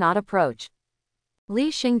and dare not approach. Li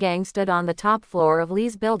Xinggang stood on the top floor of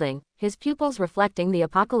Li's building, his pupils reflecting the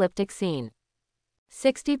apocalyptic scene.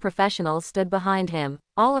 60 professionals stood behind him,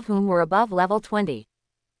 all of whom were above level 20.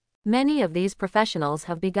 Many of these professionals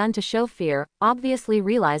have begun to show fear, obviously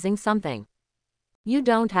realizing something. You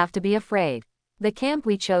don't have to be afraid. The camp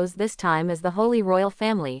we chose this time is the Holy Royal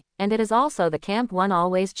Family, and it is also the camp one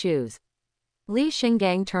always choose. Li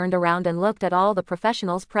Xinggang turned around and looked at all the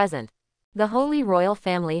professionals present. The Holy Royal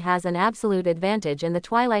Family has an absolute advantage in the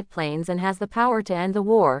Twilight Plains and has the power to end the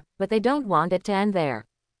war, but they don't want it to end there.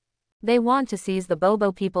 They want to seize the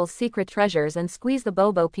Bobo people's secret treasures and squeeze the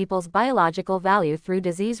Bobo people's biological value through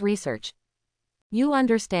disease research. You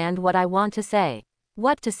understand what I want to say.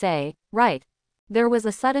 What to say, right? There was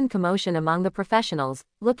a sudden commotion among the professionals,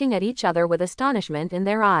 looking at each other with astonishment in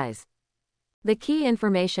their eyes. The key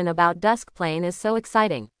information about Dusk Plain is so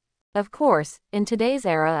exciting. Of course, in today's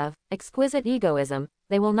era of exquisite egoism,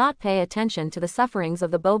 they will not pay attention to the sufferings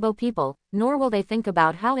of the Bobo people, nor will they think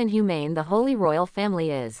about how inhumane the Holy Royal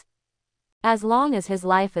Family is. As long as his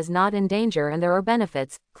life is not in danger and there are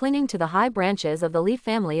benefits, clinging to the high branches of the Li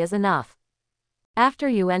family is enough. After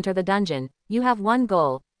you enter the dungeon, you have one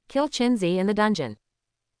goal: kill Qinzi in the dungeon.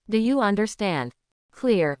 Do you understand?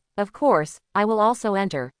 Clear. Of course, I will also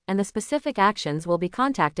enter, and the specific actions will be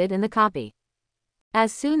contacted in the copy.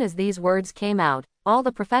 As soon as these words came out, all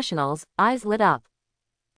the professionals' eyes lit up.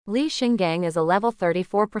 Li Xinggang is a level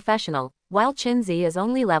 34 professional, while Qinzi is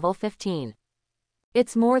only level 15.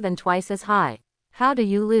 It's more than twice as high. How do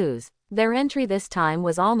you lose? Their entry this time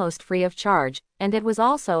was almost free of charge, and it was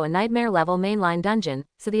also a nightmare-level mainline dungeon,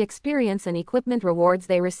 so the experience and equipment rewards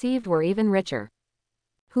they received were even richer.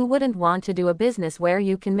 Who wouldn't want to do a business where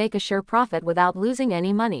you can make a sure profit without losing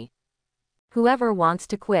any money? Whoever wants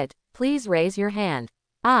to quit, please raise your hand.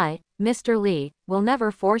 I, Mr. Li, will never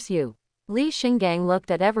force you. Li Xinggang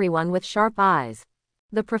looked at everyone with sharp eyes.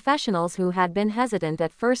 The professionals who had been hesitant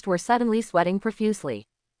at first were suddenly sweating profusely.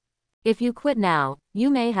 If you quit now, you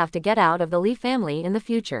may have to get out of the Li family in the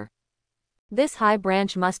future. This high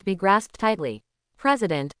branch must be grasped tightly.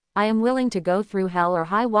 President, I am willing to go through hell or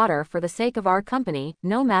high water for the sake of our company,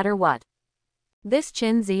 no matter what. This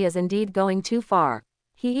Qinzi is indeed going too far.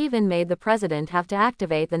 He even made the president have to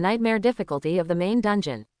activate the nightmare difficulty of the main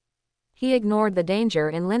dungeon. He ignored the danger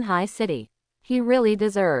in Linhai City. He really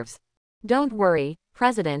deserves. Don't worry,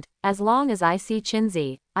 President, as long as I see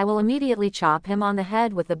Qinzi, I will immediately chop him on the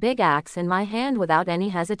head with the big axe in my hand without any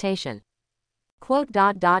hesitation. Quote.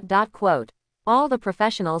 All the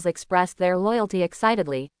professionals expressed their loyalty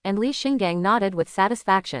excitedly, and Li Xinggang nodded with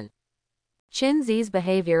satisfaction. Qinzi's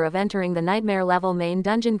behavior of entering the nightmare-level main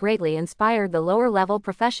dungeon greatly inspired the lower-level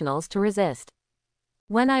professionals to resist.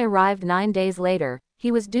 When I arrived 9 days later,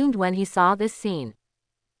 he was doomed when he saw this scene.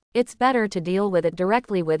 It's better to deal with it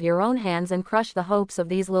directly with your own hands and crush the hopes of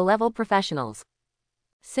these low-level professionals.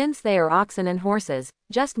 Since they are oxen and horses,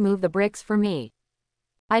 just move the bricks for me.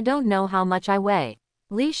 I don't know how much I weigh.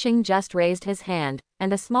 Li Xing just raised his hand,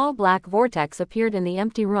 and a small black vortex appeared in the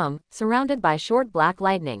empty room, surrounded by short black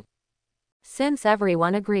lightning. Since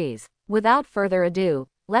everyone agrees, without further ado,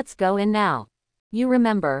 let's go in now. You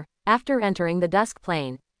remember, after entering the Dusk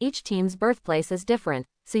Plain, each team's birthplace is different,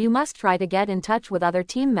 so you must try to get in touch with other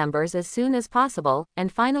team members as soon as possible,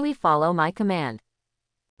 and finally follow my command.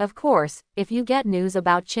 Of course, if you get news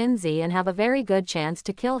about Qinzi and have a very good chance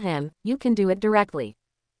to kill him, you can do it directly.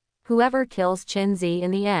 Whoever kills Qinzi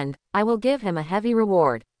in the end, I will give him a heavy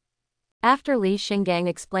reward. After Li Xinggang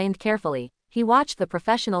explained carefully, he watched the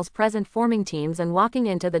professionals present forming teams and walking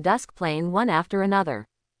into the Dusk Plain one after another.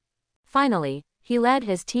 Finally, he led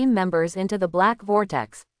his team members into the Black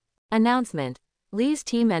Vortex. Announcement: Li's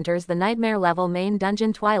team enters the nightmare-level main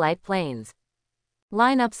dungeon Twilight Plains.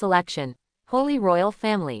 Lineup selection. Holy Royal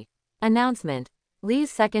Family. Announcement. Lee's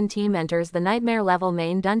second team enters the Nightmare level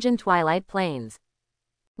main dungeon Twilight Plains.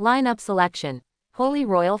 Lineup selection. Holy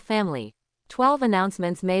Royal Family. 12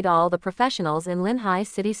 announcements made all the professionals in Linhai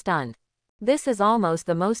City stunned. This is almost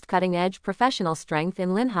the most cutting-edge professional strength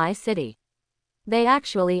in Linhai City. They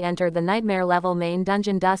actually entered the Nightmare level main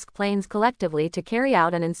dungeon Dusk Plains collectively to carry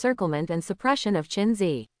out an encirclement and suppression of Qin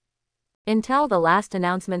Zi. Until the last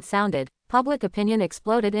announcement sounded, public opinion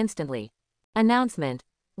exploded instantly. Announcement.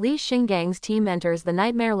 Li Xinggang's team enters the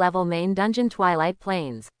Nightmare level main dungeon Twilight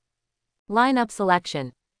Plains. Lineup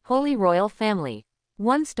selection. Holy Royal Family.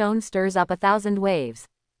 One stone stirs up 1,000 waves.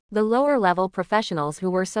 The lower-level professionals who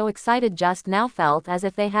were so excited just now felt as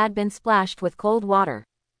if they had been splashed with cold water.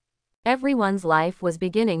 Everyone's life was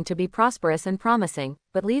beginning to be prosperous and promising,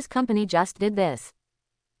 but Lee's company just did this.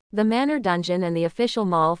 The Manor Dungeon and the official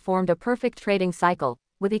mall formed a perfect trading cycle,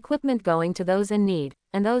 with equipment going to those in need,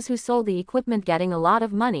 and those who sold the equipment getting a lot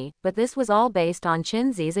of money, but this was all based on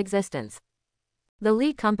Qin Zi's existence. The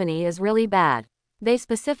Lee company is really bad. They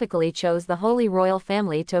specifically chose the Holy Royal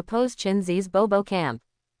Family to oppose Qin Zi's Bobo camp.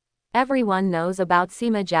 Everyone knows about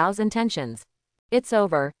Sima Zhao's intentions. It's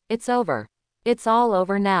over, it's over. It's all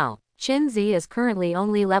over now. Qin Zi is currently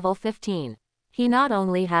only level 15. He not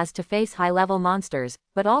only has to face high-level monsters,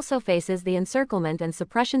 but also faces the encirclement and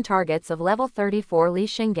suppression targets of level 34 Li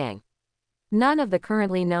Xinggang. None of the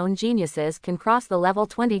currently known geniuses can cross the level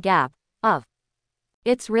 20 gap.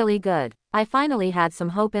 It's really good. I finally had some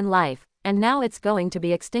hope in life, and now it's going to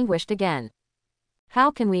be extinguished again. How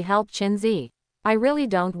can we help Qin Zi? I really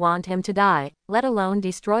don't want him to die, let alone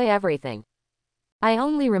destroy everything. I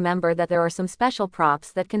only remember that there are some special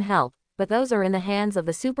props that can help, but those are in the hands of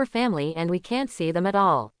the super family and we can't see them at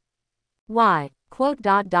all. Why? Quote.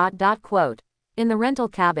 In the rental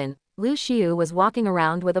cabin, Lu Xiu was walking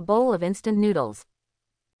around with a bowl of instant noodles.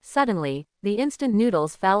 Suddenly, the instant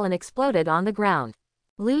noodles fell and exploded on the ground.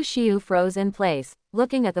 Lu Xiu froze in place,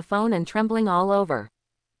 looking at the phone and trembling all over.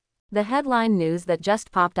 The headline news that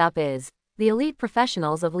just popped up is, the elite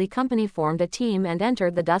professionals of Lee Company formed a team and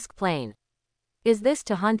entered the Dusk Plain. Is this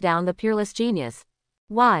to hunt down the peerless genius?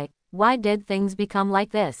 Why did things become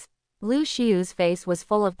like this? Lu Xiu's face was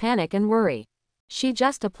full of panic and worry. She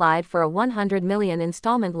just applied for a 100 million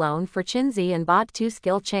installment loan for Qin Zi and bought 2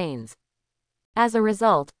 skill chains. As a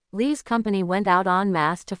result, Lee's company went out en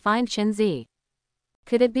masse to find Qin Zi.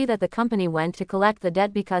 Could it be that the company went to collect the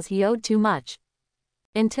debt because he owed too much?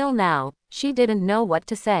 Until now, she didn't know what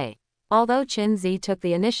to say. Although Qin Zi took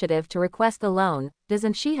the initiative to request the loan,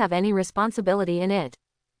 doesn't she have any responsibility in it?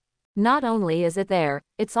 Not only is it there,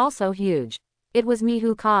 it's also huge. It was me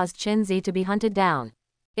who caused Qin Zi to be hunted down.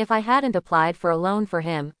 If I hadn't applied for a loan for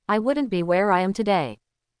him, I wouldn't be where I am today.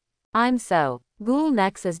 I'm so. Ghoul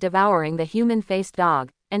Nex is devouring the human-faced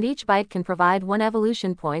dog, and each bite can provide 1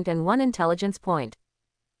 evolution point and 1 intelligence point.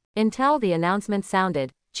 Until the announcement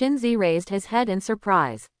sounded, Qin Zi raised his head in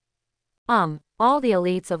surprise. All the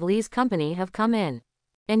elites of Lee's company have come in.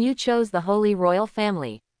 And you chose the Holy Royal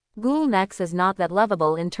Family. Ghoul Nex is not that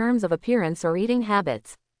lovable in terms of appearance or eating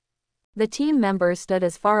habits. The team members stood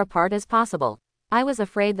as far apart as possible. I was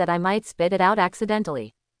afraid that I might spit it out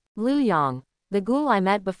accidentally. Lu Yong, the ghoul I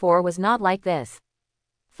met before was not like this.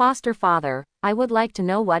 Foster father, I would like to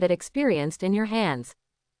know what it experienced in your hands.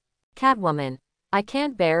 Catwoman, I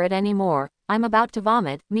can't bear it anymore, I'm about to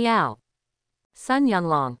vomit, meow. Sun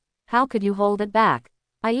Yunlong, how could you hold it back?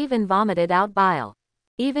 I even vomited out bile.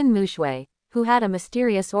 Even Mu Shui, who had a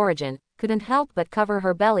mysterious origin, couldn't help but cover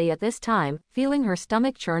her belly at this time, feeling her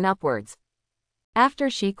stomach churn upwards. After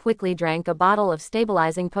she quickly drank a bottle of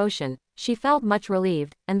stabilizing potion, she felt much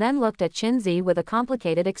relieved, and then looked at Qin Zi with a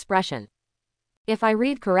complicated expression. If I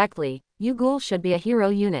read correctly, you ghoul should be a hero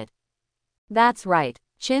unit. That's right,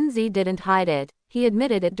 Qin Zi didn't hide it, he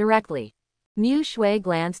admitted it directly. Mu Shui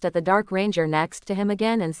glanced at the Dark Ranger next to him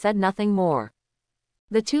again and said nothing more.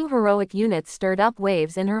 The 2 heroic units stirred up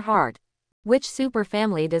waves in her heart. Which super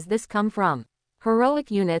family does this come from? Heroic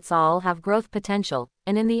units all have growth potential,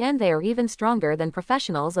 and in the end they are even stronger than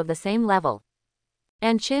professionals of the same level.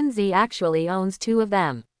 And Qin Zi actually owns 2 of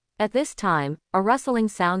them. At this time, a rustling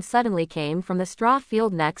sound suddenly came from the straw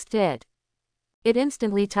field next to it. It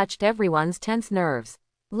instantly touched everyone's tense nerves.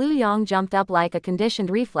 Lu Yong jumped up like a conditioned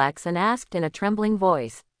reflex and asked in a trembling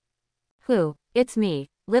voice. Who? It's me,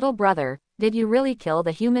 little brother, did you really kill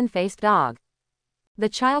the human-faced dog? The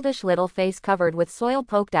childish little face covered with soil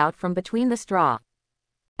poked out from between the straw.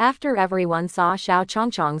 After everyone saw Xiao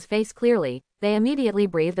Chongchong's face clearly, they immediately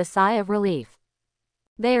breathed a sigh of relief.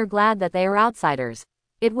 They are glad that they are outsiders.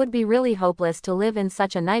 It would be really hopeless to live in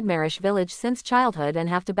such a nightmarish village since childhood and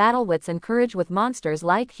have to battle wits and courage with monsters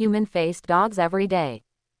like human-faced dogs every day.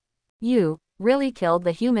 You really killed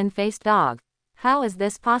the human-faced dog. How is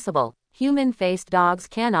this possible? Human-faced dogs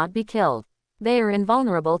cannot be killed. They are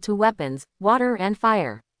invulnerable to weapons, water and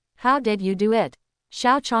fire. How did you do it?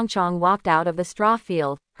 Xiao Chongchong walked out of the straw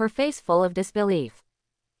field, her face full of disbelief.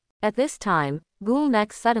 At this time, Ghoul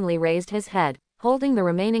Nex suddenly raised his head, holding the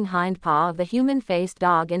remaining hind paw of the human-faced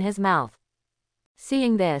dog in his mouth.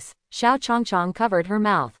 Seeing this, Xiao Chongchong covered her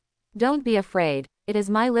mouth. Don't be afraid, it is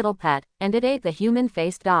my little pet, and it ate the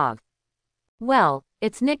human-faced dog. Well,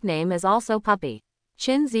 its nickname is also Puppy.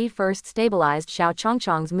 Qin Zi first stabilized Xiao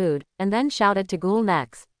Chongchong's mood, and then shouted to Ghoul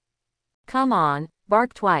Nex. Come on,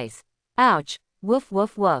 bark twice. Ouch, woof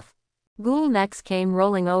woof woof. Ghoul Nex came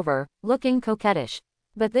rolling over, looking coquettish.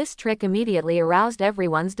 But this trick immediately aroused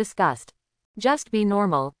everyone's disgust. Just be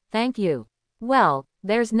normal, thank you. Well,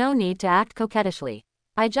 there's no need to act coquettishly.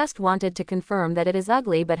 I just wanted to confirm that it is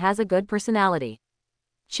ugly but has a good personality.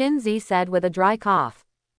 Qin Zi said with a dry cough.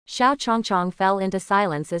 Xiao Chongchong fell into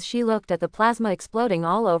silence as she looked at the plasma exploding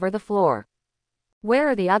all over the floor. Where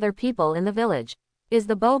are the other people in the village? Is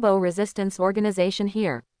the Bobo Resistance Organization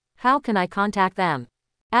here? How can I contact them?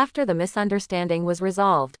 After the misunderstanding was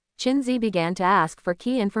resolved, Qin Zi began to ask for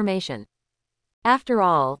key information. After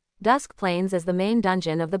all, Dusk Plains is the main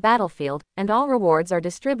dungeon of the battlefield, and all rewards are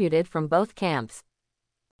distributed from both camps.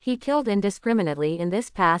 He killed indiscriminately in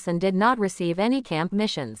this pass and did not receive any camp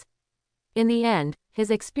missions. In the end,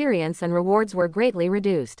 his experience and rewards were greatly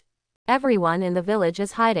reduced. Everyone in the village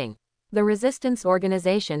is hiding. The resistance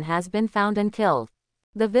organization has been found and killed.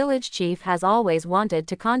 The village chief has always wanted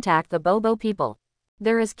to contact the Bobo people.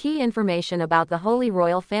 There is key information about the Holy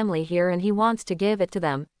Royal family here and he wants to give it to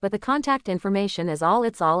them, but the contact information is all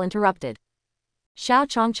interrupted. Xiao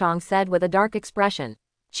Chongchong said with a dark expression.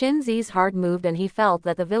 Qin Zi's heart moved and he felt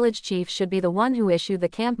that the village chief should be the one who issued the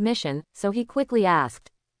camp mission, so he quickly asked.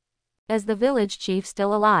 Is the village chief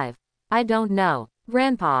still alive? I don't know.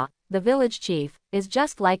 Grandpa, the village chief, is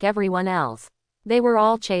just like everyone else. They were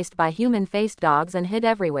all chased by human-faced dogs and hid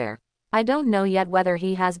everywhere. I don't know yet whether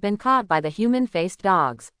he has been caught by the human-faced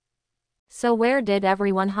dogs. So where did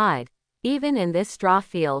everyone hide? Even in this straw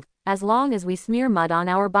field, as long as we smear mud on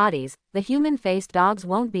our bodies, the human-faced dogs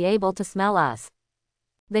won't be able to smell us.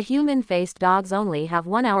 The human-faced dogs only have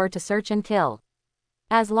 1 hour to search and kill.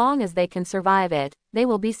 As long as they can survive it, they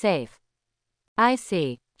will be safe. I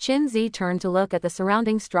see. Qin Zi turned to look at the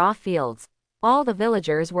surrounding straw fields. All the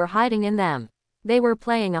villagers were hiding in them. They were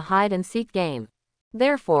playing a hide-and-seek game.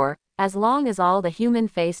 Therefore, as long as all the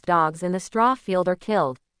human-faced dogs in the straw field are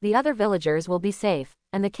killed, the other villagers will be safe,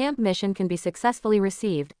 and the camp mission can be successfully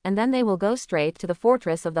received, and then they will go straight to the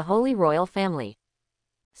fortress of the Holy Royal family.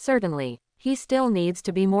 Certainly, he still needs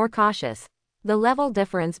to be more cautious. The level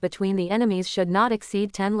difference between the enemies should not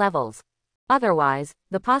exceed 10 levels. Otherwise,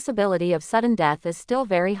 the possibility of sudden death is still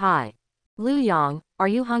very high. Lu Yang, are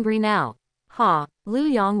you hungry now? Ha, Lu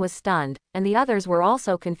Yang was stunned, and the others were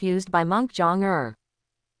also confused by Monk Zhong.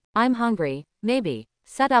 I'm hungry, maybe.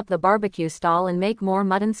 Set up the barbecue stall and make more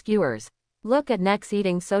mutton skewers. Look at Nex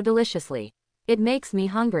eating so deliciously. It makes me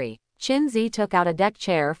hungry. Qin Zi took out a deck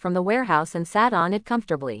chair from the warehouse and sat on it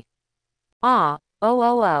comfortably. Oh,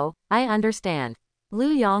 I understand.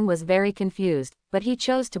 Lu Yang was very confused, but he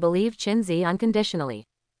chose to believe Qin Zi unconditionally.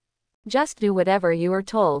 Just do whatever you are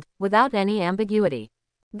told, without any ambiguity.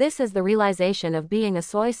 This is the realization of being a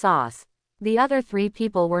soy sauce. The other 3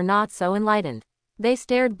 people were not so enlightened. They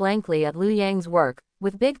stared blankly at Lu Yang's work,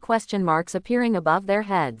 with big question marks appearing above their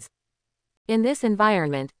heads. In this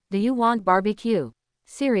environment, do you want barbecue?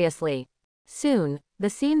 Seriously. Soon, the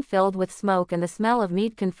scene filled with smoke and the smell of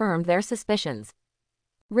meat confirmed their suspicions.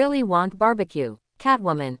 Really want barbecue?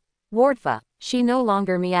 Catwoman. Wardfa. She no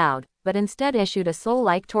longer meowed, but instead issued a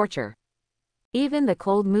soul-like torture. Even the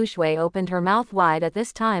cold Mushui opened her mouth wide at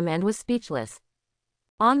this time and was speechless.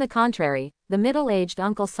 On the contrary, the middle-aged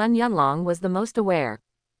Uncle Sun Yunlong was the most aware.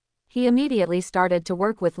 He immediately started to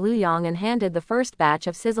work with Lu Yang and handed the first batch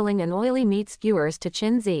of sizzling and oily meat skewers to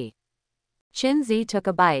Qin Zi. Qin Zi took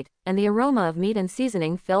a bite, and the aroma of meat and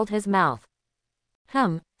seasoning filled his mouth.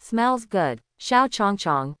 Smells good. Xiao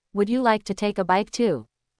Chongchong, would you like to take a bite too?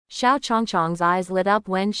 Xiao Chongchong's eyes lit up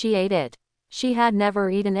when she ate it. She had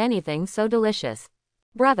never eaten anything so delicious.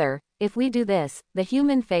 Brother, if we do this, the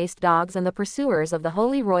human-faced dogs and the pursuers of the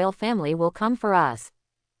Holy Royal family will come for us.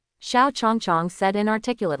 Xiao Chongchong said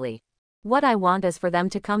inarticulately. What I want is for them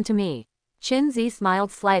to come to me. Qin Zi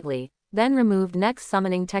smiled slightly, then removed Next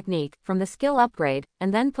Summoning Technique from the skill upgrade,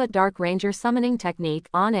 and then put Dark Ranger Summoning Technique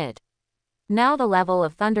on it. Now the level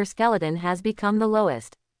of Thunder Skeleton has become the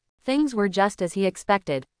lowest. Things were just as he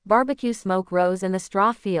expected. Barbecue smoke rose in the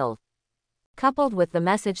straw field, coupled with the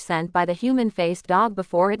message sent by the human-faced dog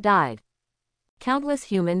before it died. Countless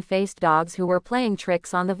human-faced dogs who were playing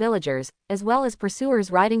tricks on the villagers, as well as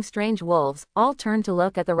pursuers riding strange wolves, all turned to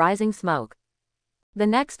look at the rising smoke. The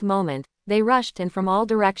next moment, they rushed in from all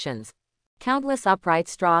directions. Countless upright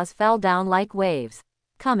straws fell down like waves.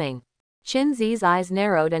 Coming. Qinzi's eyes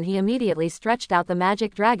narrowed and he immediately stretched out the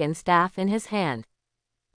magic dragon staff in his hand.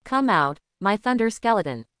 Come out, my thunder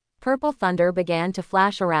skeleton. Purple thunder began to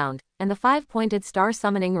flash around, and the five-pointed star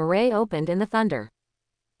summoning array opened in the thunder.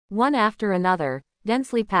 One after another,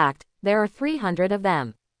 densely packed, there are 300 of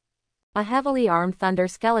them. A heavily armed thunder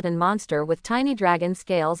skeleton monster with tiny dragon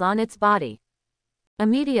scales on its body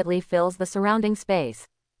immediately fills the surrounding space.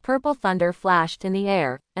 Purple thunder flashed in the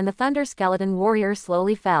air, and the thunder skeleton warrior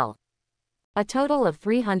slowly fell. A total of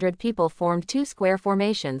 300 people formed two square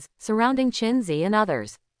formations, surrounding Qinzi and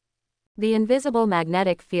others. The invisible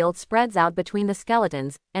magnetic field spreads out between the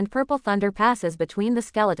skeletons, and purple thunder passes between the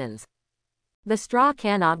skeletons. The straw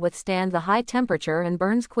cannot withstand the high temperature and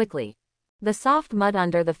burns quickly. The soft mud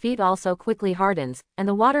under the feet also quickly hardens, and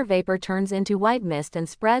the water vapor turns into white mist and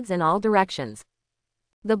spreads in all directions.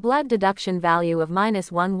 The blood deduction value of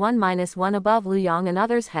 -1 above Luyang and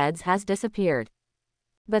others' heads has disappeared.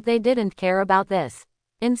 But they didn't care about this.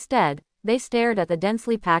 Instead, they stared at the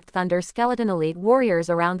densely packed thunder skeleton elite warriors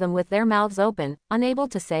around them with their mouths open, unable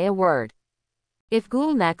to say a word. If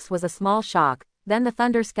Ghoulnex was a small shock, then the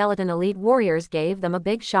thunder skeleton elite warriors gave them a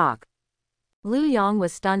big shock. Luyang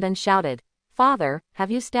was stunned and shouted, "Father,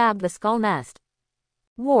 have you stabbed the skull nest?"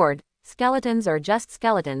 "Ward, skeletons are just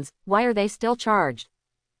skeletons, why are they still charged?"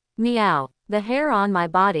 "Meow, the hair on my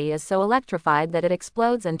body is so electrified that it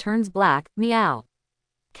explodes and turns black, meow."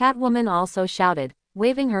 Catwoman also shouted,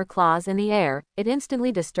 waving her claws in the air. It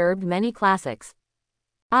instantly disturbed many classics.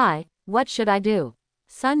 What should I do?"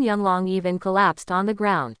 Sun Yunlong even collapsed on the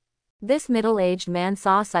ground. This middle-aged man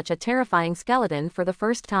saw such a terrifying skeleton for the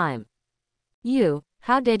first time.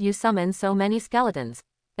 How did you summon so many skeletons?"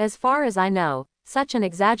 "As far as I know, such an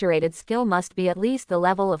exaggerated skill must be at least the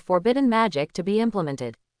level of forbidden magic to be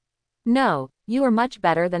implemented." "No, you are much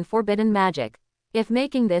better than forbidden magic. If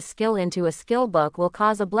making this skill into a skill book will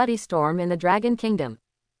cause a bloody storm in the Dragon Kingdom."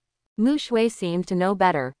 Mu Shui seemed to know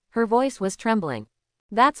better, her voice was trembling.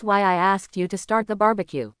 "That's why I asked you to start the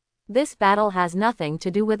barbecue. This battle has nothing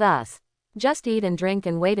to do with us. Just eat and drink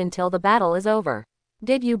and wait until the battle is over.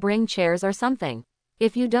 Did you bring chairs or something?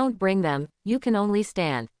 If you don't bring them, you can only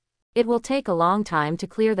stand. It will take a long time to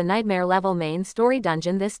clear the nightmare level main story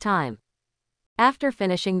dungeon this time. After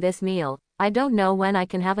finishing this meal, I don't know when I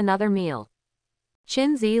can have another meal."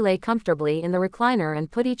 Qinzi lay comfortably in the recliner and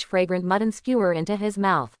put each fragrant mutton skewer into his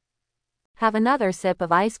mouth. "Have another sip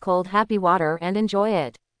of ice-cold happy water and enjoy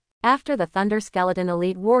it." After the Thunder Skeleton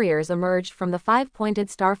elite warriors emerged from the five-pointed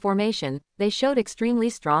star formation, they showed extremely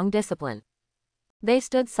strong discipline. They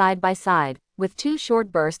stood side by side, with two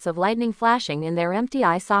short bursts of lightning flashing in their empty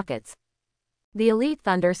eye sockets. The elite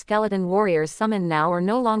Thunder Skeleton warriors summoned now are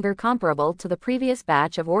no longer comparable to the previous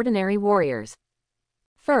batch of ordinary warriors.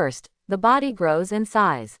 First, the body grows in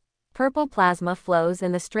size. Purple plasma flows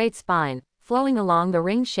in the straight spine, flowing along the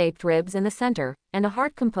ring-shaped ribs in the center, and a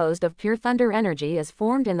heart composed of pure thunder energy is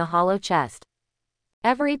formed in the hollow chest.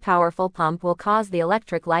 Every powerful pump will cause the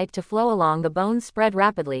electric light to flow along the bones spread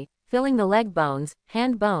rapidly, filling the leg bones,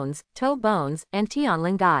 hand bones, toe bones, and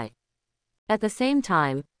Tianlin. At the same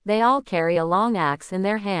time, they all carry a long axe in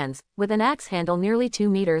their hands, with an axe handle nearly 2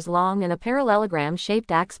 meters long and a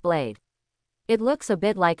parallelogram-shaped axe blade. It looks a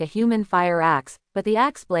bit like a human fire axe, but the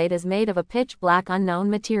axe blade is made of a pitch-black unknown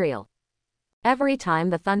material. Every time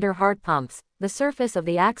the thunder heart pumps, the surface of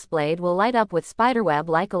the axe blade will light up with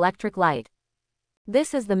spiderweb-like electric light.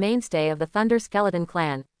 This is the mainstay of the Thunder Skeleton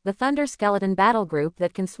clan, the Thunder Skeleton battle group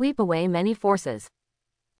that can sweep away many forces.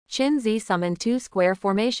 Qinzi summoned two square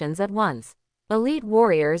formations at once. Elite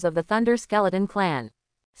warriors of the Thunder Skeleton clan.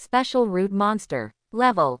 Special root monster.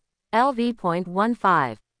 Level: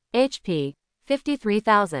 LV.15. HP: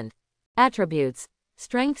 53,000. Attributes: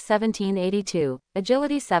 Strength 1782,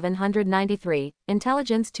 Agility 793,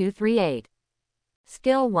 Intelligence 238.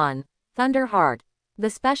 Skill 1. Thunder Heart. The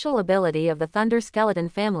special ability of the Thunder Skeleton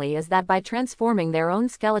family is that by transforming their own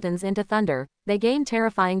skeletons into thunder, they gain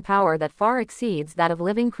terrifying power that far exceeds that of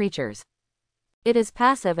living creatures. It is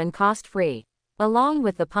passive and cost-free. Along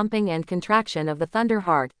with the pumping and contraction of the Thunder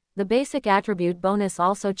Heart, the basic attribute bonus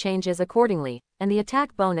also changes accordingly, and the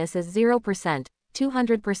attack bonus is 0%,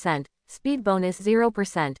 200%, speed bonus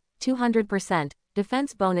 0%, 200%,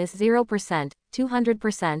 defense bonus 0%,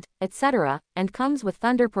 200%, etc., and comes with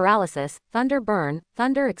thunder paralysis, thunder burn,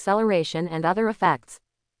 thunder acceleration and other effects.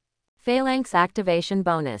 Phalanx activation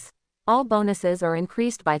bonus. All bonuses are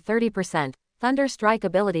increased by 30%, thunder strike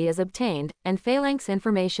ability is obtained, and phalanx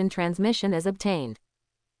information transmission is obtained.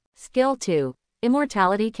 Skill 2.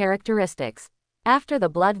 Immortality characteristics. After the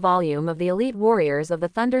blood volume of the elite warriors of the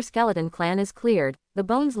Thunder Skeleton clan is cleared, the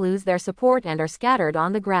bones lose their support and are scattered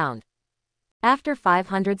on the ground. After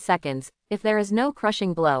 500 seconds, if there is no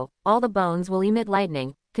crushing blow, all the bones will emit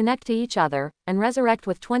lightning, connect to each other, and resurrect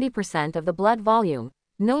with 20% of the blood volume,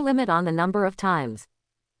 no limit on the number of times.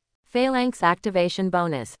 Phalanx activation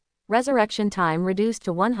bonus. Resurrection time reduced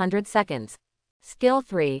to 100 seconds. Skill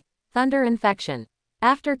 3. Thunder infection.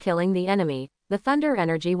 After killing the enemy, the thunder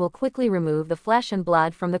energy will quickly remove the flesh and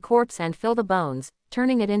blood from the corpse and fill the bones,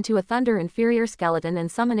 turning it into a thunder inferior skeleton and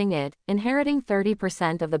summoning it, inheriting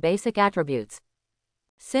 30% of the basic attributes.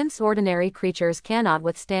 Since ordinary creatures cannot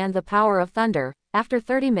withstand the power of thunder, after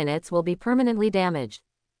 30 minutes will be permanently damaged.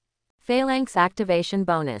 Phalanx activation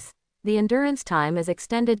bonus. The endurance time is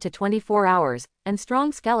extended to 24 hours, and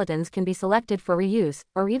strong skeletons can be selected for reuse,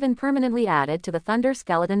 or even permanently added to the Thunder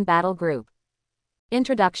Skeleton battle group.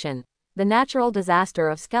 Introduction. The natural disaster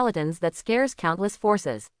of skeletons that scares countless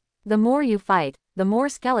forces. The more you fight, the more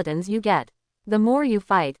skeletons you get. The more you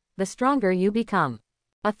fight, the stronger you become.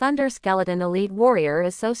 A Thunder Skeleton elite warrior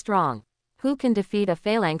is so strong. Who can defeat a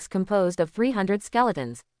phalanx composed of 300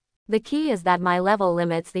 skeletons? The key is that my level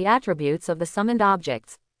limits the attributes of the summoned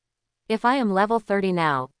objects. If I am level 30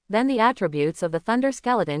 now, then the attributes of the Thunder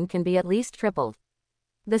Skeleton can be at least tripled.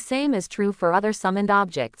 The same is true for other summoned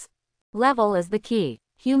objects. Level is the key.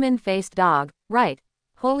 Human-faced dog, right.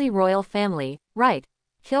 Holy Royal Family, right.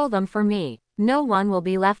 Kill them for me. No one will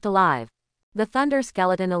be left alive. The Thunder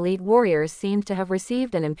Skeleton elite warriors seemed to have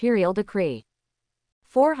received an imperial decree.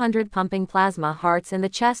 400 pumping plasma hearts in the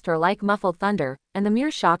chest are like muffled thunder, and the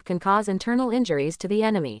mere shock can cause internal injuries to the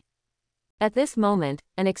enemy. At this moment,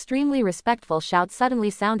 an extremely respectful shout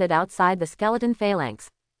suddenly sounded outside the skeleton phalanx.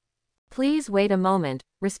 Please wait a moment,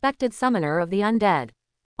 respected summoner of the undead.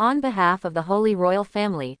 On behalf of the Holy Royal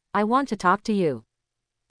Family, I want to talk to you.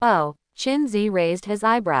 Oh, Qin-Zi raised his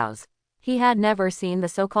eyebrows. He had never seen the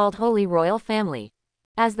so-called Holy Royal Family.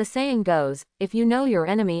 As the saying goes, if you know your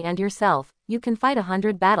enemy and yourself, you can fight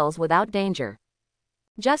 100 battles without danger.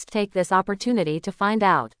 Just take this opportunity to find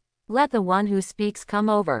out. Let the one who speaks come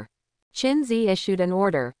over. Qin-Zi issued an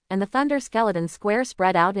order, and the Thunder Skeleton square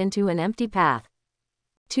spread out into an empty path.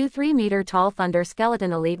 2 3-meter-tall Thunder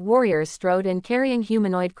Skeleton elite warriors strode in carrying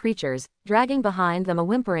humanoid creatures, dragging behind them a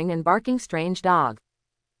whimpering and barking strange dog.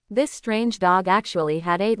 This strange dog actually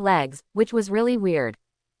had 8 legs, which was really weird.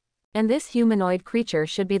 And this humanoid creature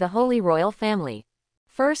should be the Holy Royal Family.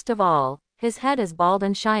 First of all, his head is bald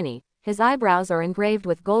and shiny, his eyebrows are engraved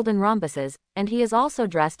with golden rhombuses, and he is also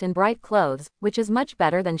dressed in bright clothes, which is much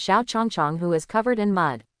better than Xiao Chongchong, who is covered in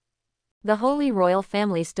mud. The Holy Royal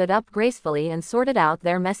Family stood up gracefully and sorted out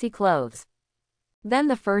their messy clothes. Then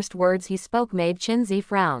the first words he spoke made Qin-Zi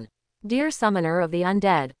frown. Dear summoner of the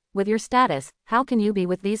undead, with your status, how can you be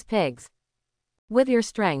with these pigs? With your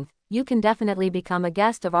strength, you can definitely become a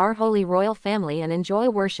guest of our Holy Royal Family and enjoy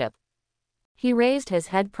worship. He raised his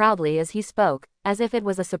head proudly as he spoke, as if it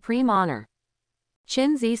was a supreme honor.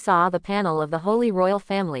 Qin-Zi saw the panel of the Holy Royal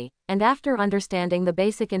Family, and after understanding the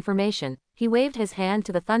basic information, he waved his hand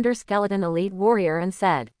to the Thunder Skeleton elite warrior and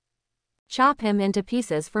said, "Chop him into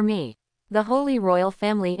pieces for me." The Holy Royal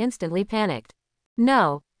Family instantly panicked.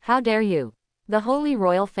 No, how dare you? The Holy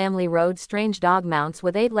Royal Family rode strange dog mounts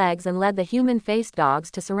with 8 legs and led the human-faced dogs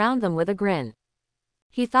to surround them with a grin.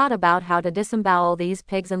 He thought about how to disembowel these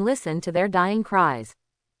pigs and listen to their dying cries.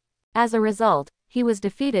 As a result, he was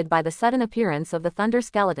defeated by the sudden appearance of the Thunder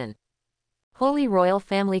Skeleton. Holy Royal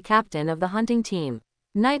Family Captain of the Hunting Team.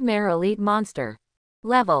 Nightmare Elite Monster.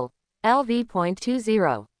 Level.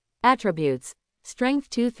 LV.20. Attributes. Strength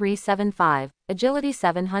 2375, Agility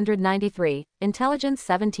 793, Intelligence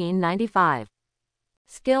 1795.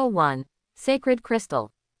 Skill 1. Sacred Crystal.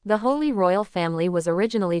 The Holy Royal Family was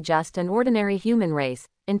originally just an ordinary human race,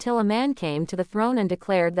 until a man came to the throne and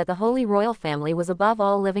declared that the Holy Royal Family was above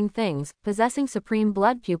all living things, possessing supreme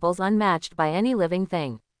blood pupils unmatched by any living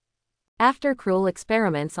thing. After cruel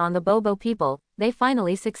experiments on the Bobo people, they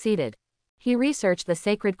finally succeeded. He researched the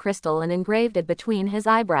sacred crystal and engraved it between his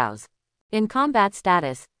eyebrows. In combat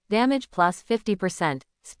status, damage plus 50%,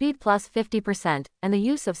 speed plus 50%, and the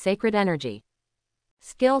use of sacred energy.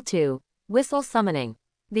 Skill 2. Whistle Summoning.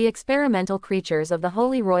 The experimental creatures of the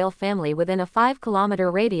Holy Royal Family within a 5-kilometer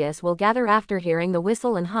radius will gather after hearing the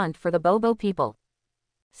whistle and hunt for the Bobo people.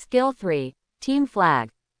 Skill 3. Team Flag.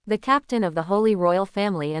 The captain of the Holy Royal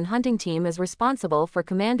Family and hunting team is responsible for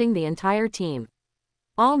commanding the entire team.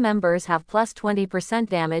 All members have plus 20%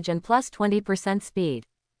 damage and plus 20% speed.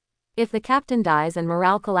 If the captain dies and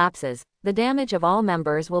morale collapses, the damage of all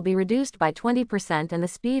members will be reduced by 20% and the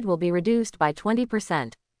speed will be reduced by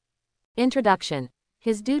 20%. Introduction.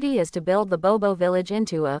 His duty is to build the Bobo village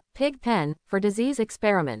into a pig pen for disease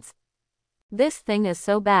experiments. This thing is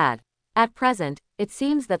so bad. At present, it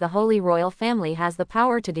seems that the Holy Royal Family has the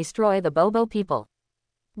power to destroy the Bobo people.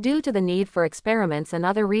 Due to the need for experiments and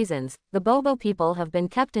other reasons, the Bobo people have been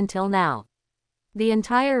kept until now. The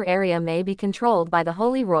entire area may be controlled by the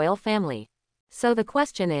Holy Royal Family. So the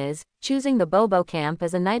question is, choosing the Bobo camp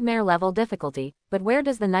is a nightmare level difficulty, but where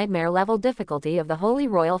does the nightmare level difficulty of the Holy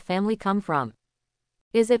Royal Family come from?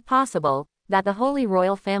 Is it possible that the Holy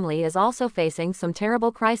Royal Family is also facing some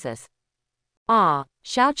terrible crisis? Xiao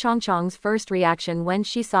Chongchong's first reaction when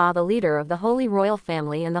she saw the leader of the Holy Royal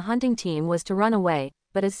Family and the hunting team was to run away,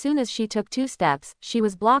 but as soon as she took 2 steps, she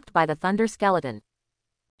was blocked by the thunder skeleton.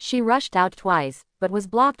 She rushed out twice, but was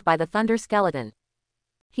blocked by the thunder skeleton.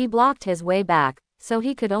 He blocked his way back, so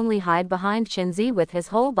he could only hide behind Qinzi with his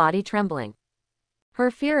whole body trembling. Her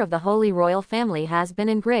fear of the Holy Royal Family has been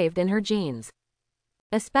engraved in her genes.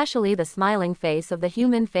 Especially the smiling face of the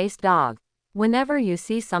human-faced dog. Whenever you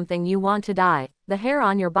see something you want to die, the hair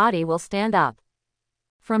on your body will stand up.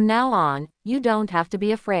 From now on, you don't have to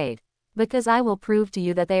be afraid. Because I will prove to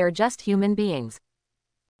you that they are just human beings.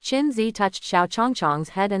 Qinzi touched Xiao Chongchong's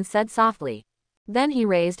head and said softly. Then he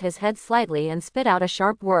raised his head slightly and spit out a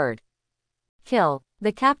sharp word. Kill.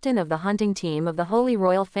 The captain of the hunting team of the Holy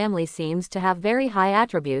Royal Family seems to have very high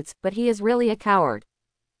attributes, but he is really a coward.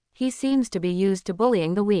 He seems to be used to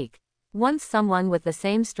bullying the weak. Once someone with the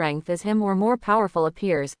same strength as him or more powerful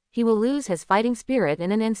appears, he will lose his fighting spirit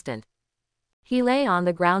in an instant. He lay on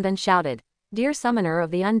the ground and shouted, "Dear summoner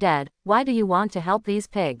of the undead, why do you want to help these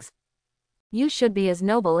pigs? You should be as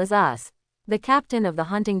noble as us. The captain of the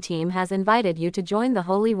hunting team has invited you to join the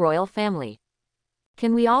Holy Royal Family.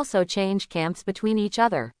 Can we also change camps between each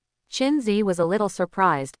other?" Qinzi was a little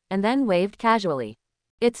surprised, and then waved casually.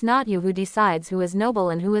 "It's not you who decides who is noble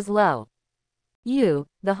and who is low. You,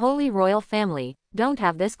 the Holy Royal Family, don't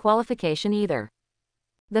have this qualification either."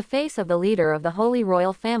 The face of the leader of the Holy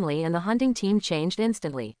Royal Family and the hunting team changed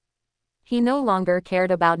instantly. He no longer cared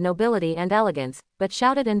about nobility and elegance, but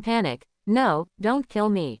shouted in panic, "No, don't kill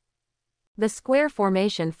me." The square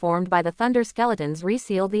formation formed by the thunder skeletons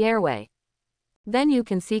resealed the airway. Then you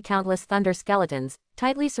can see countless thunder skeletons,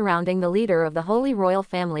 tightly surrounding the leader of the Holy Royal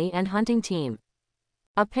Family and hunting team.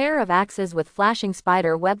 A pair of axes with flashing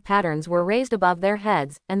spider web patterns were raised above their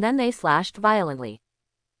heads, and then they slashed violently.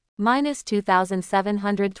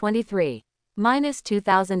 -2723.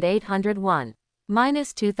 -2801.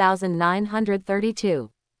 -2932.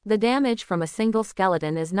 The damage from a single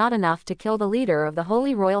skeleton is not enough to kill the leader of the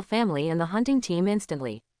Holy Royal Family and the hunting team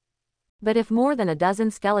instantly. But if more than a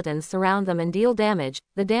dozen skeletons surround them and deal damage,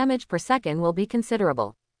 the damage per second will be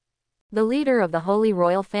considerable. The leader of the Holy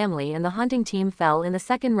Royal Family and the hunting team fell in the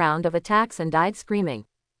second round of attacks and died screaming.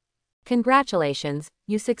 Congratulations,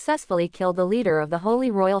 you successfully killed the leader of the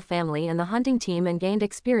Holy Royal Family and the hunting team and gained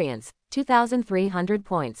experience, 2,300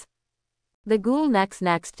 points. The ghoul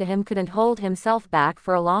next to him couldn't hold himself back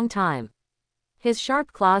for a long time. His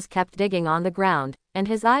sharp claws kept digging on the ground, and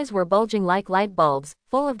his eyes were bulging like light bulbs,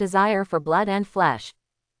 full of desire for blood and flesh.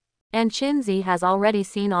 And Qinzi has already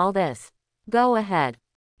seen all this. Go ahead.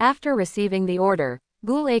 After receiving the order,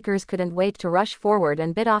 Ghoul Acres couldn't wait to rush forward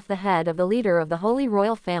and bit off the head of the leader of the Holy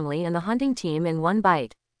Royal Family and the hunting team in one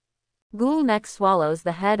bite. Ghoul next swallows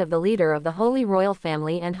the head of the leader of the Holy Royal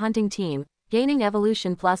Family and hunting team, gaining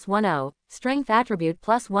evolution +10, strength attribute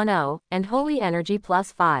 +10, and holy energy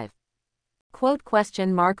 +5. Quote?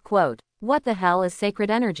 What the hell is sacred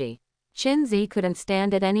energy? Qinzi couldn't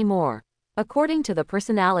stand it anymore. According to the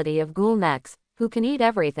personality of Ghoul Nex, who can eat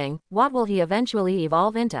everything, what will he eventually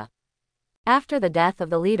evolve into? After the death of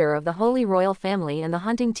the leader of the Holy Royal Family and the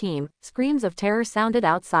hunting team, screams of terror sounded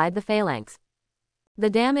outside the phalanx. The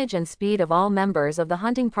damage and speed of all members of the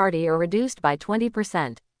hunting party are reduced by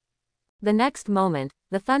 20%. The next moment,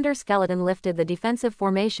 the thunder skeleton lifted the defensive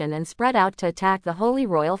formation and spread out to attack the Holy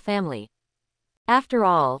Royal Family. After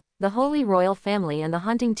all, the Holy Royal Family and the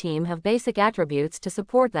hunting team have basic attributes to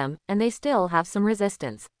support them, and they still have some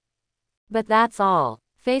resistance. But that's all.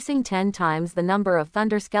 Facing 10 times the number of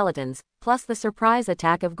thunder skeletons, plus the surprise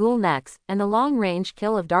attack of Ghoul Nex, and the long-range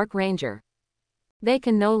kill of Dark Ranger. They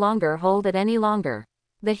can no longer hold it any longer.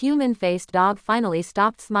 The human-faced dog finally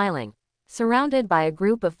stopped smiling. Surrounded by a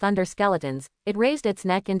group of thunder skeletons, it raised its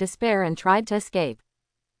neck in despair and tried to escape.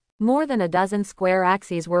 More than a dozen square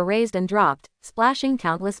axes were raised and dropped, splashing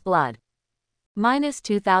countless blood.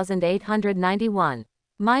 -2891.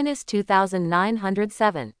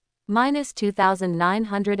 -2907.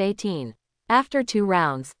 -2918. After 2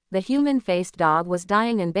 rounds, the human-faced dog was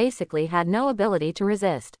dying and basically had no ability to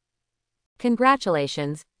resist.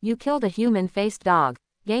 Congratulations, you killed a human-faced dog,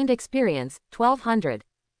 gained experience, 1200.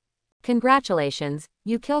 Congratulations,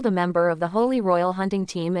 you killed a member of the Holy Royal Hunting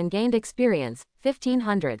Team and gained experience,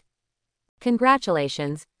 1500.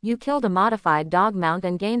 Congratulations, you killed a modified dog mount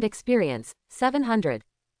and gained experience, 700.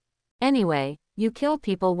 Anyway, you kill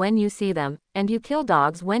people when you see them, and you kill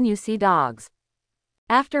dogs when you see dogs.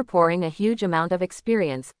 After pouring a huge amount of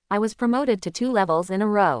experience, I was promoted to 2 levels in a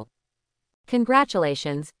row.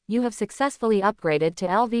 Congratulations, you have successfully upgraded to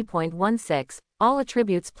LV.16, all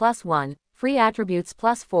attributes +1, free attributes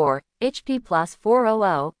 +4, HP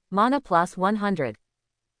 +400, mana +100.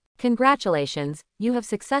 Congratulations, you have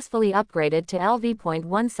successfully upgraded to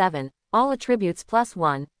LV.17, all attributes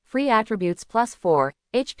 +1, free attributes +4,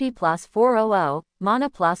 HP +400, mana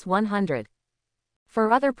 +100.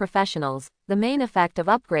 For other professionals, the main effect of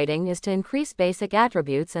upgrading is to increase basic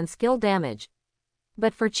attributes and skill damage.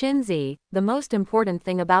 But for Qin Zi, the most important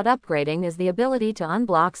thing about upgrading is the ability to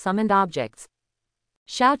unblock summoned objects.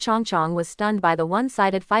 Xiao Chongchong was stunned by the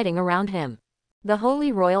one-sided fighting around him. The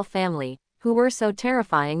Holy Royal Family, who were so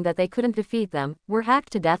terrifying that they couldn't defeat them, were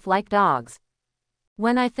hacked to death like dogs.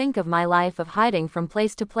 When I think of my life of hiding from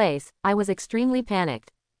place to place, I was extremely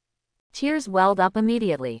panicked. Tears welled up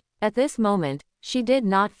immediately. At this moment, she did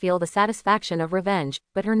not feel the satisfaction of revenge,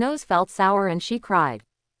 but her nose felt sour and she cried.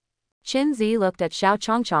 Qin Zi looked at Xiao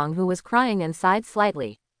Chongchong, who was crying, and sighed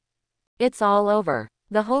slightly. It's all over.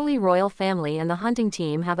 The Holy Royal Family and the hunting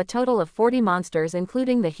team have a total of 40 monsters,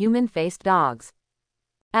 including the human-faced dogs.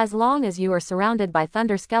 As long as you are surrounded by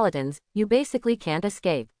thunder skeletons, you basically can't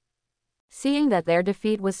escape. Seeing that their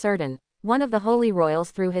defeat was certain, one of the Holy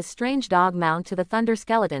Royals threw his strange dog mount to the thunder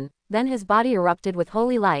skeleton, then his body erupted with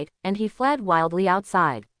holy light, and he fled wildly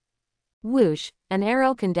outside. Whoosh, an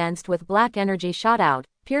arrow condensed with black energy shot out,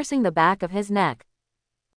 piercing the back of his neck.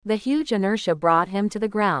 The huge inertia brought him to the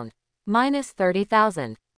ground.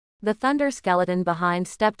 -30,000. The thunder skeleton behind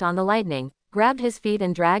stepped on the lightning, grabbed his feet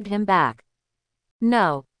and dragged him back.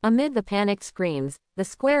 No, amid the panicked screams, the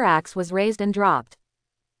square axe was raised and dropped.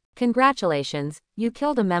 Congratulations, you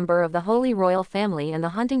killed a member of the Holy Royal Family and the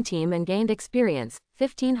hunting team and gained experience,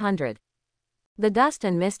 1500. The dust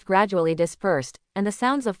and mist gradually dispersed, and the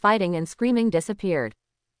sounds of fighting and screaming disappeared.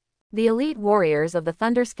 The elite warriors of the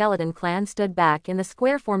Thunder Skeleton clan stood back in the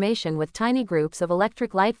square formation with tiny groups of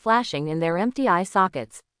electric light flashing in their empty eye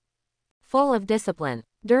sockets. Full of discipline,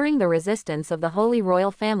 during the resistance of the Holy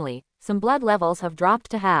Royal Family, some blood levels have dropped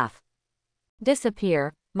to half.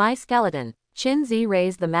 Disappear, my skeleton. Qin Zi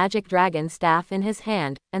raised the magic dragon staff in his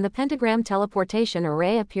hand, and the pentagram teleportation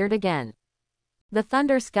array appeared again. The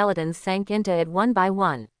thunder skeletons sank into it one by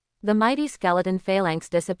one. The mighty skeleton phalanx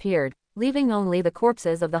disappeared, leaving only the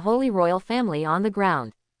corpses of the Holy Royal Family on the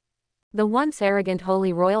ground. The once arrogant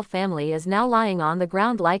Holy Royal Family is now lying on the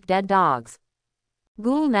ground like dead dogs.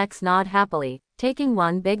 Ghoul necks gnawed happily, taking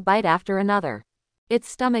one big bite after another. Its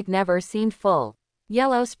stomach never seemed full.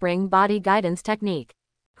 Yellow Spring Body Guidance Technique.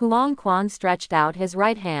 Huang Quan stretched out his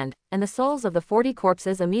right hand, and the souls of the 40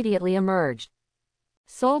 corpses immediately emerged.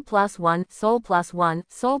 Soul +1, soul +1,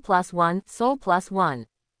 soul +1, soul +1.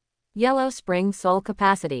 Yellow Spring Soul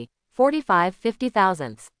Capacity, 45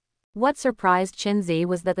 50,000ths. What surprised Qin Zi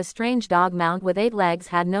was that the strange dog mount with 8 legs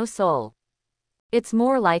had no soul. It's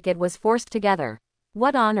more like it was forced together.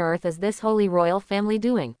 What on earth is this Holy Royal Family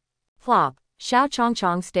doing? Plop. Xiao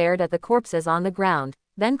Chongchong stared at the corpses on the ground,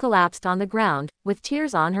 then collapsed on the ground, with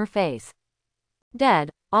tears on her face.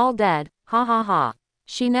 Dead, all dead, ha ha ha.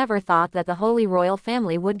 She never thought that the Holy Royal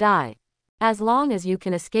Family would die. As long as you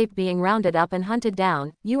can escape being rounded up and hunted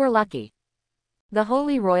down, you are lucky. The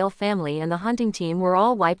Holy Royal Family and the hunting team were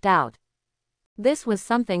all wiped out. This was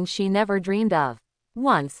something she never dreamed of.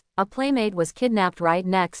 Once, a playmate was kidnapped right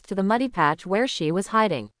next to the muddy patch where she was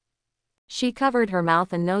hiding. She covered her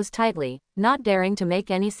mouth and nose tightly, not daring to make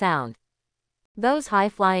any sound. Those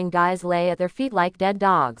high-flying guys lay at their feet like dead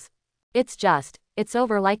dogs. It's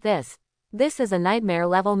over like this. This is a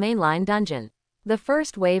nightmare-level mainline dungeon. The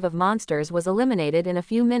first wave of monsters was eliminated in a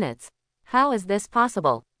few minutes. How is this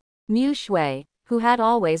possible? Mu Shui, who had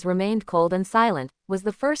always remained cold and silent, was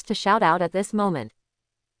the first to shout out at this moment.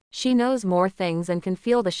 She knows more things and can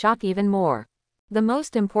feel the shock even more. The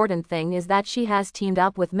most important thing is that she has teamed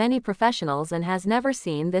up with many professionals and has never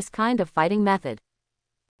seen this kind of fighting method.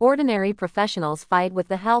 Ordinary professionals fight with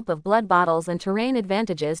the help of blood bottles and terrain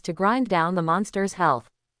advantages to grind down the monster's health.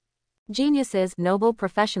 Geniuses, noble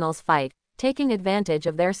professionals fight, taking advantage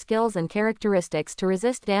of their skills and characteristics to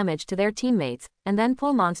resist damage to their teammates, and then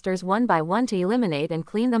pull monsters one by one to eliminate and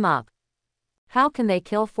clean them up. How can they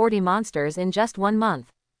kill 40 monsters in just 1 month?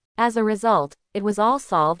 As a result, it was all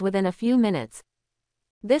solved within a few minutes.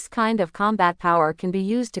 This kind of combat power can be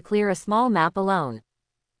used to clear a small map alone.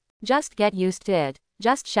 Just get used to it,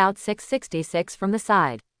 just shout 666 from the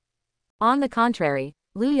side. On the contrary,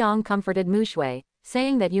 Liu Yang comforted Mu Shui,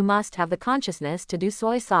 saying that you must have the consciousness to do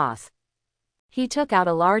soy sauce. He took out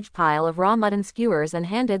a large pile of raw mutton skewers and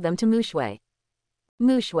handed them to Mu Shui.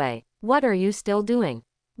 Mu Shui, what are you still doing?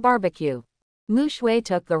 Barbecue. Mu Shui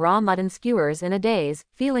took the raw mutton skewers in a daze,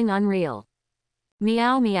 feeling unreal.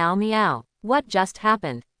 Meow meow meow. What just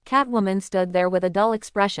happened? Catwoman stood there with a dull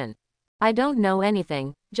expression. I don't know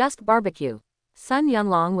anything, just barbecue. Sun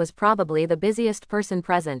Yunlong was probably the busiest person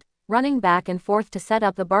present, running back and forth to set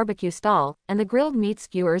up the barbecue stall, and the grilled meat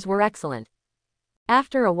skewers were excellent.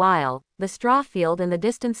 After a while, the straw field in the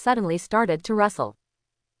distance suddenly started to rustle.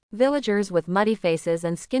 Villagers with muddy faces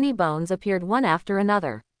and skinny bones appeared one after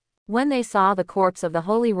another. When they saw the corpse of the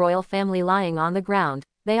Holy Royal family lying on the ground,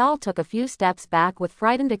 they all took a few steps back with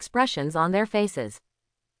frightened expressions on their faces.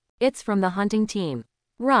 It's from the hunting team.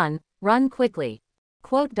 Run, run quickly.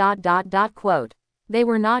 Quote. They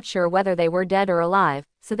were not sure whether they were dead or alive,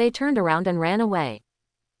 so they turned around and ran away.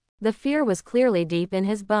 The fear was clearly deep in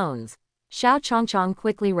his bones. Xiao Chongchong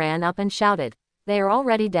quickly ran up and shouted, "They are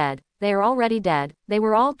already dead, they are already dead, they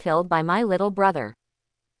were all killed by my little brother."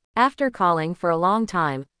 After calling for a long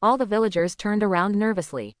time, all the villagers turned around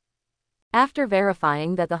nervously. After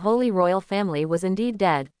verifying that the Holy Royal family was indeed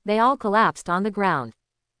dead, they all collapsed on the ground.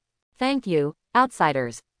 Thank you,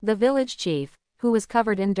 outsiders. The village chief, who was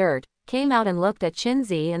covered in dirt, came out and looked at Qin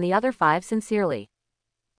Zi and the other 5 sincerely.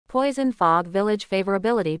 Poison Fog Village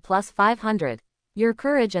favorability plus 500. Your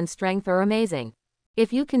courage and strength are amazing.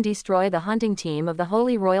 If you can destroy the hunting team of the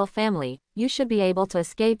Holy Royal family, you should be able to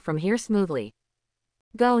escape from here smoothly.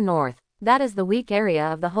 Go north. That is the weak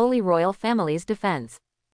area of the Holy Royal family's defense.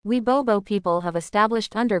 We Bobo people have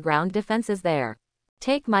established underground defenses there.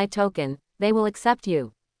 Take my token, they will accept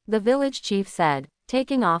you. The village chief said,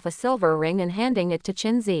 taking off a silver ring and handing it to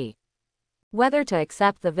Qin Zi. Whether to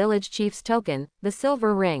accept the village chief's token, the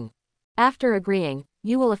silver ring. After agreeing,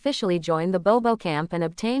 you will officially join the Bobo camp and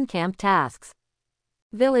obtain camp tasks.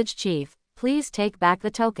 Village chief, please take back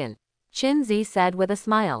the token. Qin Zi said with a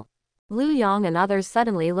smile. Liu Yang and others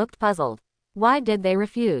suddenly looked puzzled. Why did they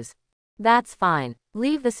refuse? That's fine.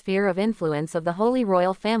 Leave the sphere of influence of the Holy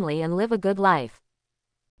Royal family and live a good life.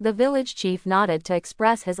 The village chief nodded to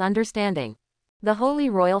express his understanding. The Holy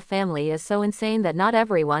Royal family is so insane that not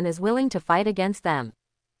everyone is willing to fight against them.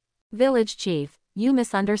 Village chief, you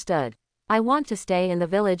misunderstood. I want to stay in the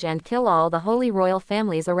village and kill all the Holy Royal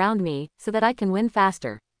families around me, so that I can win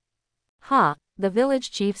faster. Huh, the village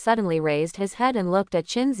chief suddenly raised his head and looked at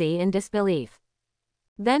Qin Zi in disbelief.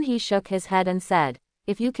 Then he shook his head and said,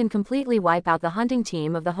 if you can completely wipe out the hunting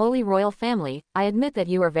team of the Holy Royal family, I admit that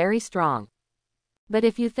you are very strong. But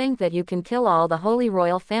if you think that you can kill all the Holy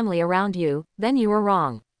Royal family around you, then you are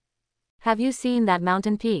wrong. Have you seen that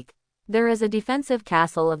mountain peak? There is a defensive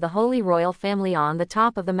castle of the Holy Royal family on the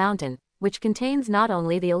top of the mountain, which contains not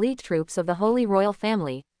only the elite troops of the Holy Royal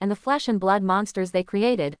family, and the flesh and blood monsters they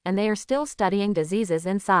created, and they are still studying diseases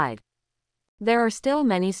inside. There are still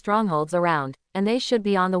many strongholds around, and they should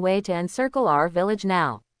be on the way to encircle our village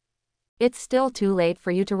now. It's still too late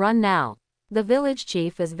for you to run now. The village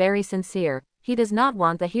chief is very sincere, he does not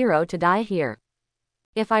want the hero to die here.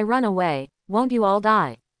 If I run away, won't you all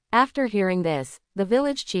die? After hearing this, the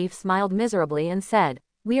village chief smiled miserably and said,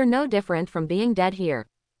 we are no different from being dead here.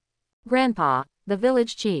 Grandpa, the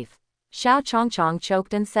village chief. Xiao Chongchong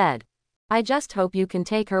choked and said, I just hope you can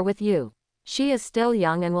take her with you. She is still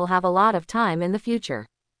young and will have a lot of time in the future.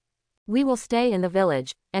 We will stay in the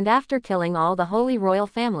village, and after killing all the Holy Royal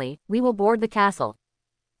family, we will board the castle.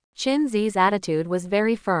 Qin Zi's attitude was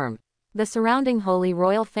very firm. The surrounding Holy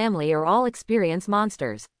Royal family are all experienced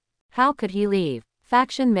monsters. How could he leave?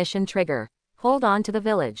 Faction mission trigger. Hold on to the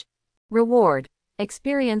village. Reward.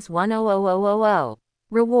 Experience 100,000.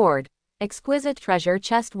 Reward. Exquisite treasure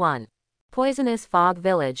chest 1. Poisonous fog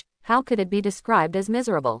village. How could it be described as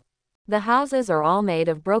miserable? The houses are all made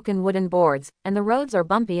of broken wooden boards, and the roads are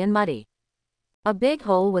bumpy and muddy. A big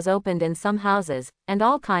hole was opened in some houses, and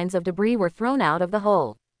all kinds of debris were thrown out of the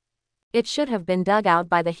hole. It should have been dug out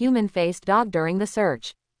by the human-faced dog during the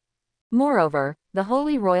search. Moreover, the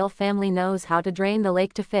Holy Royal family knows how to drain the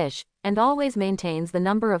lake to fish, and always maintains the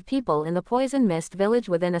number of people in the Poison Mist village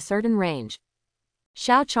within a certain range.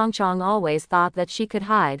 Xiao Chongchong always thought that she could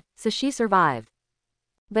hide, so she survived.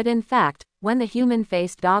 But in fact, when the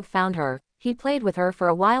human-faced dog found her, he played with her for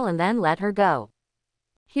a while and then let her go.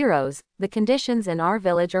 Heroes, the conditions in our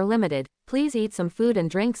village are limited, please eat some food and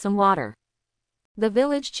drink some water. The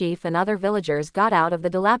village chief and other villagers got out of the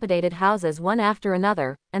dilapidated houses one after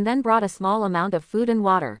another, and then brought a small amount of food and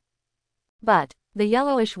water. But the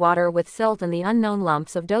yellowish water with silt and the unknown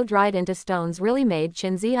lumps of dough dried into stones really made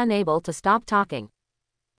Chinzi unable to stop talking.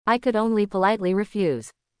 I could only politely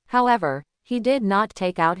refuse. However, he did not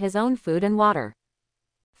take out his own food and water.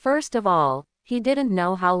 First of all, he didn't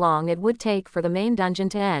know how long it would take for the main dungeon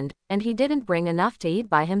to end, and he didn't bring enough to eat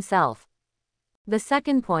by himself. The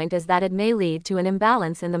second point is that it may lead to an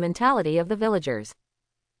imbalance in the mentality of the villagers.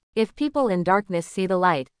 If people in darkness see the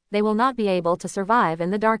light, they will not be able to survive in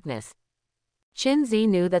the darkness. Chinzi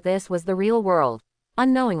knew that this was the real world.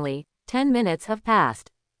 Unknowingly, 10 minutes have passed.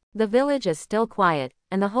 The village is still quiet,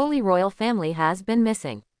 and the Holy Royal family has been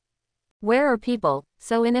missing. Where are people,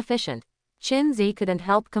 so inefficient? Chinzi couldn't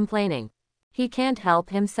help complaining. He can't help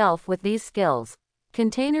himself with these skills.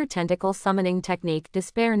 Container Tentacle Summoning Technique,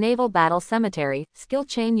 Despair Naval Battle Cemetery, Skill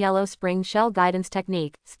Chain, Yellow Spring Shell Guidance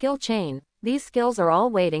Technique, Skill Chain. These skills are all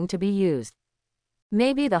waiting to be used.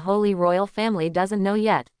 Maybe the Holy Royal family doesn't know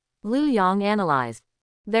yet. Liu Yang analyzed.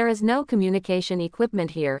 There is no communication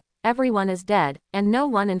equipment here, everyone is dead, and no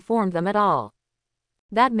one informed them at all.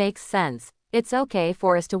 That makes sense. It's okay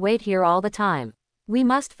for us to wait here all the time. We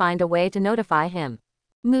must find a way to notify him.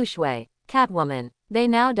 Mushui, Catwoman. They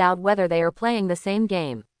now doubt whether they are playing the same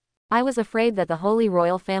game. I was afraid that the Holy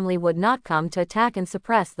Royal family would not come to attack and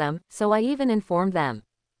suppress them, so I even informed them.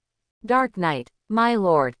 Dark Knight, my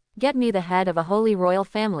lord, get me the head of a Holy Royal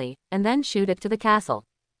family, and then shoot it to the castle.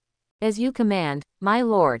 As you command, my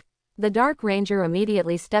lord. The Dark Ranger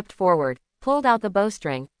immediately stepped forward, pulled out the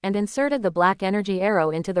bowstring, and inserted the black energy arrow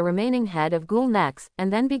into the remaining head of Ghoul Nex,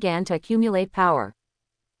 and then began to accumulate power.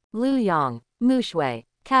 Liu Yang, Mushui,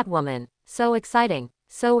 Catwoman, so exciting,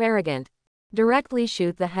 so arrogant. Directly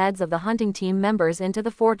shoot the heads of the hunting team members into the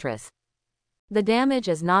fortress. The damage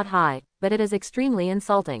is not high, but it is extremely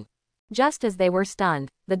insulting. Just as they were stunned,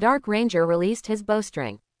 the Dark Ranger released his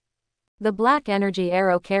bowstring. The black energy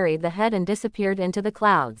arrow carried the head and disappeared into the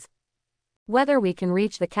clouds. Whether we can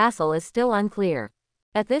reach the castle is still unclear.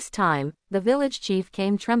 At this time, the village chief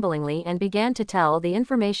came tremblingly and began to tell the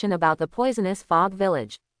information about the poisonous fog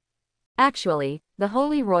village. Actually, the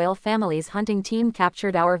Holy Royal family's hunting team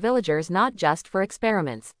captured our villagers not just for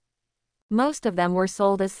experiments. Most of them were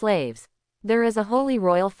sold as slaves. There is a Holy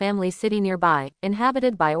Royal family city nearby,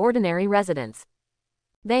 inhabited by ordinary residents.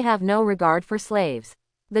 They have no regard for slaves.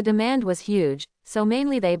 The demand was huge, so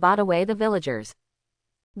mainly they bought away the villagers.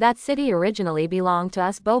 That city originally belonged to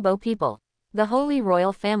us Bobo people. The Holy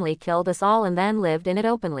Royal family killed us all and then lived in it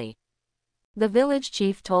openly. The village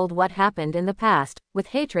chief told what happened in the past, with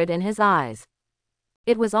hatred in his eyes.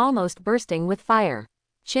 It was almost bursting with fire.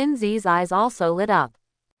 Chinzi's eyes also lit up.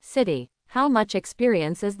 City, how much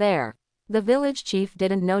experience is there? The village chief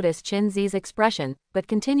didn't notice Chinzi's expression, but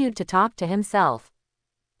continued to talk to himself.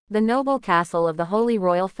 The noble castle of the Holy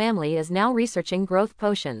Royal family is now researching growth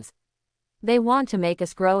potions. They want to make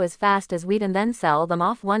us grow as fast as wheat and then sell them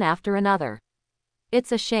off one after another.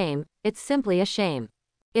 It's a shame, it's simply a shame.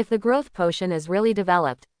 If the growth potion is really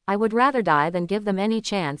developed, I would rather die than give them any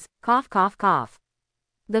chance, cough cough cough.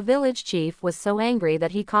 The village chief was so angry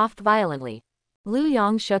that he coughed violently. Liu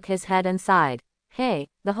Yang shook his head and sighed. Hey,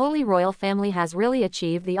 the Holy Royal family has really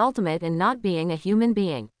achieved the ultimate in not being a human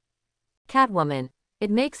being. Catwoman, it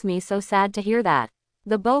makes me so sad to hear that.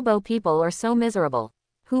 The Bobo people are so miserable.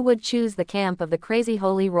 Who would choose the camp of the crazy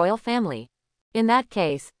Holy Royal family? In that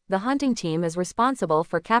case, the hunting team is responsible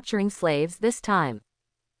for capturing slaves this time.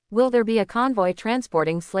 Will there be a convoy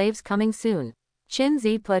transporting slaves coming soon?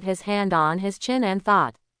 Chinzi put his hand on his chin and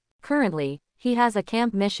thought. Currently, he has a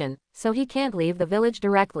camp mission, so he can't leave the village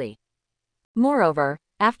directly. Moreover,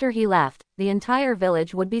 after he left, the entire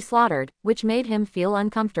village would be slaughtered, which made him feel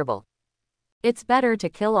uncomfortable. It's better to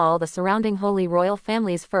kill all the surrounding Holy Royal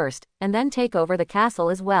families first, and then take over the castle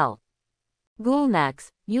as well. Ghoul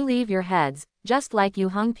Nex, you leave your heads, just like you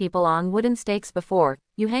hung people on wooden stakes before,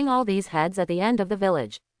 you hang all these heads at the end of the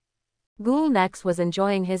village. Ghoul Nex was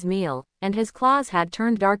enjoying his meal, and his claws had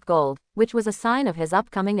turned dark gold, which was a sign of his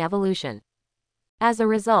upcoming evolution. As a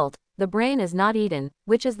result, the brain is not eaten,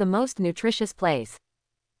 which is the most nutritious place.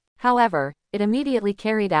 However, it immediately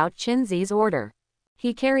carried out Chinzi's order.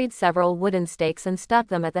 He carried several wooden stakes and stuck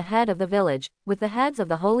them at the head of the village, with the heads of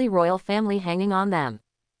the Holy Royal family hanging on them.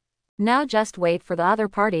 Now just wait for the other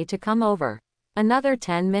party to come over. Another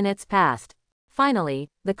 10 minutes passed. Finally,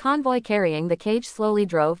 the convoy carrying the cage slowly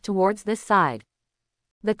drove towards this side.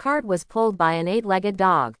 The cart was pulled by an 8-legged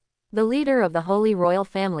dog. The leader of the Holy Royal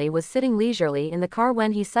family was sitting leisurely in the car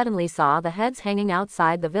when he suddenly saw the heads hanging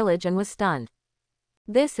outside the village and was stunned.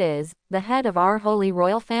 This is the head of our Holy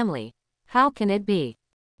Royal family. How can it be?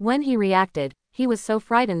 When he reacted, he was so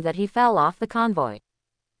frightened that he fell off the convoy.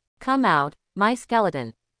 Come out, my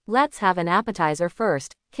skeleton. Let's have an appetizer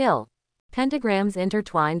first, kill. Pentagrams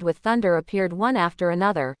intertwined with thunder appeared one after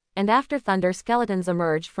another, and after thunder skeletons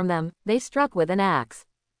emerged from them, they struck with an axe.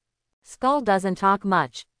 Skull doesn't talk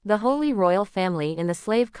much. The Holy Royal family in the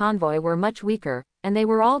slave convoy were much weaker, and they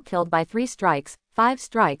were all killed by 3 strikes, 5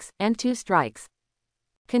 strikes, and 2 strikes.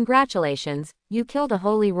 Congratulations, you killed a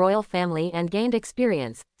Holy Royal family and gained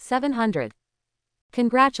experience, 700.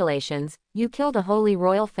 Congratulations, you killed a Holy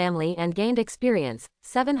Royal family and gained experience,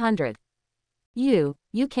 700. You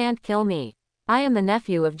can't kill me. I am the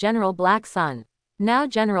nephew of General Black Sun. Now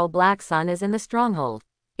General Black Sun is in the stronghold.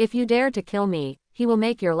 If you dare to kill me, he will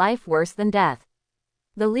make your life worse than death.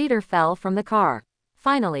 The leader fell from the car.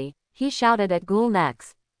 Finally, he shouted at Ghoul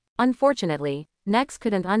Nex. Unfortunately, Nex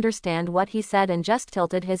couldn't understand what he said and just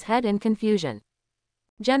tilted his head in confusion.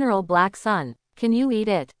 General Black Sun, can you eat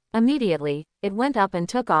it? Immediately, it went up and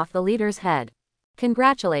took off the leader's head.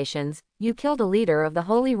 Congratulations, you killed a leader of the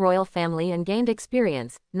Holy Royal family and gained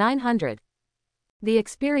experience, 900. The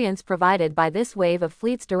experience provided by this wave of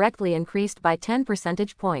fleets directly increased by 10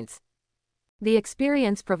 percentage points. The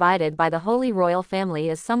experience provided by the Holy Royal family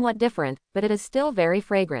is somewhat different, but it is still very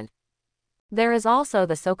fragrant. There is also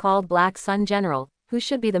the so-called Black Sun General, who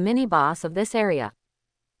should be the mini-boss of this area.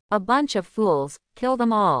 A bunch of fools, kill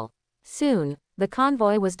them all. Soon, the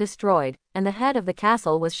convoy was destroyed, and the head of the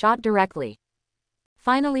castle was shot directly.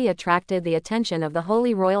 Finally attracted the attention of the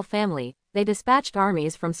Holy Royal family, they dispatched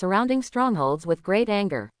armies from surrounding strongholds with great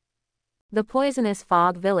anger. The poisonous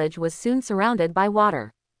fog village was soon surrounded by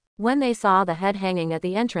water. When they saw the head hanging at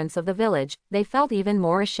the entrance of the village, they felt even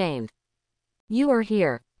more ashamed. You are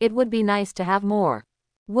here, it would be nice to have more.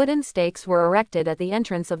 Wooden stakes were erected at the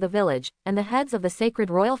entrance of the village, and the heads of the sacred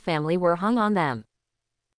royal family were hung on them.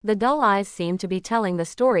 The dull eyes seemed to be telling the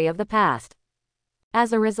story of the past.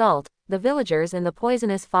 As a result, the villagers in the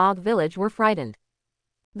poisonous fog village were frightened.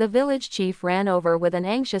 The village chief ran over with an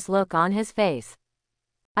anxious look on his face.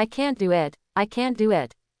 I can't do it, I can't do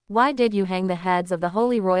it. Why did you hang the heads of the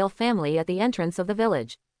Holy Royal family at the entrance of the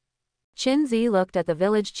village? Qinzi looked at the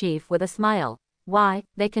village chief with a smile. Why,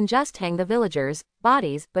 they can just hang the villagers'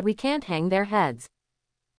 bodies, but we can't hang their heads.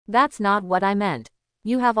 That's not what I meant.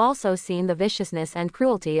 You have also seen the viciousness and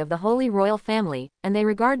cruelty of the Holy Royal family, and they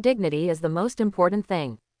regard dignity as the most important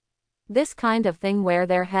thing. This kind of thing where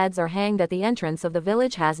their heads are hanged at the entrance of the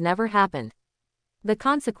village has never happened. The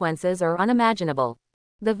consequences are unimaginable.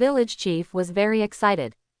 The village chief was very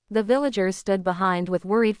excited. The villagers stood behind with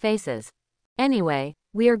worried faces. Anyway,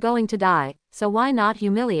 we are going to die, so why not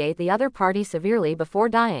humiliate the other party severely before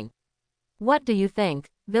dying? What do you think,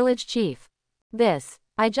 village chief?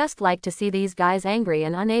 I just like to see these guys angry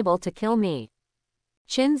and unable to kill me.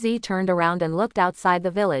 Qinzi turned around and looked outside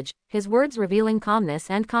the village, his words revealing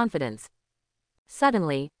calmness and confidence.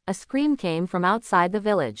 Suddenly, a scream came from outside the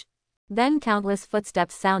village. Then countless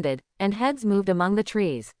footsteps sounded, and heads moved among the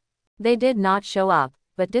trees. They did not show up,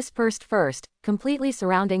 but dispersed first, completely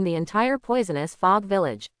surrounding the entire poisonous fog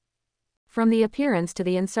village. From the appearance to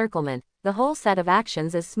the encirclement, the whole set of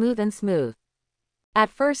actions is smooth and smooth. At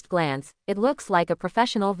first glance, it looks like a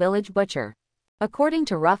professional village butcher. According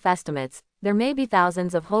to rough estimates, there may be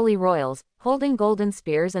thousands of holy royals, holding golden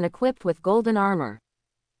spears and equipped with golden armor.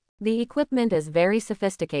 The equipment is very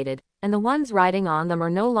sophisticated, and the ones riding on them are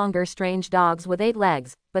no longer strange dogs with 8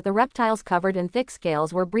 legs, but the reptiles covered in thick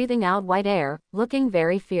scales were breathing out white air, looking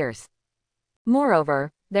very fierce.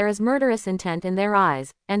 Moreover, there is murderous intent in their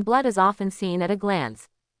eyes, and blood is often seen at a glance.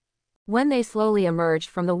 When they slowly emerged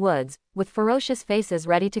from the woods, with ferocious faces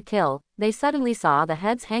ready to kill, they suddenly saw the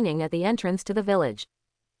heads hanging at the entrance to the village.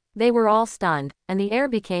 They were all stunned, and the air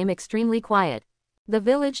became extremely quiet. The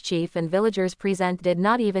village chief and villagers present did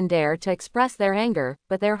not even dare to express their anger,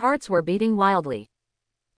 but their hearts were beating wildly.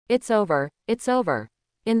 It's over, it's over.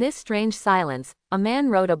 In this strange silence, a man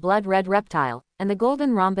rode a blood-red reptile, and the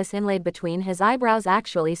golden rhombus inlaid between his eyebrows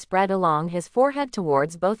actually spread along his forehead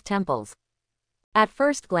towards both temples. At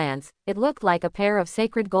first glance, it looked like a pair of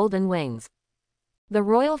sacred golden wings. The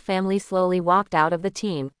royal family slowly walked out of the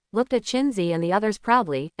team, looked at Qinzi and the others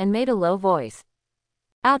proudly, and made a low voice.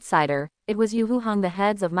 Outsider, it was you who hung the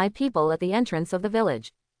heads of my people at the entrance of the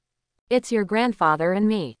village. It's your grandfather and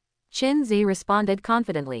me. Qinzi responded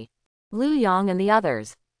confidently. Lu Yong and the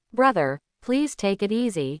others. Brother, please take it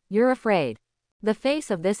easy, you're afraid. The face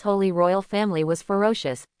of this holy royal family was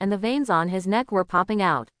ferocious, and the veins on his neck were popping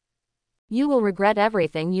out. You will regret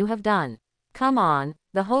everything you have done. Come on,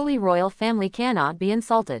 the holy royal family cannot be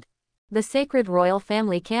insulted. The sacred royal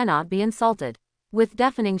family cannot be insulted. With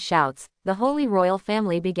deafening shouts, the holy royal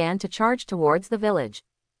family began to charge towards the village.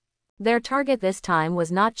 Their target this time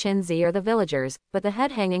was not Chinzi or the villagers, but the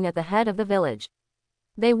head hanging at the head of the village.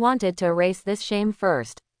 They wanted to erase this shame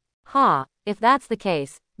first. Ha, if that's the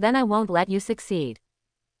case, then I won't let you succeed.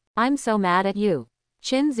 I'm so mad at you.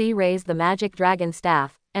 Chinzi raised the magic dragon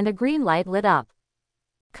staff, and a green light lit up.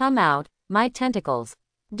 Come out, my tentacles.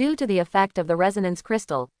 Due to the effect of the resonance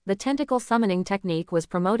crystal, the tentacle summoning technique was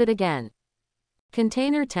promoted again.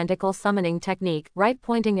 Container tentacle summoning technique, right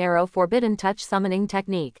pointing arrow forbidden touch summoning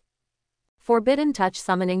technique. Forbidden touch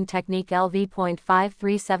summoning technique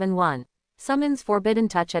LV.5371. Summons forbidden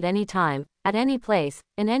touch at any time, at any place,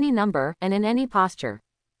 in any number, and in any posture.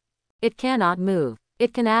 It cannot move.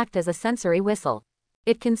 It can act as a sensory whistle.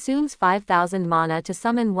 It consumes 5,000 mana to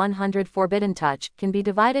summon 100 forbidden touch, can be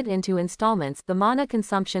divided into installments. The mana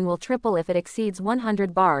consumption will triple if it exceeds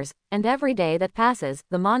 100 bars, and every day that passes,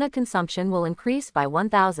 the mana consumption will increase by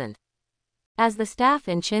 1,000. As the staff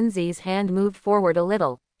in Chinzi's hand moved forward a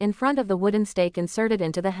little, in front of the wooden stake inserted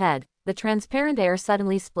into the head, the transparent air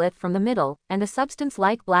suddenly split from the middle, and a substance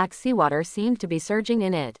like black seawater seemed to be surging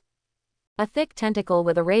in it. A thick tentacle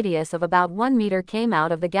with a radius of about 1 meter came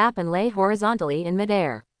out of the gap and lay horizontally in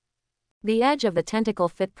midair. The edge of the tentacle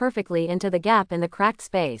fit perfectly into the gap in the cracked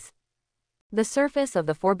space. The surface of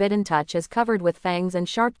the forbidden touch is covered with fangs and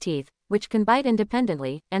sharp teeth, which can bite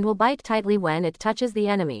independently, and will bite tightly when it touches the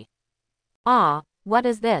enemy. Ah, what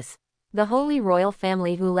is this? The holy royal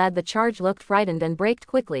family who led the charge looked frightened and braked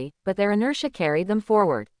quickly, but their inertia carried them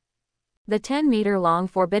forward. The 10-meter-long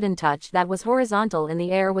forbidden touch that was horizontal in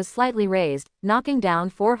the air was slightly raised, knocking down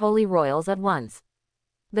 4 holy royals at once.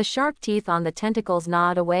 The sharp teeth on the tentacles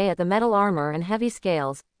gnawed away at the metal armor and heavy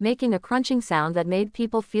scales, making a crunching sound that made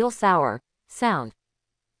people feel sour. Sound.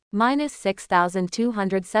 Minus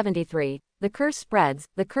 6,273, the curse spreads,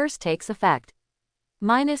 the curse takes effect.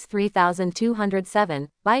 Minus 3,207,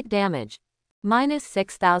 bite damage. Minus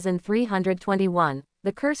 6,321,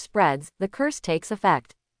 the curse spreads, the curse takes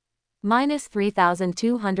effect. Minus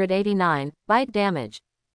 3,289, bite damage.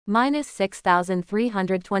 Minus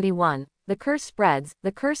 6,321, the curse spreads,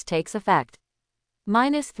 the curse takes effect.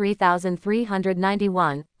 Minus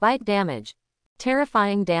 3,391, bite damage.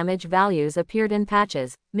 Terrifying damage values appeared in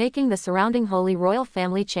patches, making the surrounding holy royal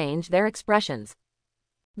family change their expressions.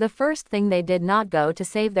 The first thing they did not go to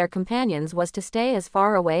save their companions was to stay as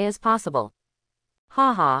far away as possible.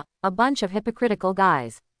 Haha, a bunch of hypocritical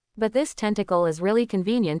guys. But this tentacle is really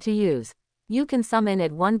convenient to use. You can summon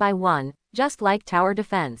it one by one, just like tower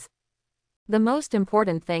defense. The most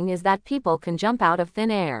important thing is that people can jump out of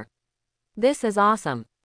thin air. This is awesome.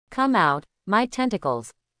 Come out, my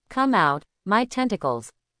tentacles. Come out, my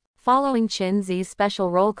tentacles. Following Chinzi's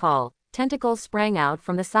special roll call, tentacles sprang out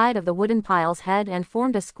from the side of the wooden pile's head and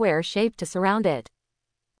formed a square shape to surround it.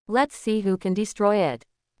 Let's see who can destroy it.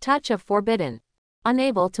 Touch of forbidden.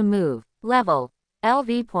 Unable to move. Level.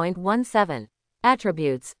 LV.17.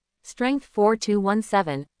 Attributes. Strength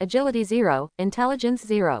 4217, Agility 0, Intelligence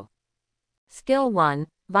 0. Skill 1,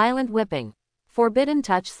 Violent Whipping. Forbidden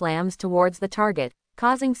touch slams towards the target,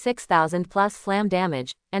 causing 6,000 plus slam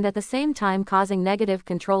damage, and at the same time causing negative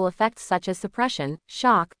control effects such as suppression,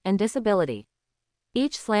 shock, and disability.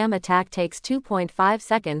 Each slam attack takes 2.5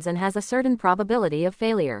 seconds and has a certain probability of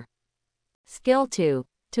failure. Skill 2,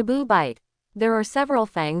 Taboo Bite. There are several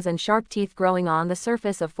fangs and sharp teeth growing on the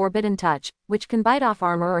surface of forbidden touch, which can bite off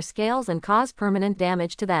armor or scales and cause permanent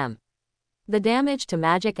damage to them. The damage to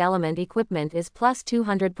magic element equipment is plus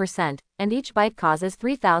 200%, and each bite causes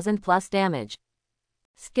 3,000 plus damage.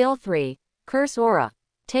 Skill 3, Curse Aura.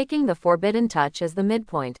 Taking the forbidden touch as the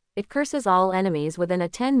midpoint, it curses all enemies within a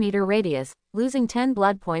 10-meter radius, losing 10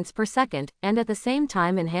 blood points per second, and at the same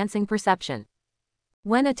time enhancing perception.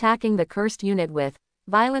 When attacking the cursed unit with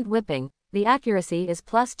Violent Whipping, the accuracy is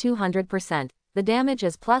plus 200%, the damage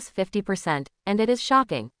is plus 50%, and it is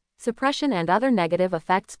shocking. Suppression and other negative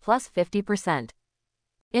effects plus 50%.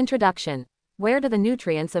 Introduction. Where do the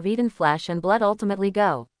nutrients of eaten flesh and blood ultimately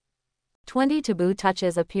go? 20 taboo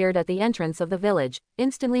touches appeared at the entrance of the village,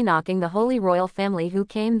 instantly knocking the holy royal family who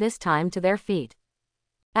came this time to their feet.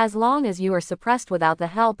 As long as you are suppressed without the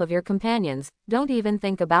help of your companions, don't even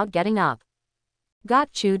think about getting up.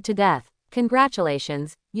 Got chewed to death.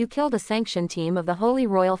 Congratulations, you killed a sanctioned team of the Holy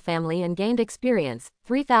Royal Family and gained experience,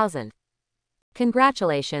 3,000.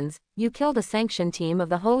 Congratulations, you killed a sanctioned team of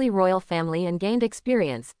the Holy Royal Family and gained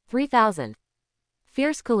experience, 3,000.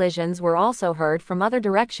 Fierce collisions were also heard from other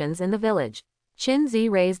directions in the village. Qin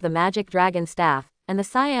raised the magic dragon staff, and the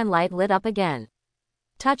cyan light lit up again.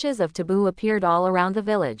 Touches of taboo appeared all around the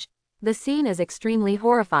village. The scene is extremely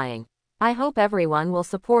horrifying. I hope everyone will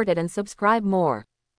support it and subscribe more.